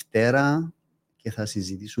Δευτέρα και θα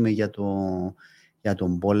συζητήσουμε για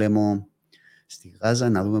τον πόλεμο στη Γάζα,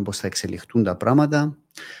 να δούμε πώς θα εξελιχθούν τα πράγματα.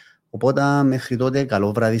 Οπότε μέχρι τότε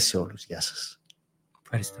καλό βράδυ σε όλους. Γεια σας.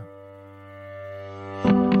 Ευχαριστώ.